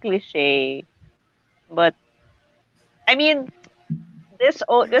really cliche, but I mean, this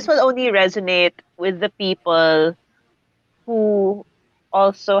will only resonate with the people who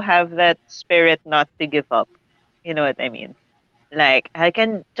also have that spirit not to give up. You know what I mean? Like, I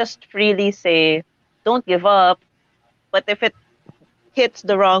can just freely say, don't give up, but if it hits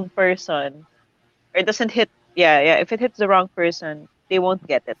the wrong person, or doesn't hit, if it hits the wrong person, they won't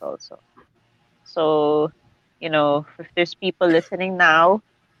get it also. So, if there's people listening now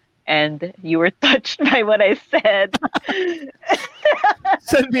and you were touched by what I said,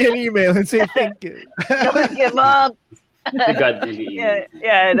 Send me an email and say thank you. don't give up. The godly email. Yeah,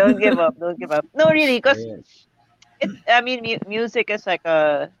 yeah, don't give up, don't give up. No, really, because Yeah, I mean, music is like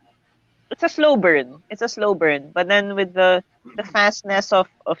it's a slow burn. It's a slow burn. But then with the fastness of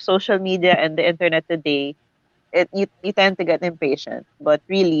social media and the internet today, you tend to get impatient. But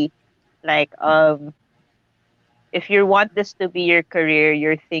really, like if you want this to be your career,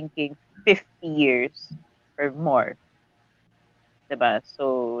 you're thinking 50 years or more, diba?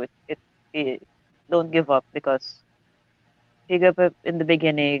 So it don't give up, because if you give up in the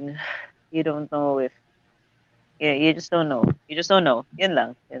beginning, you don't know if yeah, you just don't know. You just don't know. Yun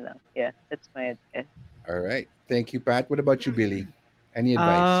lang, yun lang. Yeah, that's my advice. all right. Thank you, Pat. What about you, Billy? Any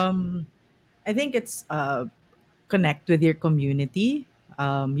advice? Um, I think it's connect with your community.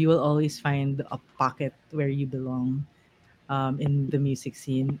 You will always find a pocket where you belong in the music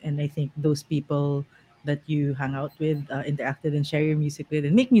scene, and I think those people that you hang out with, interacted and share your music with,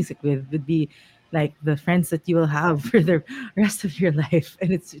 and make music with, would be like the friends that you will have for the rest of your life.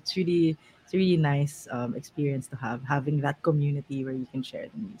 And it's really nice experience to have having that community where you can share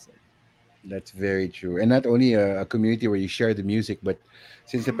the music. That's very true. And not only a community where you share the music, but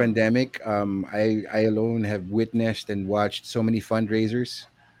since the pandemic, I alone have witnessed and watched so many fundraisers.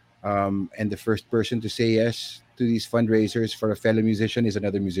 And the first person to say yes to these fundraisers for a fellow musician is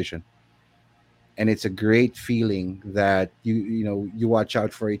another musician. And it's a great feeling that you watch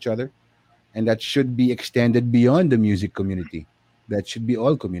out for each other, and that should be extended beyond the music community. That should be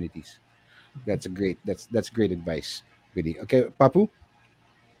all communities. That's great advice, really. Okay, Papu.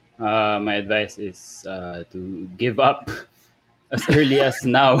 My advice is to give up as early as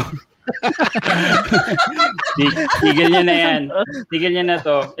now. Tigil nyo na yan. Tigil nyo na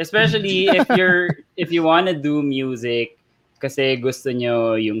to. Especially if you wanna do music kasi gusto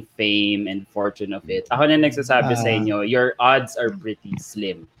nyo yung fame and fortune of it. Ako na nagsasabi sa Ah. inyo, your odds are pretty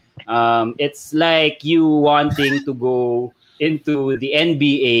slim. It's like you wanting to go into the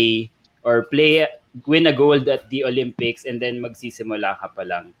NBA or win a gold at the Olympics and then magsisimula ka pa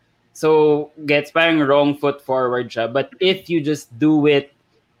lang. So, gets parang wrong foot forward siya. But if you just do it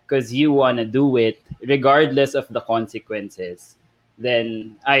because you want to do it regardless of the consequences,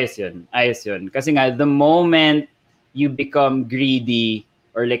 then ayos yun. Ayos yun. Kasi nga, the moment you become greedy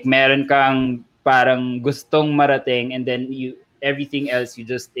or like meron kang parang gustong marating and then everything else you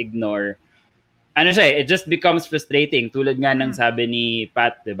just ignore, ano siya, it just becomes frustrating. Tulad nga ng sabi ni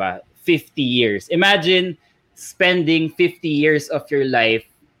Pat, di ba? 50 years. Imagine spending 50 years of your life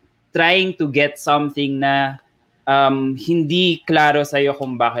trying to get something na hindi klaro sa'yo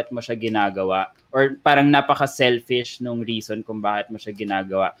kung bakit mo siya ginagawa, or parang napaka-selfish nung reason kung bakit mo siya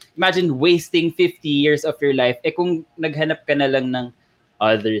ginagawa. Imagine wasting 50 years of your life kung naghanap ka na lang ng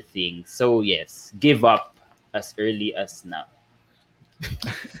other things. So yes, give up as early as now.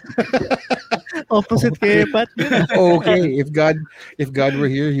 Opposite kay Pat. Okay, if God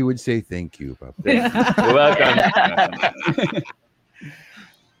were here, he would say thank you, Papu. You're welcome.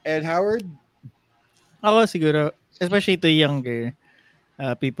 And Howard. Ako siguro, especially to younger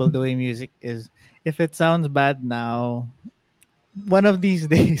people doing music, is if it sounds bad now, one of these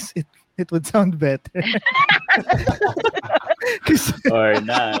days it would sound better. Because Or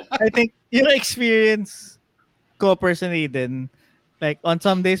not. I think yung experience ko personally din, like on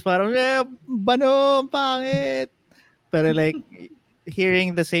some days parang, bano, ang pangit. Pero like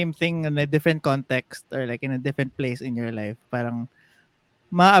hearing the same thing in a different context or like in a different place in your life, parang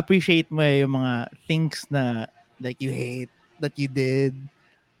ma-appreciate mo yung mga things na like you hate that you did.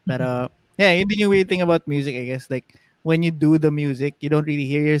 Pero yeah, yun din yung weird thing about music, I guess. Like when you do the music, you don't really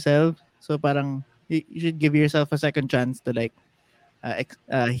hear yourself. So parang you should give yourself a second chance to like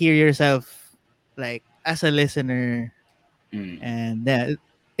hear yourself like as a listener, Mm. and yeah,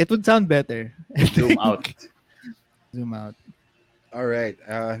 it would sound better. I Zoom think. out. Zoom out. All right.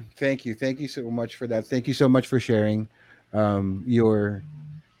 Thank you. Thank you so much for that. Thank you so much for sharing your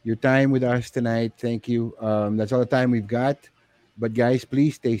time with us tonight. Thank you. That's all the time we've got. But guys,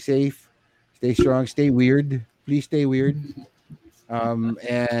 please stay safe, stay strong, stay weird. Please stay weird.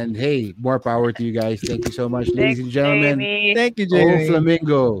 And hey, more power to you guys. Thank you so much, ladies Thanks, and gentlemen. Jamie. Thank you, Oh, Jamie.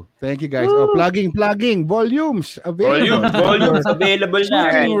 Flamingo. Thank you guys. Oh, Woo! plugging. Volumes available. Volumes available na.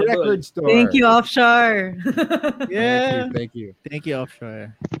 Shooting Available. record store. Thank you, Offshore. Yeah. Thank you. Thank you,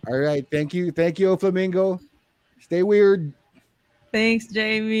 Offshore. All right. Thank you. Thank you, Flamingo. Stay weird. Thanks,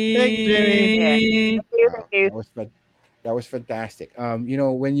 Jamie. Thank you, Jamie. Yeah. Thank you, thank you. That was fantastic.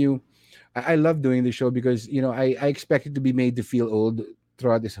 When I love doing the show because I expect it to be made to feel old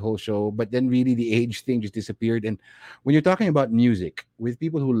throughout this whole show, but then really the age thing just disappeared. And when you're talking about music with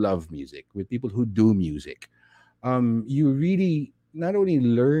people who love music, with people who do music, you really not only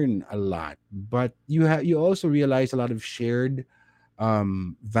learn a lot, but you also realize a lot of shared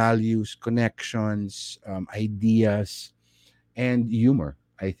values, connections, ideas, and humor.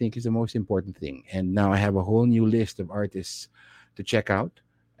 I think is the most important thing. And now I have a whole new list of artists to check out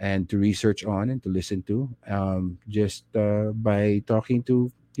and to research on and to listen to, just by talking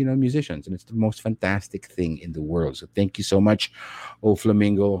to musicians, and it's the most fantastic thing in the world. So thank you so much, oh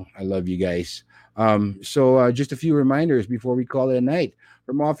Flamingo. I love you guys. So just a few reminders before we call it a night.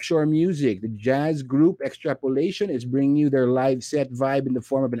 From Offshore Music, the jazz group Extrapolation is bringing you their live set vibe in the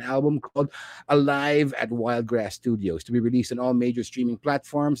form of an album called Alive at Wildgrass Studios, to be released on all major streaming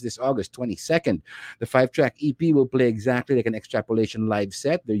platforms this August 22nd. The five-track EP will play exactly like an Extrapolation live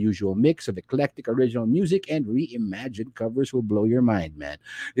set. Their usual mix of eclectic original music and reimagined covers will blow your mind, man.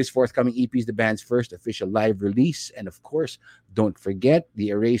 This forthcoming EP is the band's first official live release. And of course, don't forget the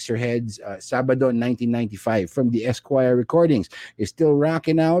Eraserheads Sabado 1995 from the Esquire Recordings is still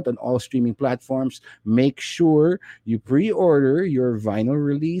rocking out on all streaming platforms. Make sure you pre-order your vinyl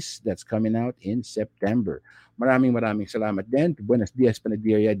release that's coming out in September. Maraming salamat din to Buenos Dias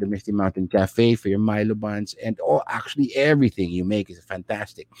Panaderia, the Misty Mountain Cafe for your Milo buns, and actually everything you make is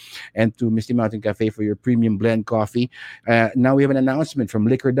fantastic. And to Misty Mountain Cafe for your premium blend coffee. Now we have an announcement from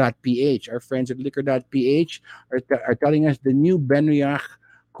Liquor.ph. Our friends at Liquor.ph are telling us the new Benriach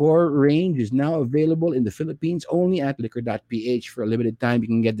core range is now available in the Philippines only at Liquor.ph. For a limited time, you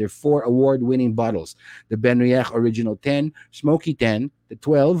can get their 4 award-winning bottles: the Benriach Original 10, Smoky 10, the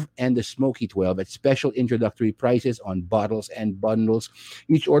 12, and the Smoky 12 at special introductory prices on bottles and bundles.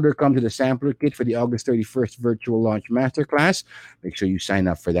 Each order comes with a sampler kit for the August 31st virtual launch masterclass. Make sure you sign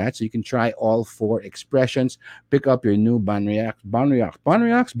up for that so you can try all 4 expressions. Pick up your new Bonriaks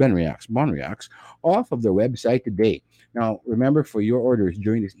off of their website today. Now, remember, for your orders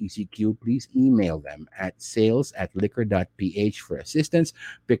during this ECQ, please email them at sales@liquor.ph for assistance.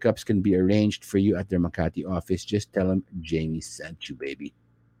 Pickups can be arranged for you at their Makati office. Just tell them Jamie sent you, baby.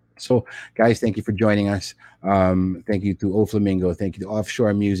 So, guys, thank you for joining us. Thank you to O Flamingo. Thank you to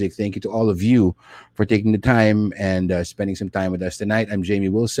Offshore Music. Thank you to all of you for taking the time and spending some time with us tonight. I'm Jamie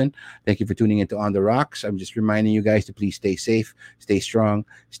Wilson. Thank you for tuning into On the Rocks. I'm just reminding you guys to please stay safe, stay strong,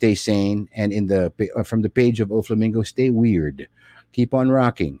 stay sane, and from the page of O Flamingo, stay weird. Keep on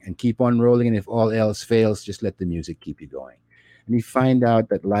rocking and keep on rolling. And if all else fails, just let the music keep you going. And you find out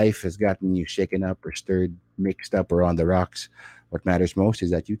that life has gotten you shaken up or stirred, mixed up, or on the rocks, what matters most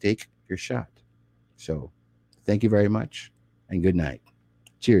is that you take your shot. So, thank you very much and good night.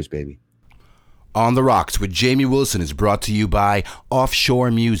 Cheers, baby. On the Rocks with Jamie Wilson is brought to you by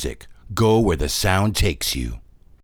Offshore Music. Go where the sound takes you.